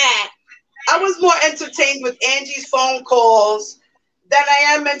with that. I was more entertained with Angie's phone calls than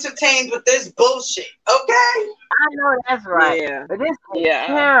I am entertained with this bullshit. Okay. I know that's right. Yeah. But this is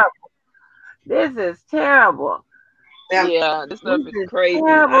terrible. This is terrible. Yeah, this stuff is crazy.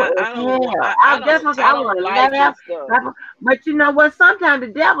 I want to let out. But you know what? Sometimes the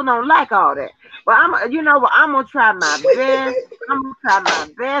devil don't like all that. But I'm gonna try my best. I'm gonna try my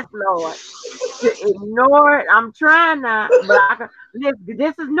best, Lord, to ignore it. I'm trying not, but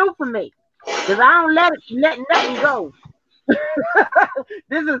this is new for me because I don't let nothing go.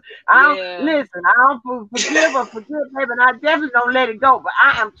 Listen. I don't forgive, baby, and I definitely don't let it go. But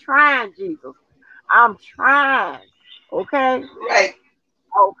I am trying, Jesus. I'm trying. Okay. Right.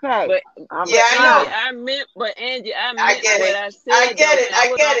 Okay. But I know. But Angie, I get what it. I said. I get it.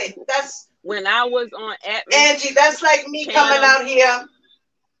 I get it. That's when I was on Angie. That's like me coming out here.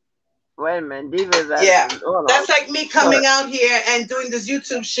 Wait a minute, Diva's that's like me coming out here and doing this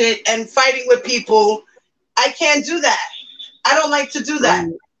YouTube shit and fighting with people. I can't do that. I don't like to do that.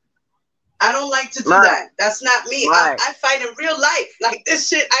 I don't like to do that. That's not me. I fight in real life. Like this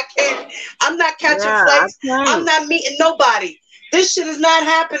shit, I can't. I'm not catching flights. I'm not meeting nobody. This shit is not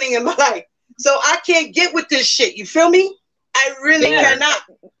happening in my life. So I can't get with this shit. You feel me? I really cannot.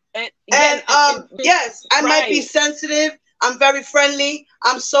 Yes, I might be sensitive. I'm very friendly.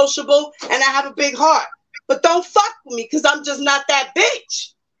 I'm sociable, and I have a big heart. But don't fuck with me because I'm just not that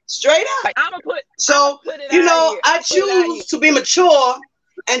bitch. Straight up. I choose to be mature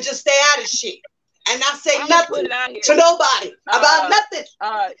and just stay out of shit and not say nothing to nobody about nothing.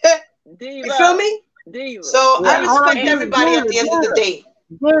 You feel me? So I respect everybody at the end of the day.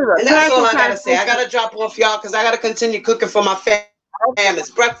 And that's all I gotta say. I gotta drop off, y'all, because I gotta continue cooking for my family.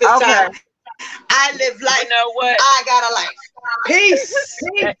 It's breakfast time. I live life. You know what? I got a life. Peace.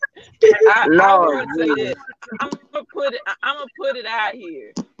 I want to say this. I'm gonna put it out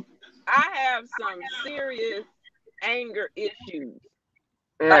here. I have some serious anger issues.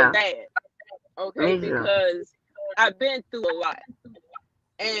 Like that. Okay, because I've been through a lot.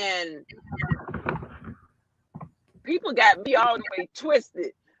 And people got me all the way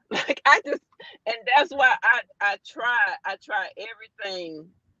twisted. Like and that's why I try everything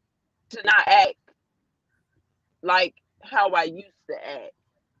to not act like how I used to act.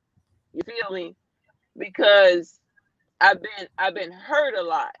 You feel me? Because I've been hurt a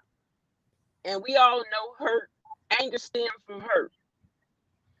lot. And we all know anger stems from hurt.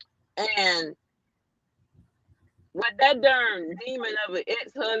 And what that darn demon of an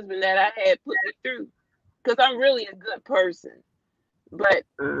ex-husband that I had put me through, because I'm really a good person. But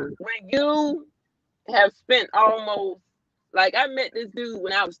when you have spent almost, like I met this dude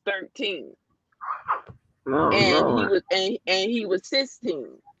when I was 13. He was 16.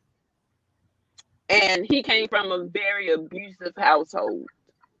 And he came from a very abusive household.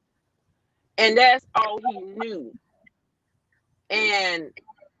 And that's all he knew. And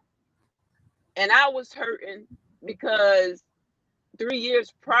I was hurting because 3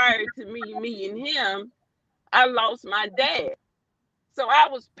 years prior to me meeting him, I lost my dad. So I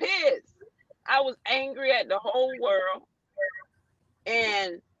was pissed. I was angry at the whole world.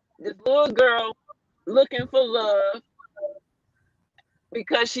 And this little girl looking for love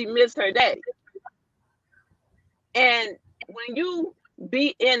because she missed her daddy. And when you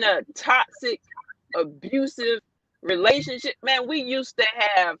be in a toxic, abusive relationship, man, we used to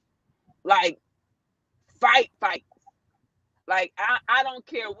have like fights. Like I don't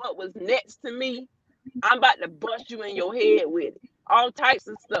care what was next to me. I'm about to bust you in your head with it. All types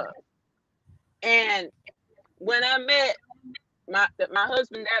of stuff. And when I met my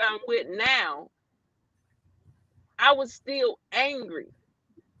husband that I'm with now, I was still angry.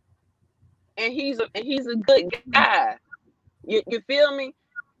 And he's a good guy. You feel me?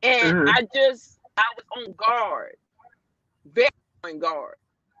 And I was on guard. Very on guard.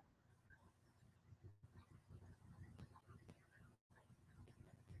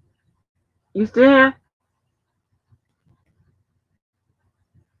 You still here?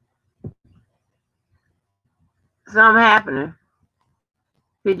 Something happening.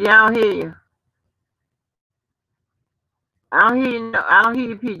 PG, I don't hear you. I don't hear you. I don't hear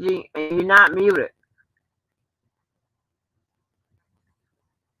you, PG, and you're not muted.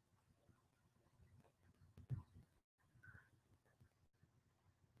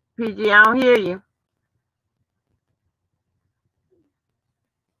 PG, I don't hear you.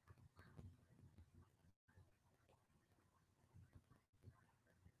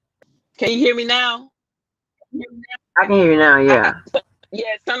 Can you hear me now? I can hear you now, yeah.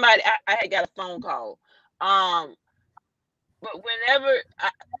 Yeah, somebody, I had got a phone call. But whenever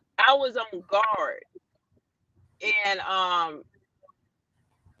I was on guard, and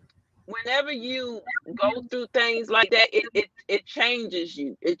whenever you go through things like that, it changes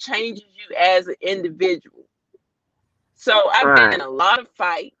you. It changes you as an individual. So I've been in a lot of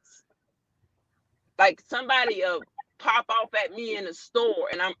fights. Like somebody pop off at me in the store,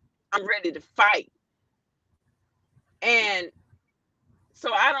 and I'm ready to fight. And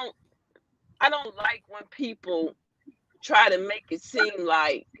so I don't like when people try to make it seem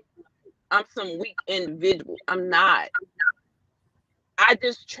like I'm some weak individual. I'm not. I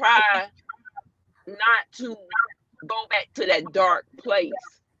just try not to go back to that dark place.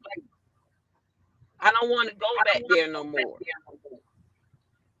 I don't want to go back there no more.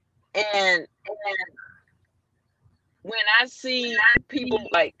 And when I see people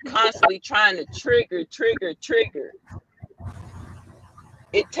like constantly trying to trigger,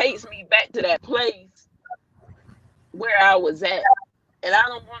 it takes me back to that place where I was at. And I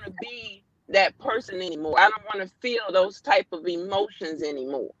don't want to be that person anymore. I don't want to feel those type of emotions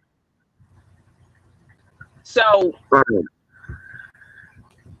anymore. So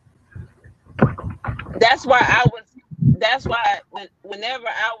that's why whenever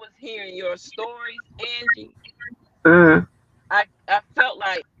I was hearing your stories, Angie, I felt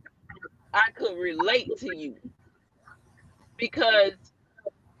like I could relate to you, because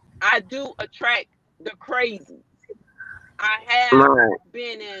I do attract the crazy. I have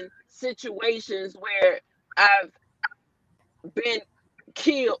been in situations where I've been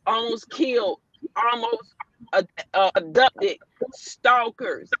killed, almost abducted,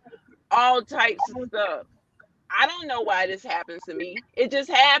 stalkers, all types of stuff. I don't know why this happens to me. It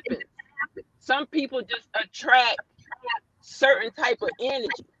just happens. Some people just attract certain type of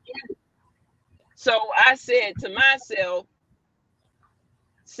energy. So I said to myself,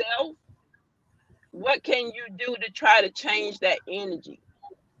 self, what can you do to try to change that energy?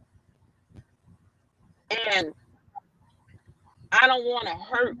 And I don't want to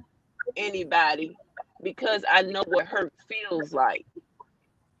hurt anybody, because I know what hurt feels like.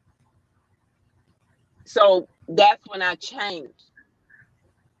 So that's when I changed.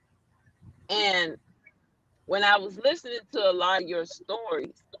 And when I was listening to a lot of your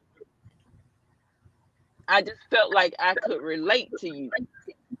stories, I just felt like I could relate to you.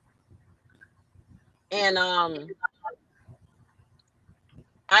 And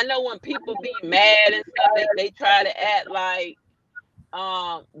I know when people be mad and stuff, they try to act like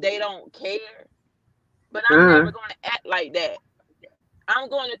they don't care. But I'm never going to act like that. I'm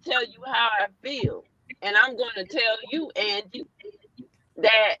going to tell you how I feel. And I'm going to tell you, Angie,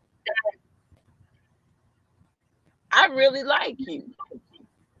 that I really like you.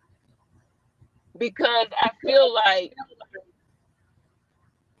 Because I feel like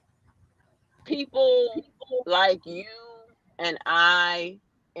people like you and I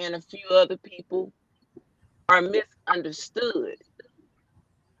and a few other people are misunderstood.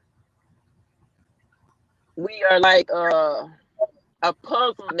 We are like a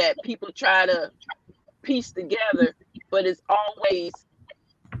puzzle that people try to piece together, but it's always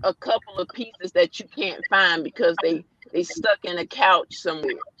a couple of pieces that you can't find because they stuck in a couch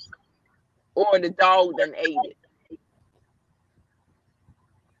somewhere, or the dog done ate it.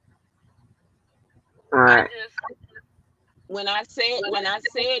 I just, when I said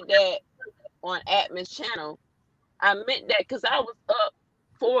that on Atmos channel, I meant that because I was up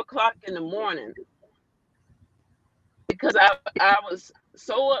 4 o'clock in the morning, because I was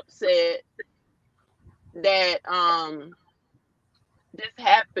so upset that this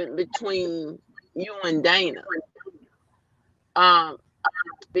happened between you and Dana.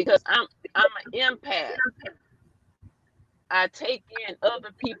 Because I'm an empath. I take in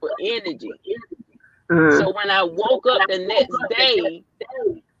other people's energy. So when I woke up the next day,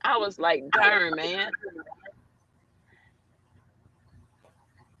 I was like, darn, man,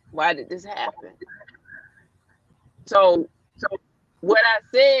 why did this happen? So what I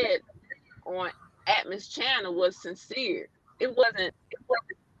said on Atmos channel was sincere. It wasn't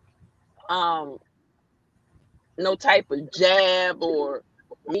no type of jab or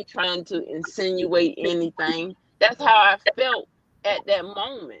me trying to insinuate anything. That's how I felt at that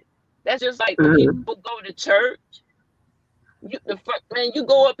moment. That's just like when people go to church. You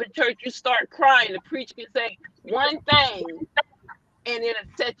go up in church, you start crying. The preacher can say one thing, and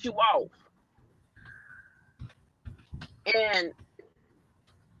it'll set you off. And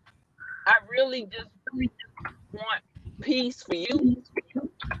really just want peace for you.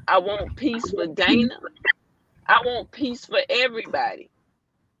 I want peace for Dana. I want peace for everybody.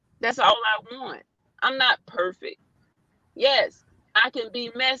 That's all I want. I'm not perfect. Yes, I can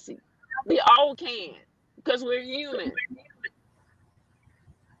be messy. We all can, because we're human.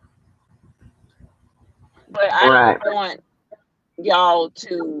 But I don't want y'all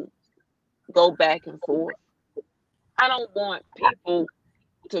to go back and forth. I don't want people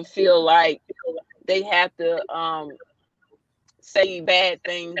to feel like they have to say bad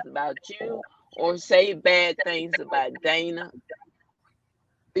things about you or say bad things about Dana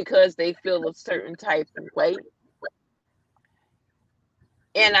because they feel a certain type of way.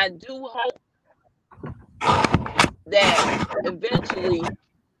 And I do hope that eventually,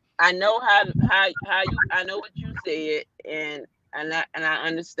 I know how you, I know what you said, and I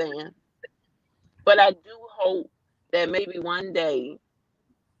understand, but I do hope that maybe one day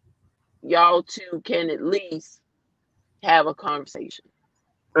y'all two can at least have a conversation.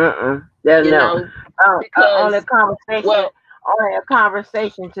 Because only a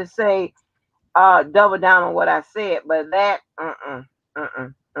conversation to say double down on what I said, but that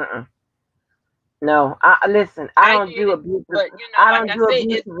no, listen, I don't do abusive. I don't do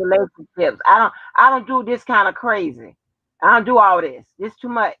abusive relationships. I don't do this kind of crazy. I don't do all this. This too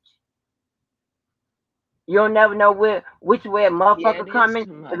much. You'll never know which way a motherfucker coming.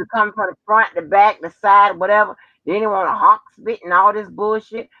 If it coming from the front, the back, the side, whatever. Then he want to hawk spit and all this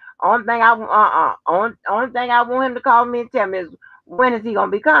bullshit. Only thing I want him to call me and tell me is when is he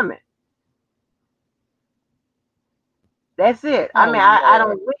gonna be coming. That's it. I mean,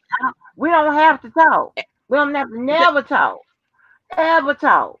 we don't have to talk. We don't have to never talk. Ever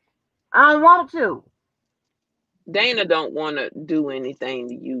talk. I don't want to. Dana don't want to do anything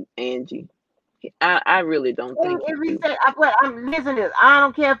to you, Angie. I really don't think if he said, listen to this. I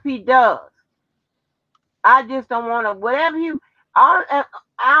don't care if he does. I just don't want to. Whatever I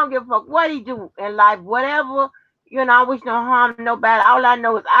don't give a fuck what he do in life. Whatever, I wish no harm to nobody. All I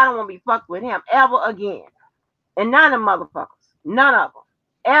know is I don't want to be fucked with him ever again. And none of them motherfuckers. None of them.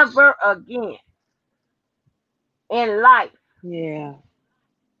 Ever again. In life. Yeah.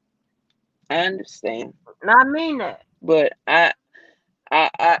 I understand. And I mean that. But I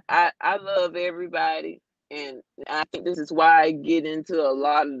love everybody, and I think this is why I get into a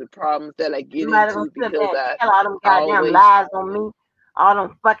lot of the problems that I get into, because I tell all them goddamn lies on me, all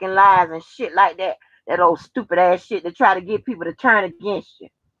them fucking lies and shit like that. That old stupid ass shit to try to get people to turn against you.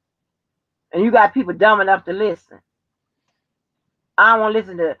 And you got people dumb enough to listen. I don't want to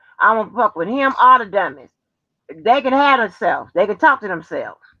listen to. I want to fuck with him or the dummies. They can have themselves. They can talk to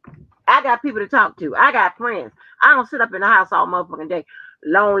themselves. I got people to talk to. I got friends. I don't sit up in the house all motherfucking day,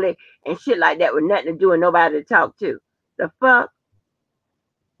 lonely and shit like that with nothing to do and nobody to talk to. The fuck?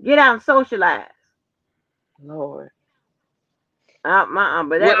 Get out and socialize. Lord. But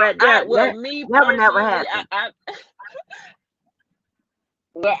that right there, that never happened.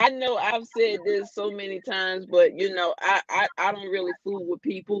 Well, I know I've said this so many times, but I don't really fool with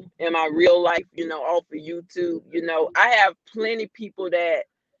people in my real life, off of YouTube. I have plenty of people that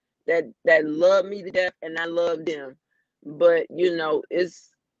love me to death, and I love them. But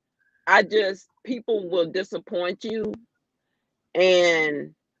people will disappoint you,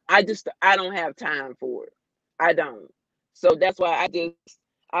 and I don't have time for it. I don't. So that's why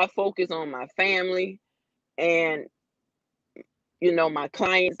I focus on my family and my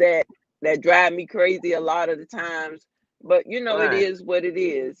clients that drive me crazy a lot of the times. But It is what it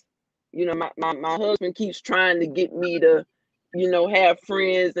is. My husband keeps trying to get me to have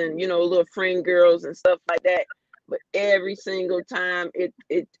friends and little friend girls and stuff like that, but every single time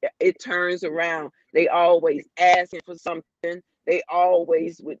it turns around. They always asking for something. They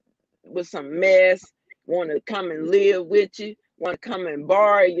always with some mess, want to come and live with you, want to come and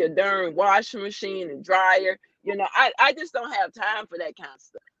borrow your darn washing machine and dryer. I just don't have time for that kind of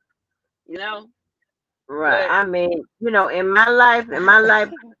stuff. Right. But, I mean, in my life,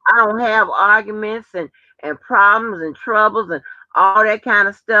 I don't have arguments and problems and troubles and all that kind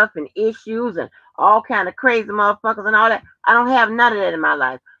of stuff and issues and all kind of crazy motherfuckers and all that. I don't have none of that in my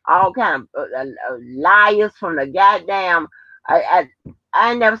life. All kind of liars from the goddamn. I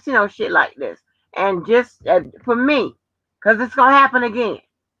ain't never seen no shit like this. And just for me, because it's gonna happen again.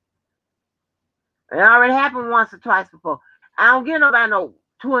 It already happened once or twice before. I don't get nobody no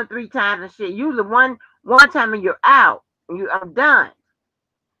 2 and 3 times and shit. Usually one time and you're out. I'm done.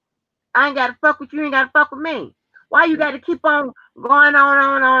 I ain't gotta fuck with you. You ain't gotta fuck with me. Why you gotta keep on going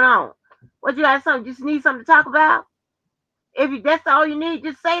on? What you got? Something? Just need something to talk about? If that's all you need,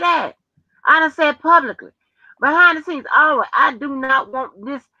 just say that. I done said publicly. Behind the scenes, always, I do not want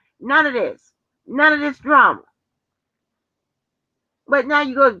None of this. None of this drama. But now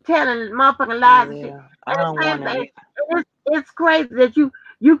you go telling motherfucking lies and shit. Yeah, I And don't the same want thing, to. it's crazy that you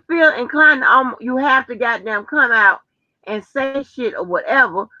feel inclined to, you have to goddamn come out and say shit or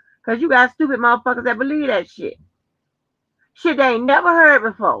whatever, because you got stupid motherfuckers that believe that shit. Shit they ain't never heard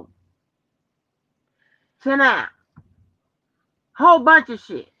before. To now. Whole bunch of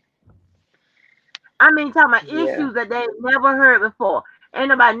shit. I mean, talking about Yeah. issues that they never heard before. Ain't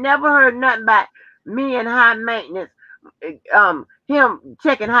nobody never heard nothing about me and high maintenance. Him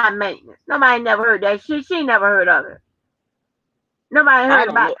checking high maintenance. Nobody never heard that shit. She never heard of it. Nobody I heard don't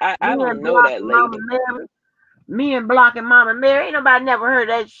about know. I me don't and know Block that and Mama lady. Mary. Me and Block and Mama Mary. Ain't nobody never heard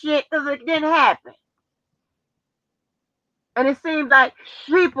that shit because it didn't happen. And it seems like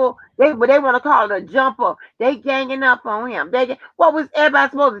people, they want to call it a jumper. They ganging up on him. What was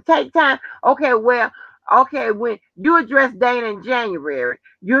everybody supposed to take time? Okay, well, okay, when you address Dana in January,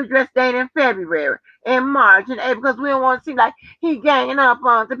 you address Dana in February, in March, and April, because we don't want to seem like he ganging up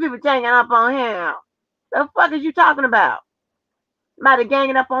on the people ganging up on him. The fuck is you talking about? Somebody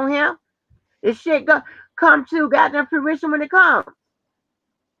ganging up on him? This shit come to goddamn fruition when it comes.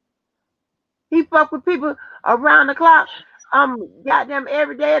 He fuck with people around the clock, goddamn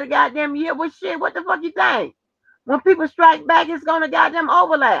every day of the goddamn year. Well, shit, what the fuck you think? When people strike back, it's gonna goddamn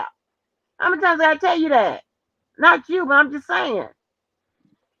overlap. How many times I tell you that? Not you, but I'm just saying.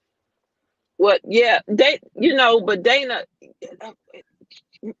 What? Yeah, but Dana,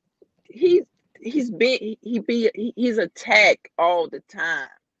 he's attacked all the time.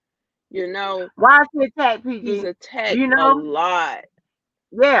 Why is he attacked, He's PG? attacked Do you a know? lot.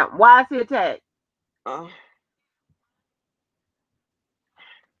 Yeah, why is he attacked?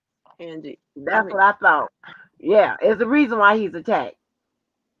 Angie, That's what I thought. Yeah, it's the reason why he's attacked.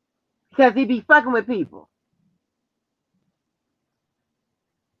 Because he be fucking with people.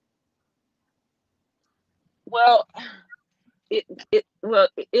 well,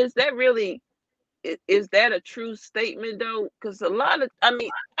 is that really? Is that a true statement though? Because I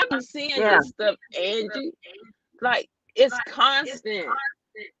be seeing Yeah, this stuff, Angie. Like it's constant.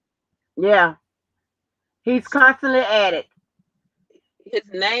 yeah. He's constantly at it. His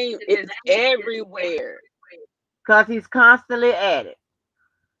name is everywhere. Because he's constantly at it.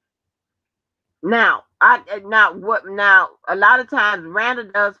 Now, a lot of times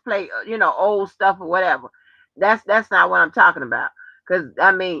Randall does play, old stuff or whatever. That's not what I'm talking about. Because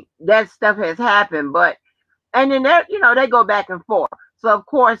I mean, that stuff has happened, and then they go back and forth. So of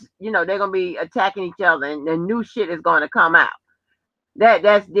course, they're gonna be attacking each other, and the new shit is going to come out.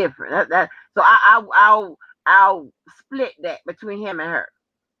 That's different. So I'll split that between him and her.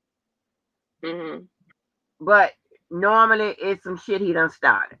 Mm-hmm. But normally it's some shit he done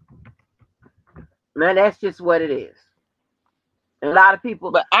started. Man, that's just what it is. A lot of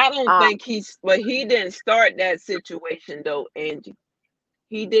people. But I don't think he didn't start that situation though, Angie.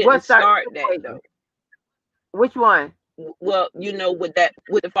 He didn't start that though. Which one? Well, with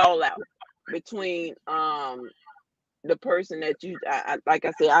the fallout between the person that like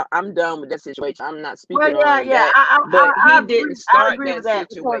I said, I'm done with that situation. I'm not speaking on that. But he didn't start that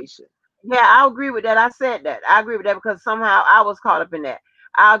situation. Yeah, I agree with that. I said that. I agree with that because somehow I was caught up in that.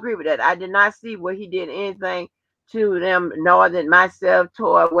 I agree with that. I did not see where he did anything to them, nor than myself,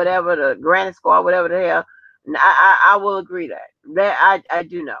 toward whatever the granny squad, whatever the hell. I will agree that I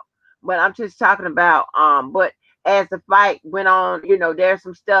do know. But I'm just talking about but as the fight went on, there's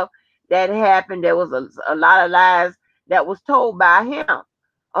some stuff that happened. There was a lot of lies that was told by him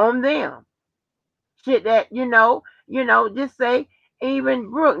on them. Shit that just say even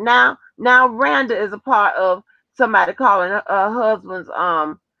Brooke. Now Randa is a part of somebody calling her husband's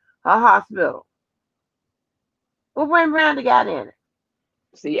her hospital. Well, when Randa got in it.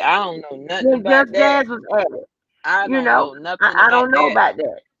 See, I don't know nothing about Just that. Jazz was at it. I don't know nothing I don't know about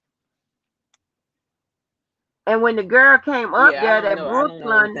that. And when the girl came up there,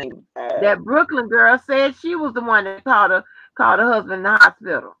 that Brooklyn girl said she was the one that called her husband in the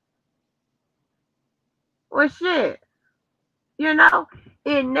hospital. Well, shit,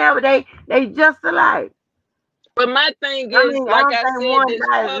 it never they just alike. But my thing is, like I said, this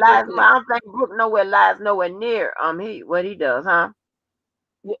publicly. I don't think Brooke lies nowhere near what he does, huh?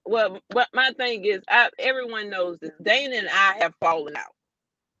 Well, but my thing is, everyone knows this. Dana and I have fallen out.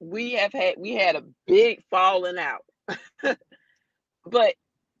 We had a big falling out. But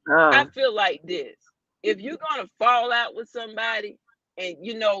I feel like this: if you're gonna fall out with somebody, and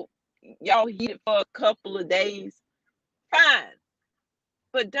y'all heated for a couple of days, fine.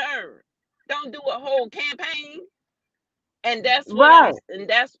 But darn, don't do a whole campaign. And that's what and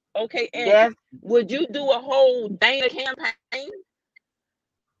that's okay. And would you do a whole Dana campaign?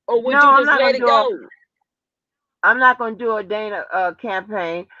 Or would No, you I'm just not let gonna it do a. go? I'm not gonna do a Dana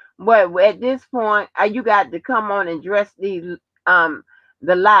campaign. But at this point, you got to come on and address these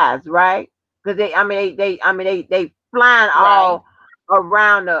the lies, right? Because they flying Right. all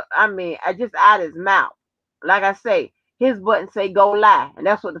around the. I mean, I just out his mouth. Like I say, his button say go lie, and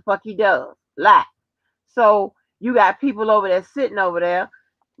that's what the fuck he does, lie. So you got people over there sitting over there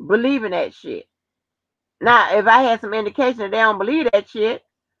believing that shit. Now, if I had some indication that they don't believe that shit,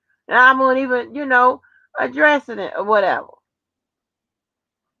 then I wouldn't even, addressing it or whatever.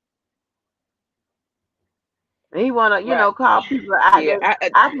 And he wanna, Right. call people out Yeah. there.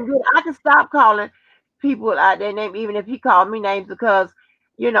 I can stop calling people out their name, even if he called me names, because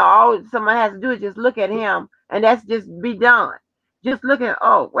all someone has to do is just look at him, and that's just be done. Just looking.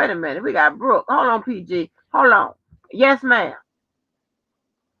 Oh, wait a minute, we got Brooke. Hold on, PG. Hold on. Yes, ma'am.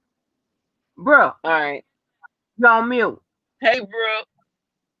 Brooke, All right. you on mute. Hey, Brooke.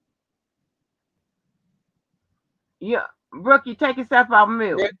 Yeah, Brooke, you take yourself off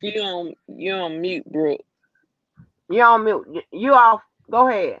mute. Brooke, you on mute, Brooke. You on mute. You off. Go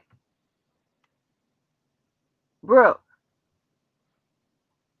ahead, Brooke.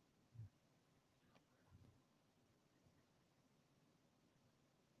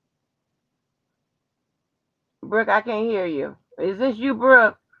 Brooke, I can't hear you. Is this you,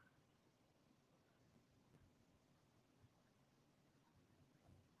 Brooke?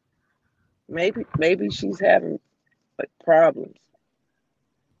 Maybe she's having like problems.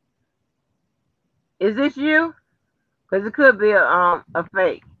 Is this you? Because it could be a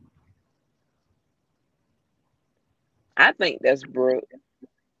fake. I think that's Brooke.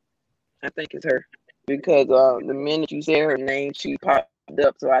 I think it's her because the minute you said her name, she popped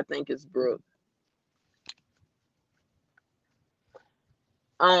up. So I think it's Brooke.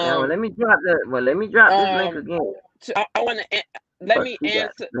 Now, Um. let me drop this link Um. again. So I want to let What me you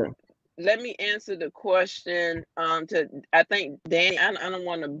got? answer. Let me answer the question. To I think Danny. I don't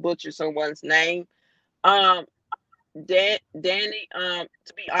want to butcher someone's name. Um. Danny.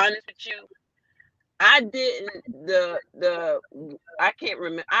 To be honest with you, I didn't I can't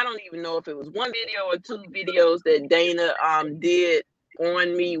remember. I don't even know if it was one video or two videos that Dana did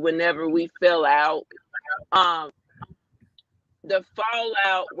on me whenever we fell out. Um the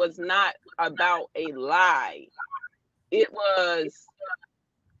fallout was not about a lie. It was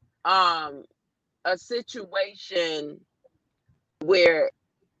a situation where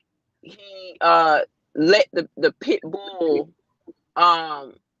he let the pit bull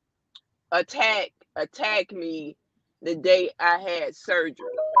um attack me the day I had surgery,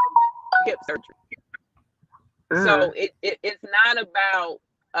 hip surgery. So Mm-hmm. it's not about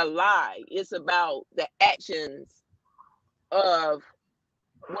a lie. It's about the actions of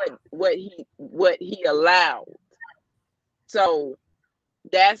what he allowed. So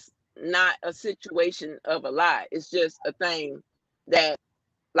that's not a situation of a lie. It's just a thing that,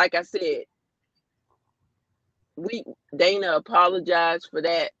 like I said, we Dana apologized for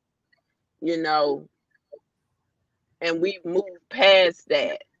that, you know, and we've moved past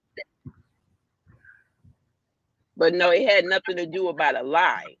that. But no, it had nothing to do about a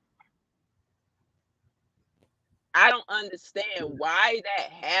lie. I don't understand why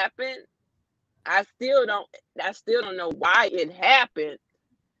that happened. I still don't know why it happened,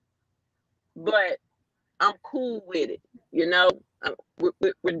 but I'm cool with it. You know,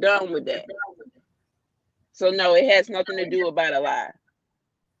 we're done with that. So no, it has nothing to do about a lie.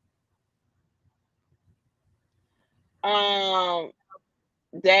 Um,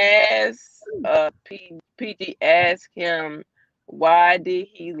 That's PT asked him why did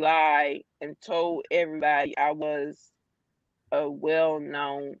he lie and told everybody I was a well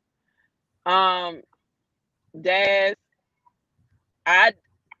known. Um, Daz, I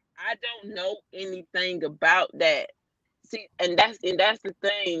I don't know anything about that. See, and that's the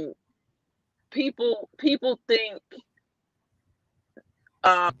thing. People think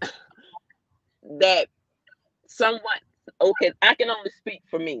um that someone, okay, I can only speak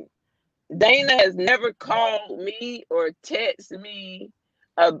for me. Dana has never called me or texted me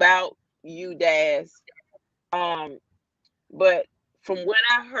about you, Daz. Um, but from what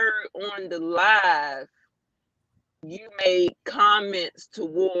I heard on the live, you made comments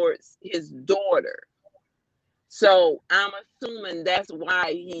towards his daughter. So I'm assuming that's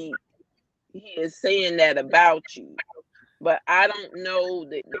why he is saying that about you. But I don't know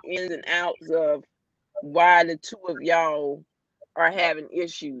the ins and outs of why the two of y'all are having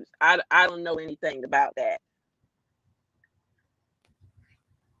issues. I don't know anything about that.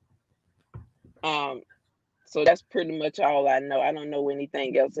 Um, so that's pretty much all I know. I don't know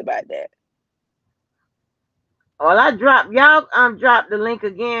anything else about that. Well, I dropped y'all. Drop the link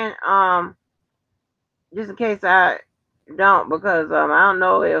again. Just in case I don't, because I don't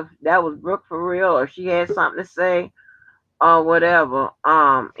know if that was Brooke for real or she had something to say or whatever.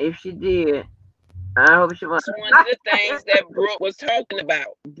 If she did, I hope she wants. That's one of the things that Brooke was talking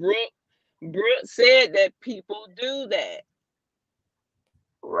about. Brooke said that people do that.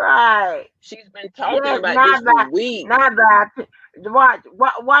 Right. She's been talking about this for weeks. Not by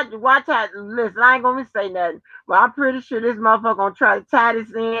watch how. Listen, I ain't gonna say nothing, but I'm pretty sure this motherfucker gonna try to tie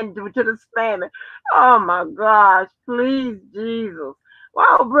this in to the spamming. Oh my gosh, please, Jesus.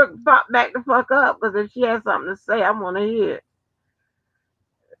 Why would Brooke back the fuck up? Because if she has something to say, I want to hear it.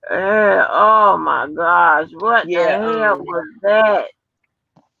 Oh my gosh, what the hell was that?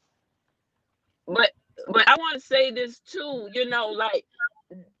 But I want to say this too. You know, like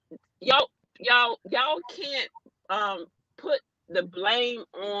y'all can't put the blame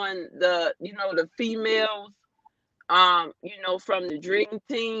on the the females from the dream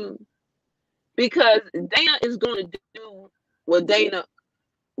team, because Dana is going to do what Dana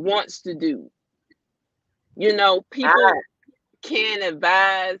wants to do. People can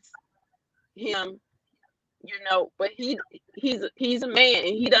advise him, but he's a man,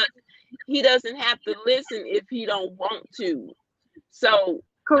 and he doesn't have to listen if he don't want to. So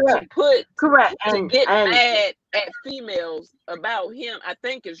correct to get mad at females about him, I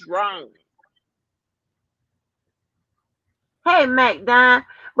think is wrong. Hey, MacDon,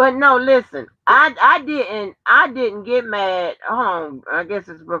 but no, listen, I didn't get mad. Hold on, I guess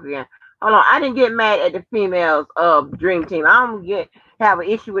it's Brooke again. Hold on, I didn't get mad at the females of Dream Team. I don't have an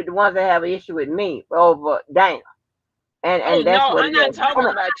issue with the ones that have an issue with me over Dana. And that's no, what I'm not talking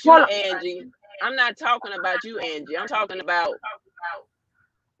about you, Angie. I'm not talking about you, Angie. I'm talking about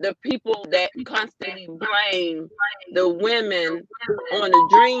the people that constantly blame the women on the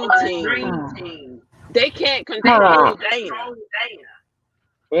Dream Team. They can't control Dana.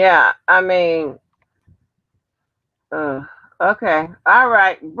 Yeah, I mean, okay, all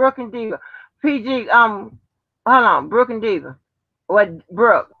right, Brooke and Diva, PG. Hold on, Brooke and Diva. What,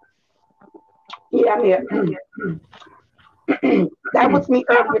 Brooke? Yeah, I'm here. That was me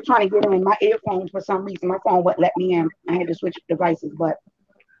earlier trying to get in my earphones. For some reason, my phone wouldn't let me in. I had to switch devices, but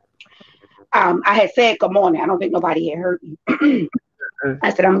I had said good morning. I don't think nobody had heard me.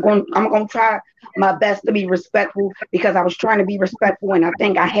 I said I'm going to try my best to be respectful, because I was trying to be respectful, and I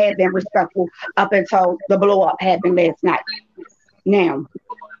think I had been respectful up until the blow up happened last night. Now,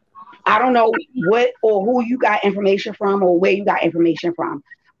 I don't know what or who you got information from or where you got information from,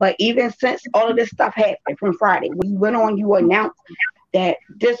 but even since all of this stuff happened from Friday, when you went on, you announced that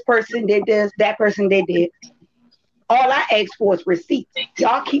this person did this, that person did this. All I asked for is receipts.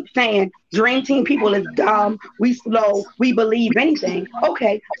 Y'all keep saying Dream Team people is dumb, we slow, we believe anything.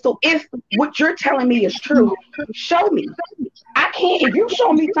 Okay, so if what you're telling me is true, show me. I can't, if you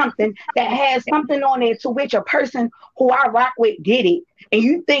show me something that has something on it to which a person who I rock with did it, and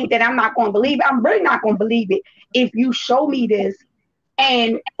you think that I'm not going to believe it, I'm really not going to believe it. If you show me this,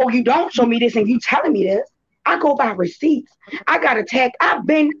 or you don't show me this and you telling me this, I go by receipts. I got a tag. I've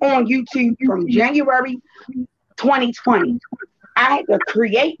been on YouTube from January 2020. I had to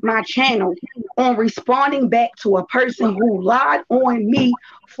create my channel on responding back to a person who lied on me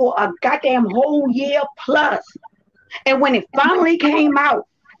for a goddamn whole year plus. And when it finally came out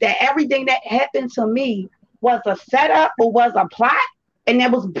that everything that happened to me was a setup or was a plot, and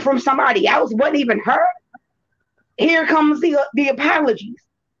that was from somebody else, wasn't even her, here comes the apologies.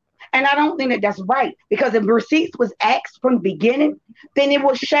 And I don't think that that's right, because if receipts was asked from the beginning, then it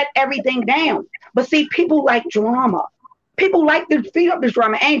will shut everything down. But see, people like drama. People like to feed up this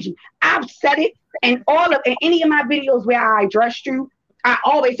drama. Angie, I've said it in any of my videos where I addressed you. I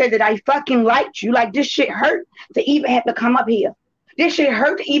always said that I fucking liked you. Like, this shit hurt to even have to come up here. This shit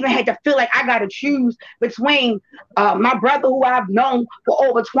hurt to even have to feel like I got to choose between my brother, who I've known for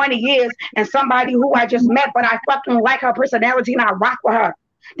over 20 years, and somebody who I just met, but I fucking like her personality and I rock with her.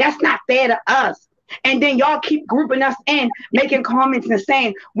 That's not fair to us. And then y'all keep grouping us in, making comments and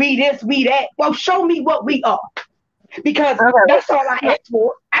saying, we this, we that. Well, show me what we are. Because that's all I asked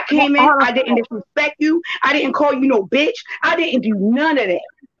for. I came in, I didn't disrespect you. I didn't call you no bitch. I didn't do none of that.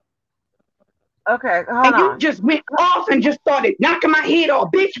 Okay, hold on. You just went off and just started knocking my head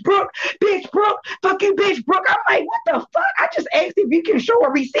off. Bitch Brooke, fucking bitch Brooke. I'm like, what the fuck? I just asked if you can show a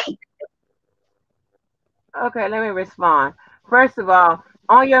receipt. Okay, let me respond. First of all,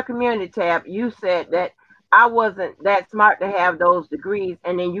 on your community tab, you said that I wasn't that smart to have those degrees,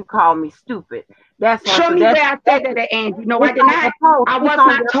 and then you call me stupid. That's Show me where I said that, Angie. No, I did not. I was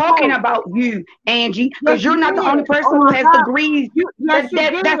not talking about you, Angie, because you're not the only person who has degrees that's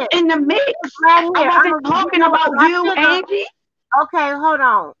in the mix. I wasn't talking about you, Angie. Okay, hold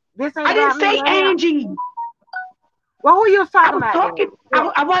on. This ain't I didn't say Angie. Well, who you was talking about?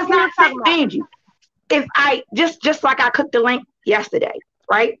 I was not saying Angie. If I just like I cooked the link yesterday,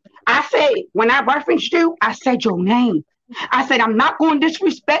 right? I said when I referenced you, I said your name. I said I'm not going to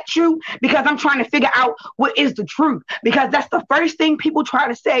disrespect you because I'm trying to figure out what is the truth, because that's the first thing people try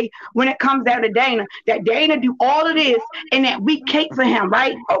to say when it comes down to Dana, that Dana do all of this and that we cake for him,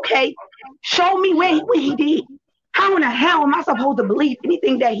 right? Okay, show me what he did. How in the hell am I supposed to believe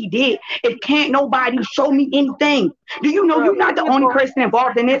anything that he did if can't nobody show me anything? Do you know you're not the only person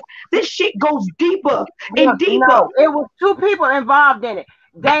involved in this? This shit goes deeper and deeper. No, it was two people involved in it,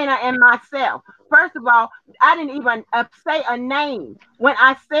 Dana and myself. First of all, I didn't even say a name when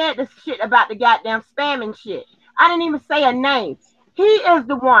I said the shit about the goddamn spamming shit. I didn't even say a name. He is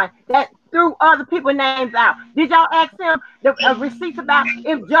the one that threw other people's names out. Did y'all ask him the receipts about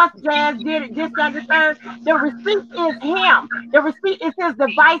if Just Jazz did it, this, that, the third? The receipt is him. The receipt is his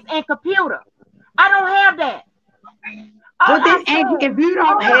device and computer. I don't have that. But then, Angie, if you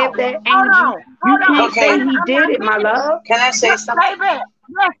don't have that, Angie, you can't say he did it, my love. Can I say something?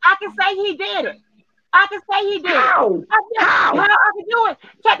 Yes, I can say he did it. I can say he did. How? How I can do it?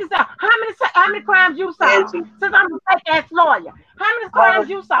 Check this out. How many crimes you saw? Since I'm a fake ass lawyer, how many crimes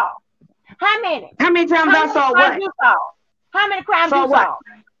you saw? How many? How many times I saw what? You saw? How many crimes you saw?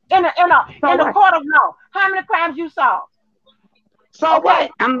 In the court of law, how many crimes you saw? So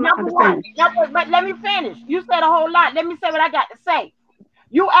what? I'm number one. But let me finish. You said a whole lot. Let me say what I got to say.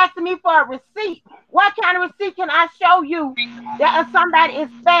 You asking me for a receipt. What kind of receipt can I show you that somebody is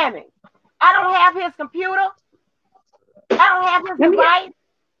spamming? I don't have his computer. I don't have his device.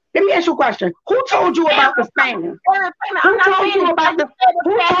 Let me ask you a question. Who told you about the spamming? Who told you about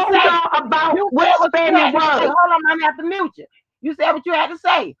what spamming was? Hold on, I'm gonna have to mute you. You said what you had to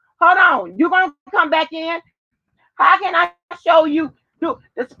say. Hold on. You're gonna come back in. How can I show you? The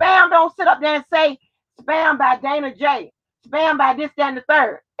spam don't sit up there and say spam by Dana J. Spam by this, that, and the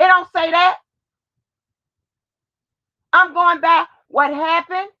third. It don't say that. I'm going back. What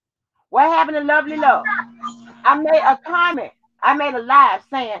happened? What happened to Lovely Love? I made a comment. I made a live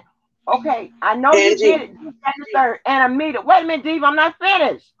saying, okay, I know you did it, this, that, and the third, and I meet it. Wait a minute, Dave, I'm not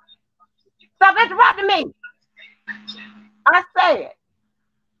finished. Stop interrupting me. I said,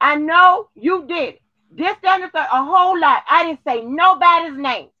 I know you did it. This, that, and the third, a whole lot. I didn't say nobody's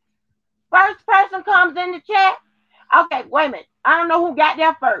name. First person comes in the chat. Okay, wait a minute. I don't know who got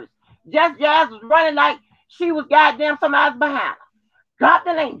there first. Just Jazz was running like she was goddamn somebody's behind her. Drop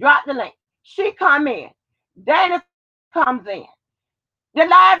the link. She come in. Dana comes in. The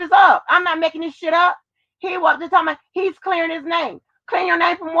live is up. I'm not making this shit up. He was just talking about he's clearing his name. Clear your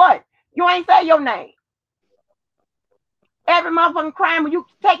name from what? You ain't say your name. Every motherfucking crime, when you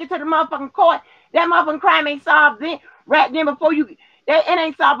take it to the motherfucking court, that motherfucking crime ain't solved then, right then before you, it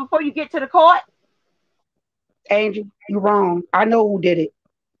ain't solved before you get to the court. Angie, you wrong. I know who did it.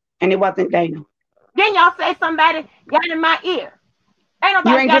 And it wasn't Dana. Then y'all say somebody got in my ear. Ain't nobody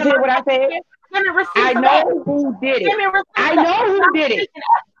you ain't just hear what I said? Give me receipt. I know who did it. I know who did it.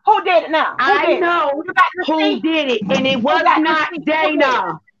 Who did it now? I know who did it. And it was not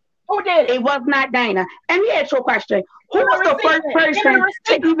Dana. Who did it? It was not Dana. And me ask you a question. Who was the first person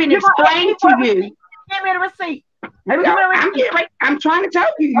to even explain to you? Give me the receipt. I'm trying to tell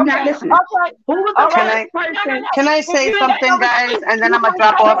you. You're not listening. Okay. Who was the first person? Can I say something, guys? And then I'm going to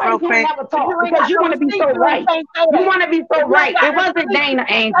drop off real quick. Because you want to be so right. You want to be so right. It wasn't Dana,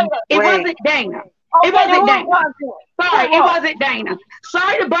 Angie. It wasn't Dana. It wasn't Dana. Sorry, it wasn't Dana.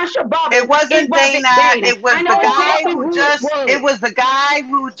 Sorry to bust your bubble. It wasn't Dana. It was the guy who just. It was the guy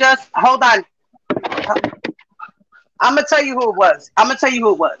who just. Hold on. I'm gonna tell you who it was.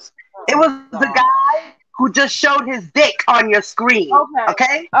 It was the guy who just showed his dick on your screen.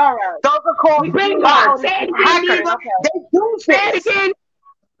 Okay. All right. Those are called hackers. They do this.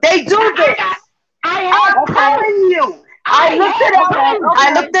 They do this. I'm telling you. I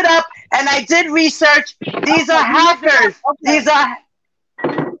looked it up, and I did research. These are hackers. These are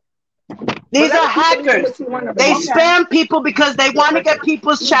hackers. They spam people because they want to get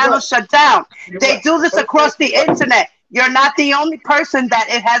people's channels shut down. They do this across the internet. You're not the only person that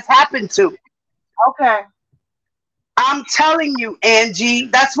it has happened to. Okay. I'm telling you, Angie.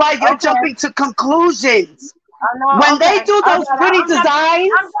 That's why you're jumping to conclusions. When they do those pretty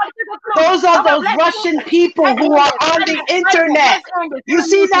designs, those are those Russian people who are on the internet. You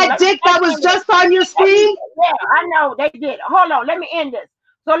see that dick that was just on your screen? Yeah, I know they did. Hold on, let me end this.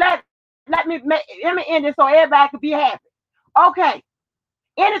 So let me end this so everybody can be happy. Okay.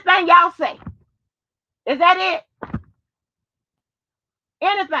 Anything y'all say? Is that it?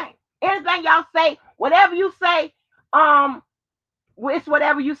 Anything y'all say? Whatever you say, it's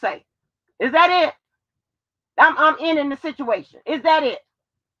whatever you say. Is that it? I'm ending the situation. Is that it?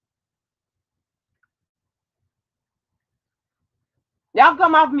 Y'all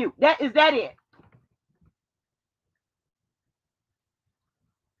come off mute. Is that it?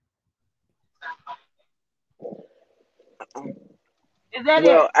 Is that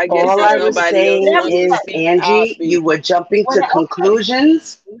Well, it? I guess All I was nobody else saying wants to is, speak. Angie, you were jumping to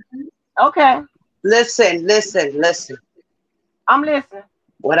conclusions. Okay. Listen. I'm listening.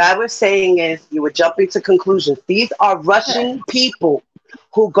 What I was saying is you were jumping to conclusions. These are Russian people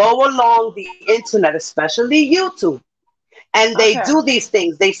who go along the internet, especially YouTube, and they do these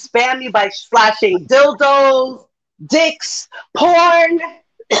things. They spam you by flashing dildos, dicks, porn.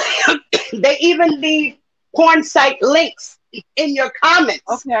 They even leave porn site links in your comments.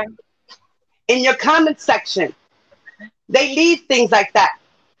 Okay. In your comment section. They leave things like that.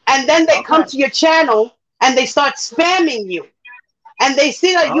 And then they come to your channel and they start spamming you. And they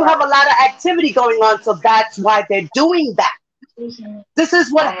see that you have a lot of activity going on, so that's why they're doing that. This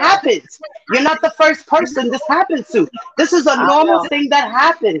is what happens. You're not the first person this happens to. This is a normal thing that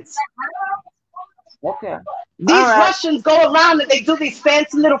happens. Okay. These Russians go around and they do these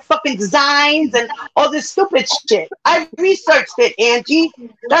fancy little fucking designs and all this stupid shit. I researched it, Angie.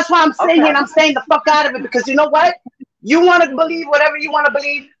 That's why I'm saying here and I'm saying the fuck out of it, because you know what? You want to believe whatever you want to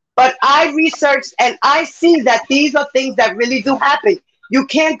believe, but I researched and I see that these are things that really do happen. You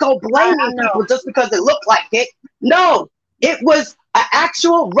can't go blaming people just because it looked like it. No, it was an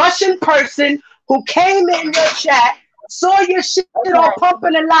actual Russian person who came in your chat, saw your shit all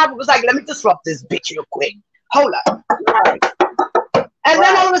pumping and live, and was like, let me disrupt this bitch real quick. Hold up. And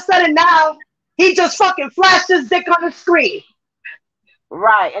then all of a sudden now, he just fucking flashed his dick on the screen.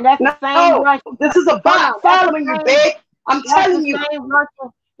 Right, and that's the same Russian. This is a bot following you, babe. I'm telling you.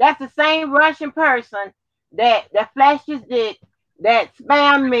 That's the same Russian person that flashed his dick, that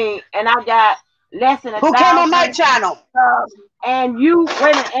spammed me, and I got less than 1,000. Who came on my channel? And you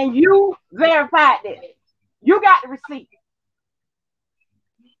verified it. You got the receipt.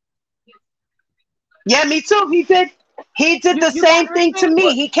 Yeah, me too. He did the same thing to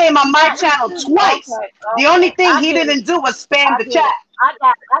me. He came on my channel twice. The only thing he didn't do was spam the chat.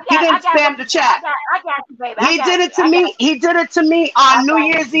 He didn't spam the chat. I got you, baby. He did it to me. He did it to me on New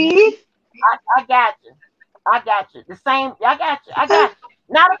Year's Eve. I got you. I got you. The same. I got you. I got you.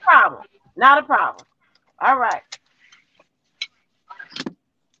 Not a problem. Not a problem. All right.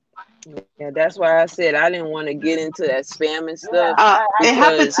 Yeah, that's why I said I didn't want to get into that spamming stuff. It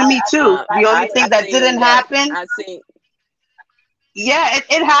happened to me too. The only thing that didn't happen. I think. Yeah,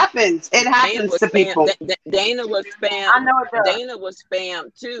 it happens. It happens to people. Dana was spammed. I know it does. Dana was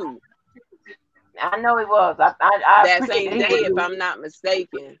spammed too. I know it was. That same day, if I'm not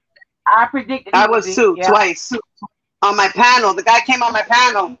mistaken. I predicted. I was too, twice. On my panel. The guy came on my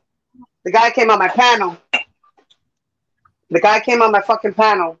panel. The guy came on my panel. The guy came on my fucking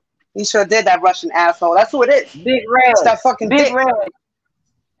panel. He sure did, that Russian asshole. That's who it is. Big Red. It's that fucking Big dick. Red.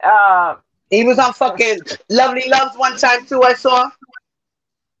 He was on fucking Lovely Loves one time too, I saw.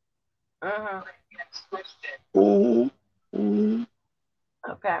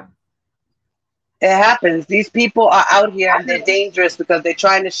 Okay. It happens. These people are out here and they're dangerous because they're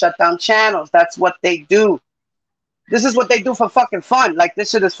trying to shut down channels. That's what they do. This is what they do for fucking fun. Like, this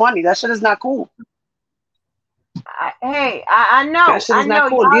shit is funny. That shit is not cool. I know. That shit is not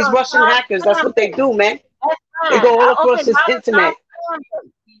cool. These Russian hackers, that's what they do, man. They go all across this internet.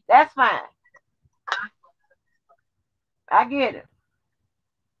 That's fine. I get it.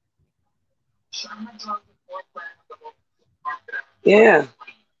 Yeah.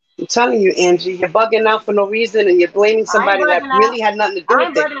 I'm telling you, Angie, you're bugging out for no reason and you're blaming somebody that really had nothing to do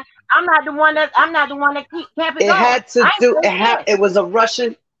with it. I'm not the one that kept it going. It had to do it was a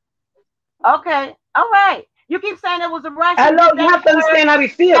Russian. Okay. All right. You keep saying it was a Russian. Hello, you have to understand how he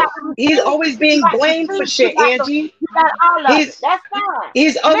feels. He's always being blamed for shit, Angie. That's fine.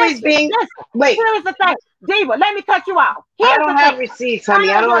 He's always being. Wait. Here's the thing, Diva. Let me cut you off. I don't have receipts, honey.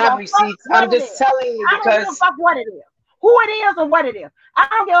 I don't have receipts. I'm just telling you because. I don't give a fuck what it is, who it is, or what it is. I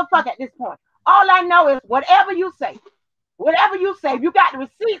don't give a fuck at this point. All I know is whatever you say, if you got the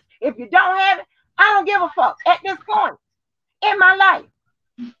receipts. If you don't have it, I don't give a fuck at this point in my life.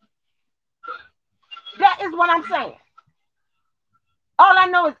 That is is what I'm saying. All I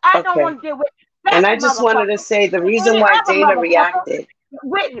know is I don't want to deal with that and I just wanted to say the reason why Dana reacted.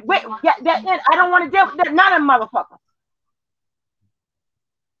 I don't want to deal with none of them motherfuckers.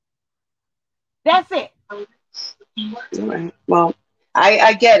 That's it. All right. Well,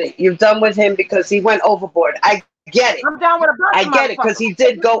 I get it. You're done with him because he went overboard. I get it. I'm done with a bunch I of get it because he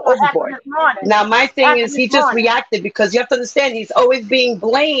did go overboard. Now, my thing is he just reacted because you have to understand he's always being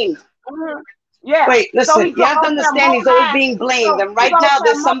blamed. Yeah. Wait, listen, you have to understand he's always being blamed. And right now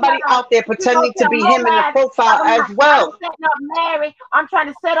there's somebody out there pretending to be him in the profile as well. I'm trying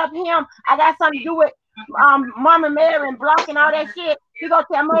to set up him. I got something to do with Mama Mary and blocking all that shit. He gonna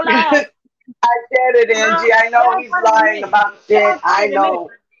tell more lies. I get it, Angie. I know he's lying about shit. I know.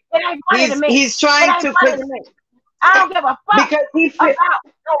 It ain't funny to me. He's trying to. I don't give a fuck because he about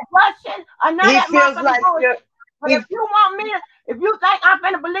no Russian or none of that feels like but if you want me, if you think I'm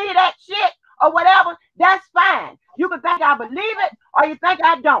finna believe that shit or whatever, that's fine. You can think I believe it or you think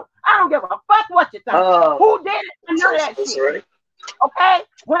I don't. I don't give a fuck what you think. Who did it and none of that shit. Right. Okay?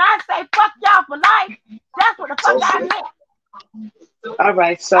 When I say fuck y'all for life, that's what the fuck I meant. All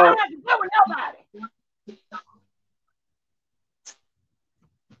right, so I don't have to deal with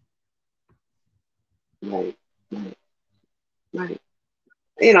nobody. Right.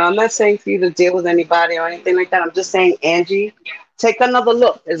 You know, I'm not saying for you to deal with anybody or anything like that. I'm just saying, Angie, take another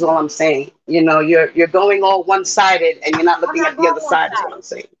look is all I'm saying. You know, you're going all one-sided and you're not looking at the other side is what I'm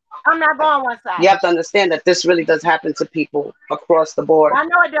saying. I'm not going one side. You have to understand that this really does happen to people across the board. I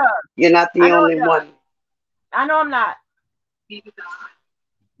know it does. You're not the only one. I know I'm not.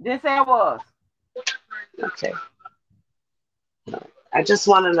 Didn't say I was. Okay. I just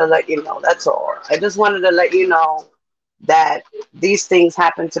wanted to let you know, that's all. I just wanted to let you know that these things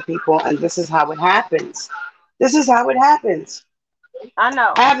happen to people and this is how it happens. This is how it happens. I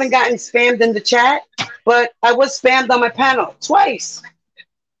know. I haven't gotten spammed in the chat, but I was spammed on my panel twice.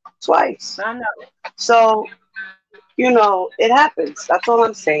 I know. So, you know, it happens. That's all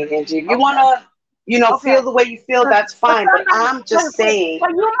I'm saying, Angie. If you want to, you know, feel the way you feel, that's fine. But I'm just saying,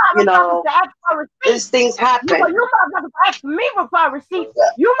 you know, these things happen. You motherfuckers ask me for receipts.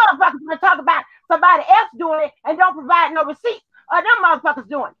 You motherfuckers want to talk about somebody else doing it and don't provide no receipts. Or them motherfuckers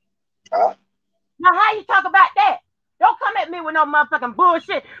doing it. Now, how you talk about that? Don't come at me with no motherfucking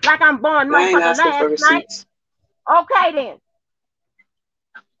bullshit like I'm born motherfucking last night. Okay, then.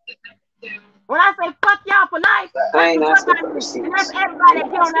 When I say fuck y'all for life, that's everybody that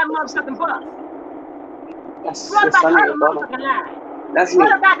get on that motherfucking bus. What about the other motherfucking line? That's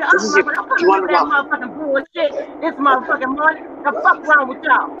what about the other motherfucking? Don't come with that motherfucking bullshit this motherfucking morning. The fuck wrong with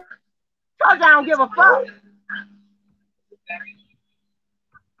y'all? Cause I don't give a fuck.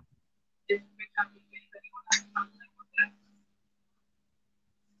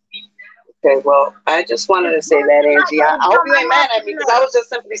 Okay, well, I just wanted to say that, Angie. I hope you ain't mad at me because I was just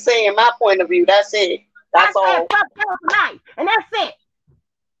simply saying my point of view. That's it. That's all. And that's it.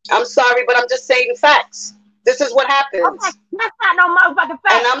 I'm sorry, but I'm just saying facts. This is what happens. Okay, that's not no motherfucking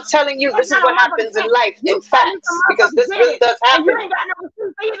facts. And I'm telling you, this is what happens in life, in facts, because this really does happen. You ain't got no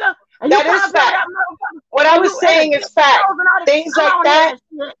receipts either. That is fact. What I was saying is fact. Things like that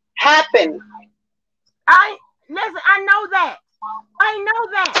happen. Listen, I know that. I know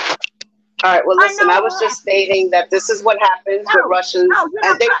that. All right, well, listen, I was just stating that this is what happens with Russians,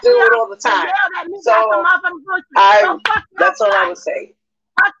 and they do it all the time. So, that's all I was saying.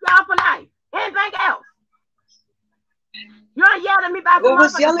 Fuck y'all for life. Anything else? You ain't yelling at me about who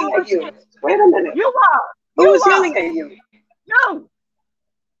was yelling at you? Wait a minute. You are. Who was yelling at you? You.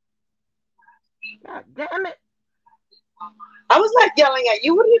 God damn it. I was not yelling at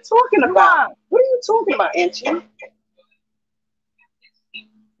you. What are you talking about? What are you talking about, Angie?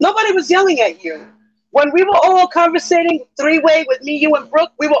 Nobody was yelling at you. When we were all conversating three-way with me, you, and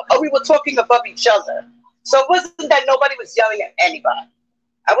Brooke, we were talking above each other. So it wasn't that nobody was yelling at anybody.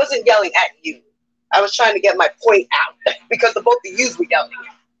 I wasn't yelling at you. I was trying to get my point out because the both of you were yelling.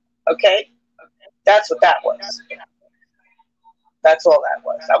 Okay? That's what that was. That's all that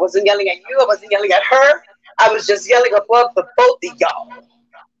was. I wasn't yelling at you. I wasn't yelling at her. I was just yelling above the both of y'all.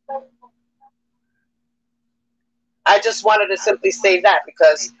 I just wanted to simply say that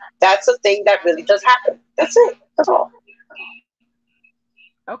because that's a thing that really does happen. That's it. That's all.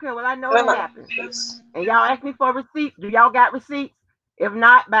 Okay, well, I know it happens. And y'all ask me for receipts. Do y'all got receipts? If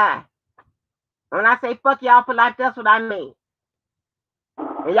not, bye. When I say fuck y'all for life, that's what I mean.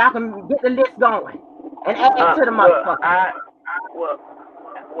 And y'all can get the list going and add to the motherfucker.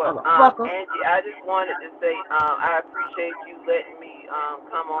 Angie, I just wanted to say I appreciate you letting me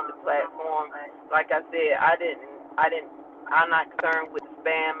come on the platform. Like I said, I'm not concerned with the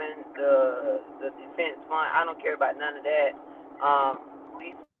spamming the defense fund. I don't care about none of that.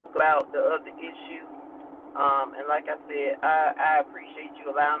 We spoke about the other issue. And like I said, I appreciate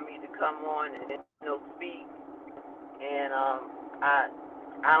you allowing me to come on and speak. And I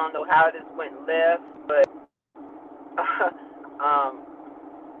don't know how this went left, but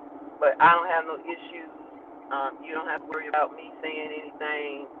but I don't have no issues. You don't have to worry about me saying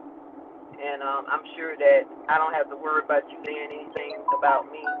anything, and I'm sure that I don't have to worry about you saying anything about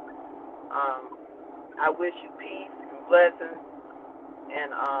me. I wish you peace and blessings,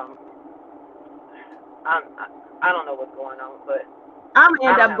 and I don't know what's going on, but I'm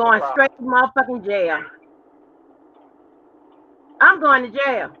gonna end up going straight to motherfucking jail. I'm going to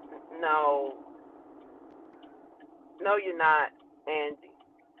jail. No, you're not, Angie.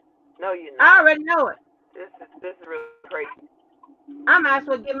 No, you're not. I already know it. This is really crazy. I might as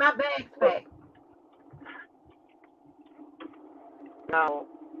well get my bags back. No,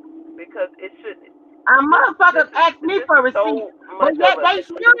 because it shouldn't. Motherfuckers asked me for a receipt, but yet they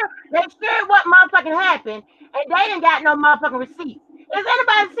sure what motherfucking happened, and they didn't got no motherfucking receipt. Does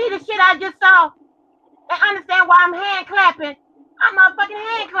anybody see the shit I just saw and understand why I'm hand clapping? I'm motherfucking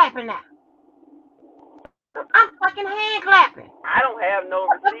hand clapping now. I'm fucking hand clapping. I don't have no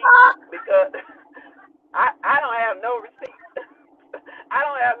receipt because I don't have no receipts. I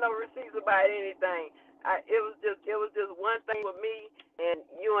don't have no receipts about anything. It was just one thing with me, and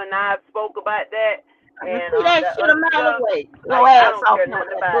you and I spoke about that. And see that shit a mile away. No ass I don't care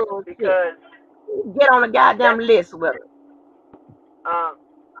nothing about it because get on the goddamn list with it.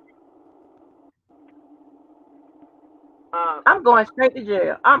 I'm going straight to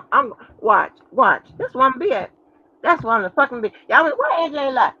jail. I'm watch. That's where I'm be at. That's where I'm the fucking be. Y'all went, why Angela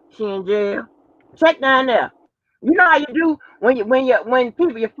ain't like? She in jail. Check down there. You know how you do when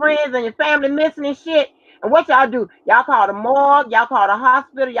people, your friends and your family missing and shit. And what y'all do? Y'all call the morgue, y'all call the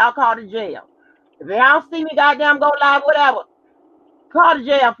hospital, y'all call the jail. If they don't see me goddamn go live, whatever, call the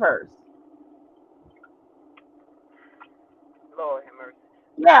jail first. Lord have mercy.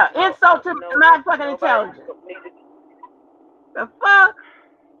 Yeah, insult to my fucking intelligence. The fuck?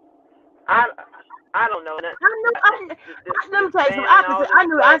 I don't know nothing. Let me tell you something. I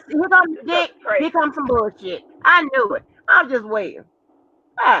knew. Here comes dick. Here comes some bullshit. I knew it. I'm just waiting.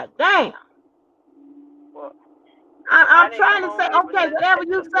 God damn. Well, I'm trying to say, okay, whatever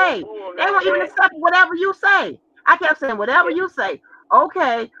you say. They won't even accept whatever you say. I kept saying, whatever you say.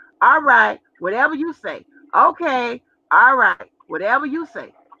 Okay, all right, whatever you say. Okay, all right, whatever you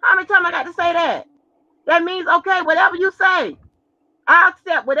say. How many times I got to say that? That means, okay, whatever you say. I'll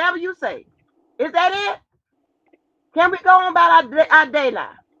accept whatever you say. Is that it? Can we go on about our day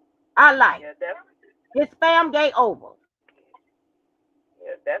life? Our life. Yeah, this spam gate over.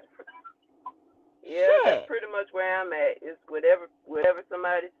 That's pretty much where I'm at. It's whatever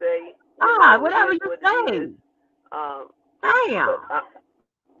somebody say. Whatever you say. Damn.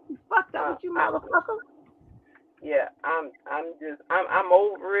 You fucked up with you, motherfucker. Yeah, I'm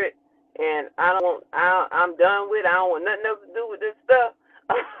over it, and I'm done with it. I don't want nothing else to do with this stuff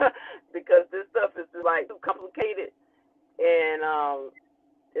because this stuff is like too complicated, and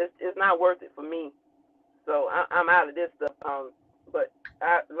it's not worth it for me. So I'm out of this stuff. But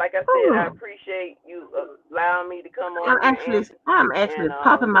like I said, I appreciate you allowing me to come on. I'm actually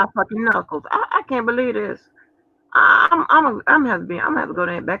popping my fucking knuckles. I can't believe this. I'm have to go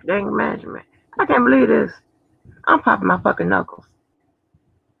there back to anger management. I can't believe this. I'm popping my fucking knuckles.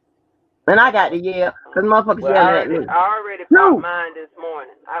 And I got to yell because motherfuckers yelling at me. I already popped mine this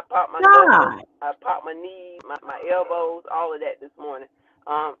morning. I popped my knuckles, I popped my knees, my elbows, all of that this morning.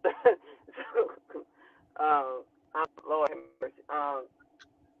 Lord have mercy.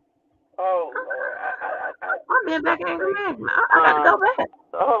 Oh Lord, I'm being back in anger management. I got to go back.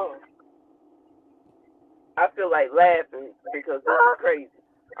 Oh, I feel like laughing because this is crazy.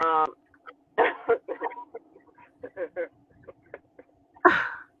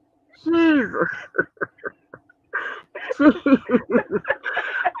 Jesus.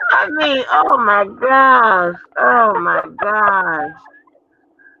 I mean, oh my gosh.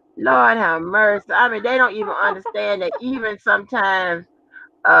 Lord have mercy. I mean, they don't even understand that even sometimes,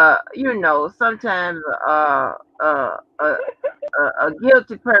 sometimes a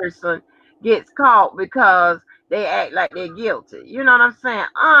guilty person gets caught because they act like they're guilty. You know what I'm saying?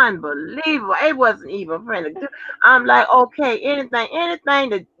 Unbelievable. It wasn't even friendly. I'm like, okay, anything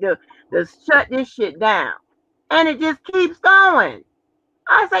to shut this shit down. And it just keeps going.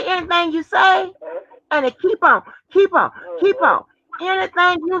 I say anything you say, and it keep on.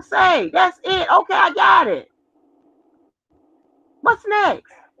 Anything you say, that's it. Okay, I got it. What's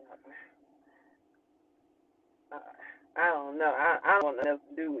next? I don't know. I don't want nothing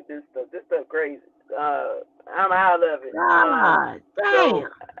to do with this stuff. This stuff crazy. I'm out of it. God So damn.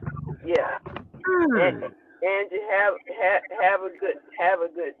 yeah. Angie, have a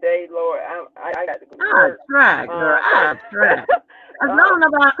good day, Lord. I got to go to I work. tried, girl. I tried. As long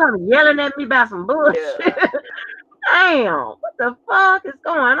as nobody come yelling at me about some bullshit. Yeah. Damn, what the fuck is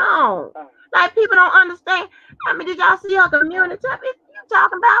going on? Like, people don't understand. I mean, did y'all see her community? You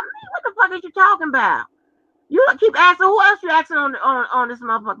talking about me? What the fuck is you talking about? You keep asking, who else you asking on this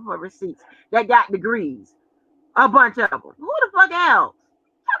motherfucker for receipts that got degrees? A bunch of them. Who the fuck else?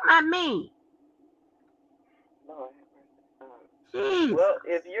 Talking about me. Jeez. Well,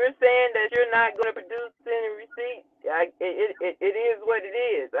 if you're saying that you're not going to produce any receipts, it is what it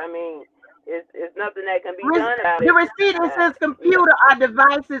is. I mean, it's nothing that can be done about it. The receipt is his computer or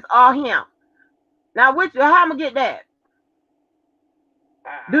devices or him. Now, how am I gonna get that?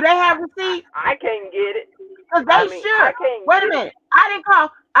 Do they have receipts? I can't get it. Cause they sure. Wait a minute.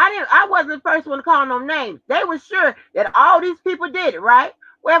 I wasn't the first one to call no names. They were sure that all these people did it, right?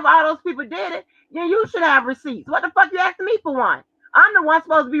 Wherever all those people did it, then you should have receipts. What the fuck you asking me for one? I'm the one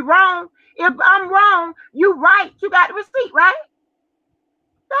supposed to be wrong. If I'm wrong, you right. You got the receipt, right?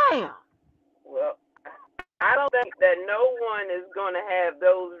 Damn. Well, I don't think that no one is going to have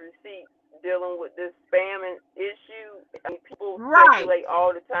those receipts dealing with this spamming issue. I mean, people speculate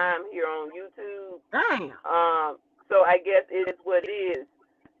all the time here on YouTube. Damn. So I guess it is what it is.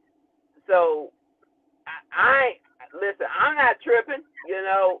 So listen, I'm not tripping. You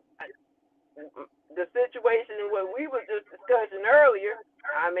know, the situation and what we were just discussing earlier.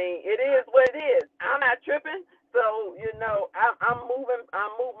 I mean, it is what it is. I'm not tripping. So you know, I'm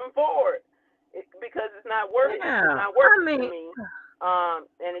moving forward because it's not worth it. It's not worth it to me.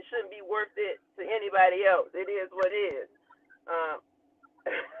 And it shouldn't be worth it to anybody else. It is what it is.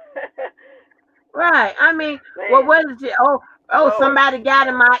 Right. I mean, well, what is it? Oh, somebody got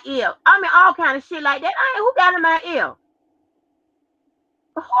in my ear. I mean, all kind of shit like that. Who got in my ear?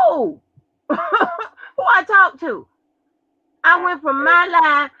 Who? Who I talked to? I went from my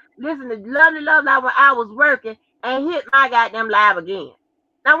live, listen to Lovely Love Live when I was working, and hit my goddamn live again.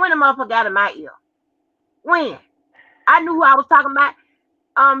 Now, when the motherfucker got in my ear? When? I knew who I was talking about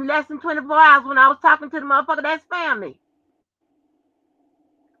less than 24 hours when I was talking to the motherfucker that spammed me.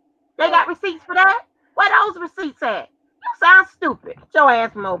 They got receipts for that? Where those receipts at? You sound stupid. Get your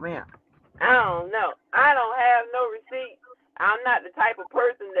ass from over here. I don't know. I don't have no receipts. I'm not the type of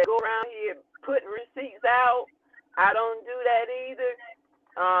person that go around here putting receipts out. I don't do that either.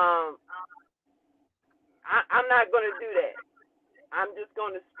 I'm not going to do that. I'm just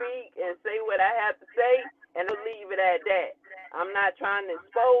going to speak and say what I have to say, and I'll leave it at that. I'm not trying to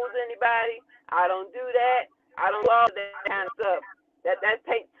expose anybody. I don't do that. I don't do all that kind of stuff. That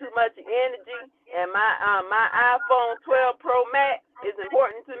takes too much energy, and my iPhone 12 Pro Max is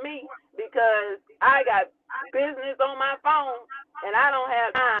important to me because I got business on my phone, and I don't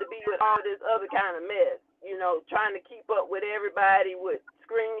have time to be with all this other kind of mess. You know, trying to keep up with everybody with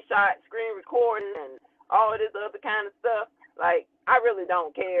screenshots, screen recording, and all this other kind of stuff. Like, I really don't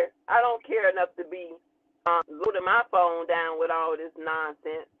care. I don't care enough to be loading my phone down with all this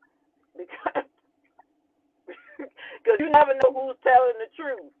nonsense because you never know who's telling the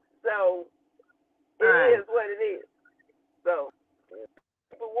truth. So it is what it is. So if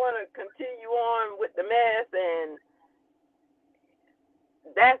people want to continue on with the mess, and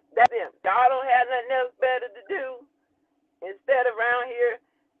that's them. Y'all don't have nothing else better to do instead of around here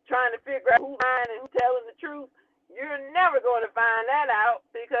trying to figure out who's lying and who's telling the truth. You're never going to find that out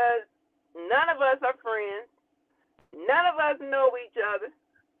because none of us are friends. None of us know each other.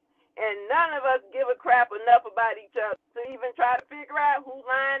 And none of us give a crap enough about each other to even try to figure out who's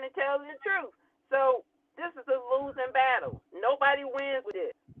lying and telling the truth. So this is a losing battle. Nobody wins with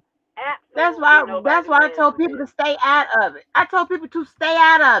it. Absolutely. That's why I told people to stay out of it. I told people to stay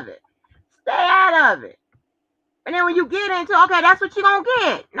out of it. Stay out of it. And then when you get into, okay, that's what you're going to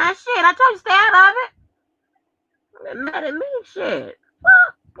get. Now, shit, I told you stay out of it. They're mad at me, shit.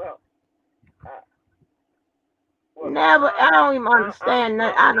 Never, I don't even understand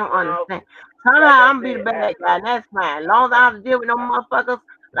that. I don't understand. Somehow I'm be the bad guy, and that's fine. As long as I don't have to deal with no motherfuckers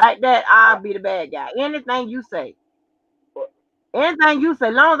like that, I'll be the bad guy. Anything you say. Anything you say,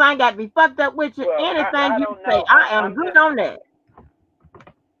 as long as I ain't got to be fucked up with you, anything you say, I am good on that.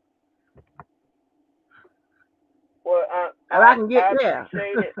 Well, I can get there.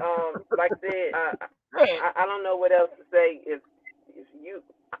 Appreciate it. Like I said, I don't know what else to say. If you,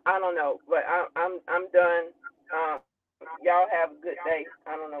 I don't know, but I'm done. Y'all have a good day.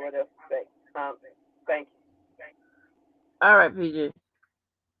 I don't know what else to say. Thank you. All right, PJ.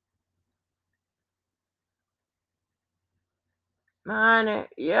 honey,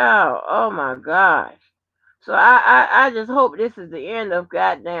 yeah. Oh my gosh. So I just hope this is the end of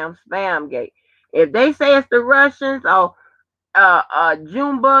goddamn spam gate. If they say it's the Russians or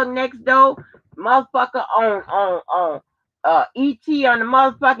Junebug next door, motherfucker on ET on the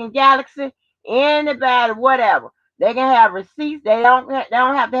motherfucking galaxy, anybody, whatever. They can have receipts. They don't have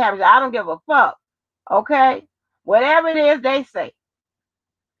to have receipts. I don't give a fuck. Okay? Whatever it is they say.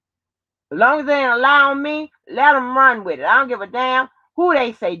 As long as they ain't allowing me, let them run with it. I don't give a damn who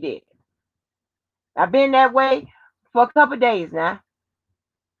they say did it. I've been that way for a couple of days now.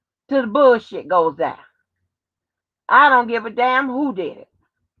 Till the bullshit goes down. I don't give a damn who did it.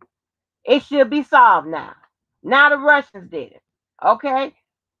 It should be solved now. Now the Russians did it. Okay?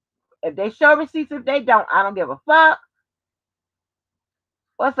 If they show receipts, if they don't, I don't give a fuck.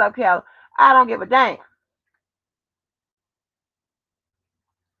 What's up, Kelly? I don't give a damn.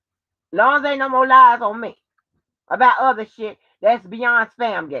 Long as ain't no more lies on me about other shit that's beyond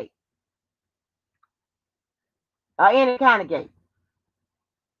spam gate. Or any kind of gate.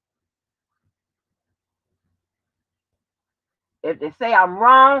 If they say I'm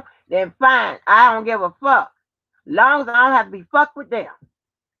wrong, then fine. I don't give a fuck. Long as I don't have to be fucked with them.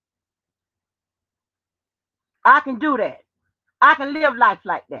 I can do that. I can live life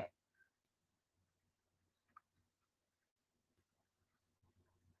like that.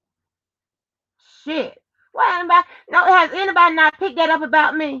 Shit. Has anybody not picked that up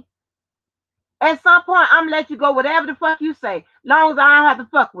about me? At some point, I'm gonna let you go whatever the fuck you say. Long as I don't have to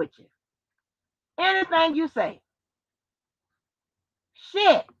fuck with you. Anything you say.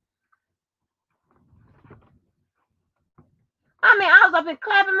 Shit. I mean, I was up and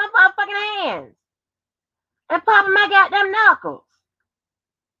clapping my motherfucking hands. And popping my goddamn knuckles.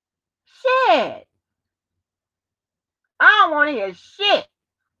 Shit. I don't want to hear shit.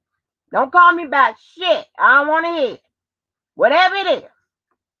 Don't call me about shit. I don't want to hear it. Whatever it is.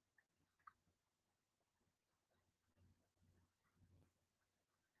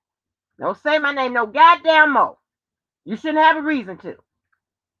 Don't say my name no goddamn more. You shouldn't have a reason to.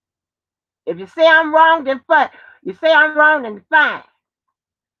 If you say I'm wrong, then fine. You say I'm wrong, then fine.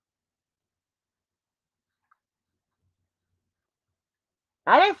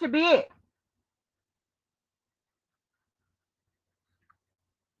 Now this should be it.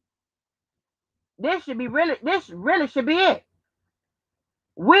 This really should be it.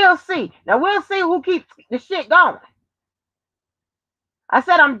 We'll see. Now we'll see who keeps the shit going. I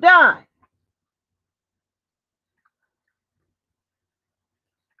said I'm done.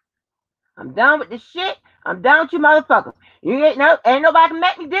 I'm done with this shit. I'm done with you motherfuckers. Ain't nobody can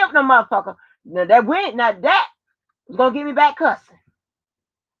make me deal with no motherfucker. Now that is gonna get me back cussing.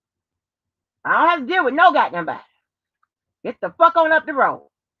 I don't have to deal with no goddamn body. Get the fuck on up the road.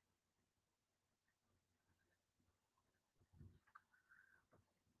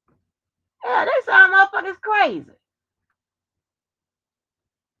 Yeah, they sound motherfuckers crazy.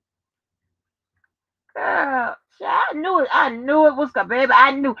 Girl, I knew it was baby.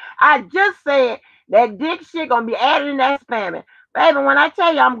 I just said that dick shit gonna be added in that spamming. Baby, when I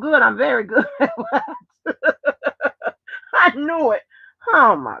tell you I'm good, I'm very good. I knew it.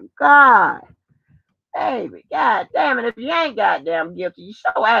 Oh my God. Baby, god damn it. If you ain't goddamn guilty, you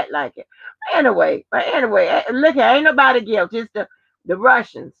sure act like it. Anyway, look here, ain't nobody guilty. It's the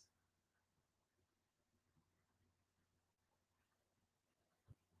Russians.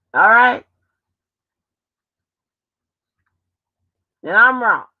 All right? Then I'm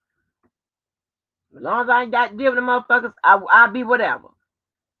wrong. As long as I ain't got to deal with the motherfuckers, I'll be whatever.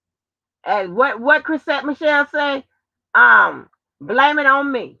 And what Chrisette Michelle say? Blame it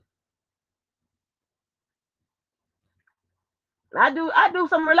on me. I do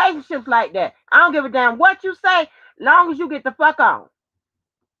some relationships like that. I don't give a damn what you say, long as you get the fuck on.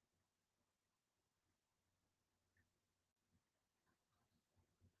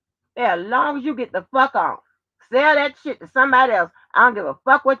 Yeah, as long as you get the fuck on. Sell that shit to somebody else. I don't give a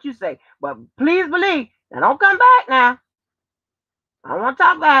fuck what you say. But please believe, now don't come back now. I don't want to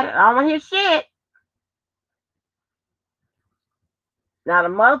talk about it. I don't want to hear shit. Not a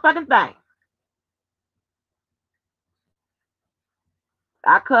motherfucking thing.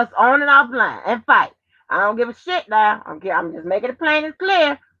 I cuss on and offline and fight. I don't give a shit now. I'm just making it plain and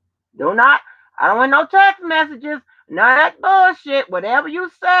clear. I don't want no text messages. None of that bullshit. Whatever you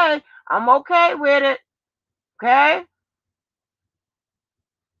say, I'm okay with it. Okay?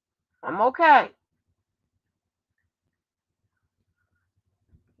 I'm okay.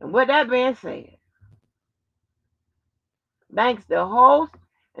 And with that being said, thanks the host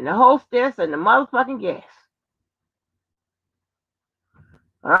and the hostess and the motherfucking guest.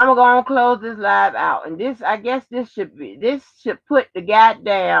 I'm gonna go and close this live out. And this, I guess this should put the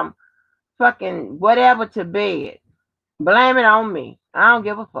goddamn fucking whatever to bed. Blame it on me. I don't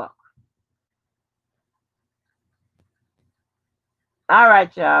give a fuck. All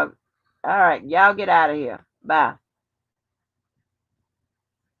right, y'all. All right, y'all get out of here. Bye.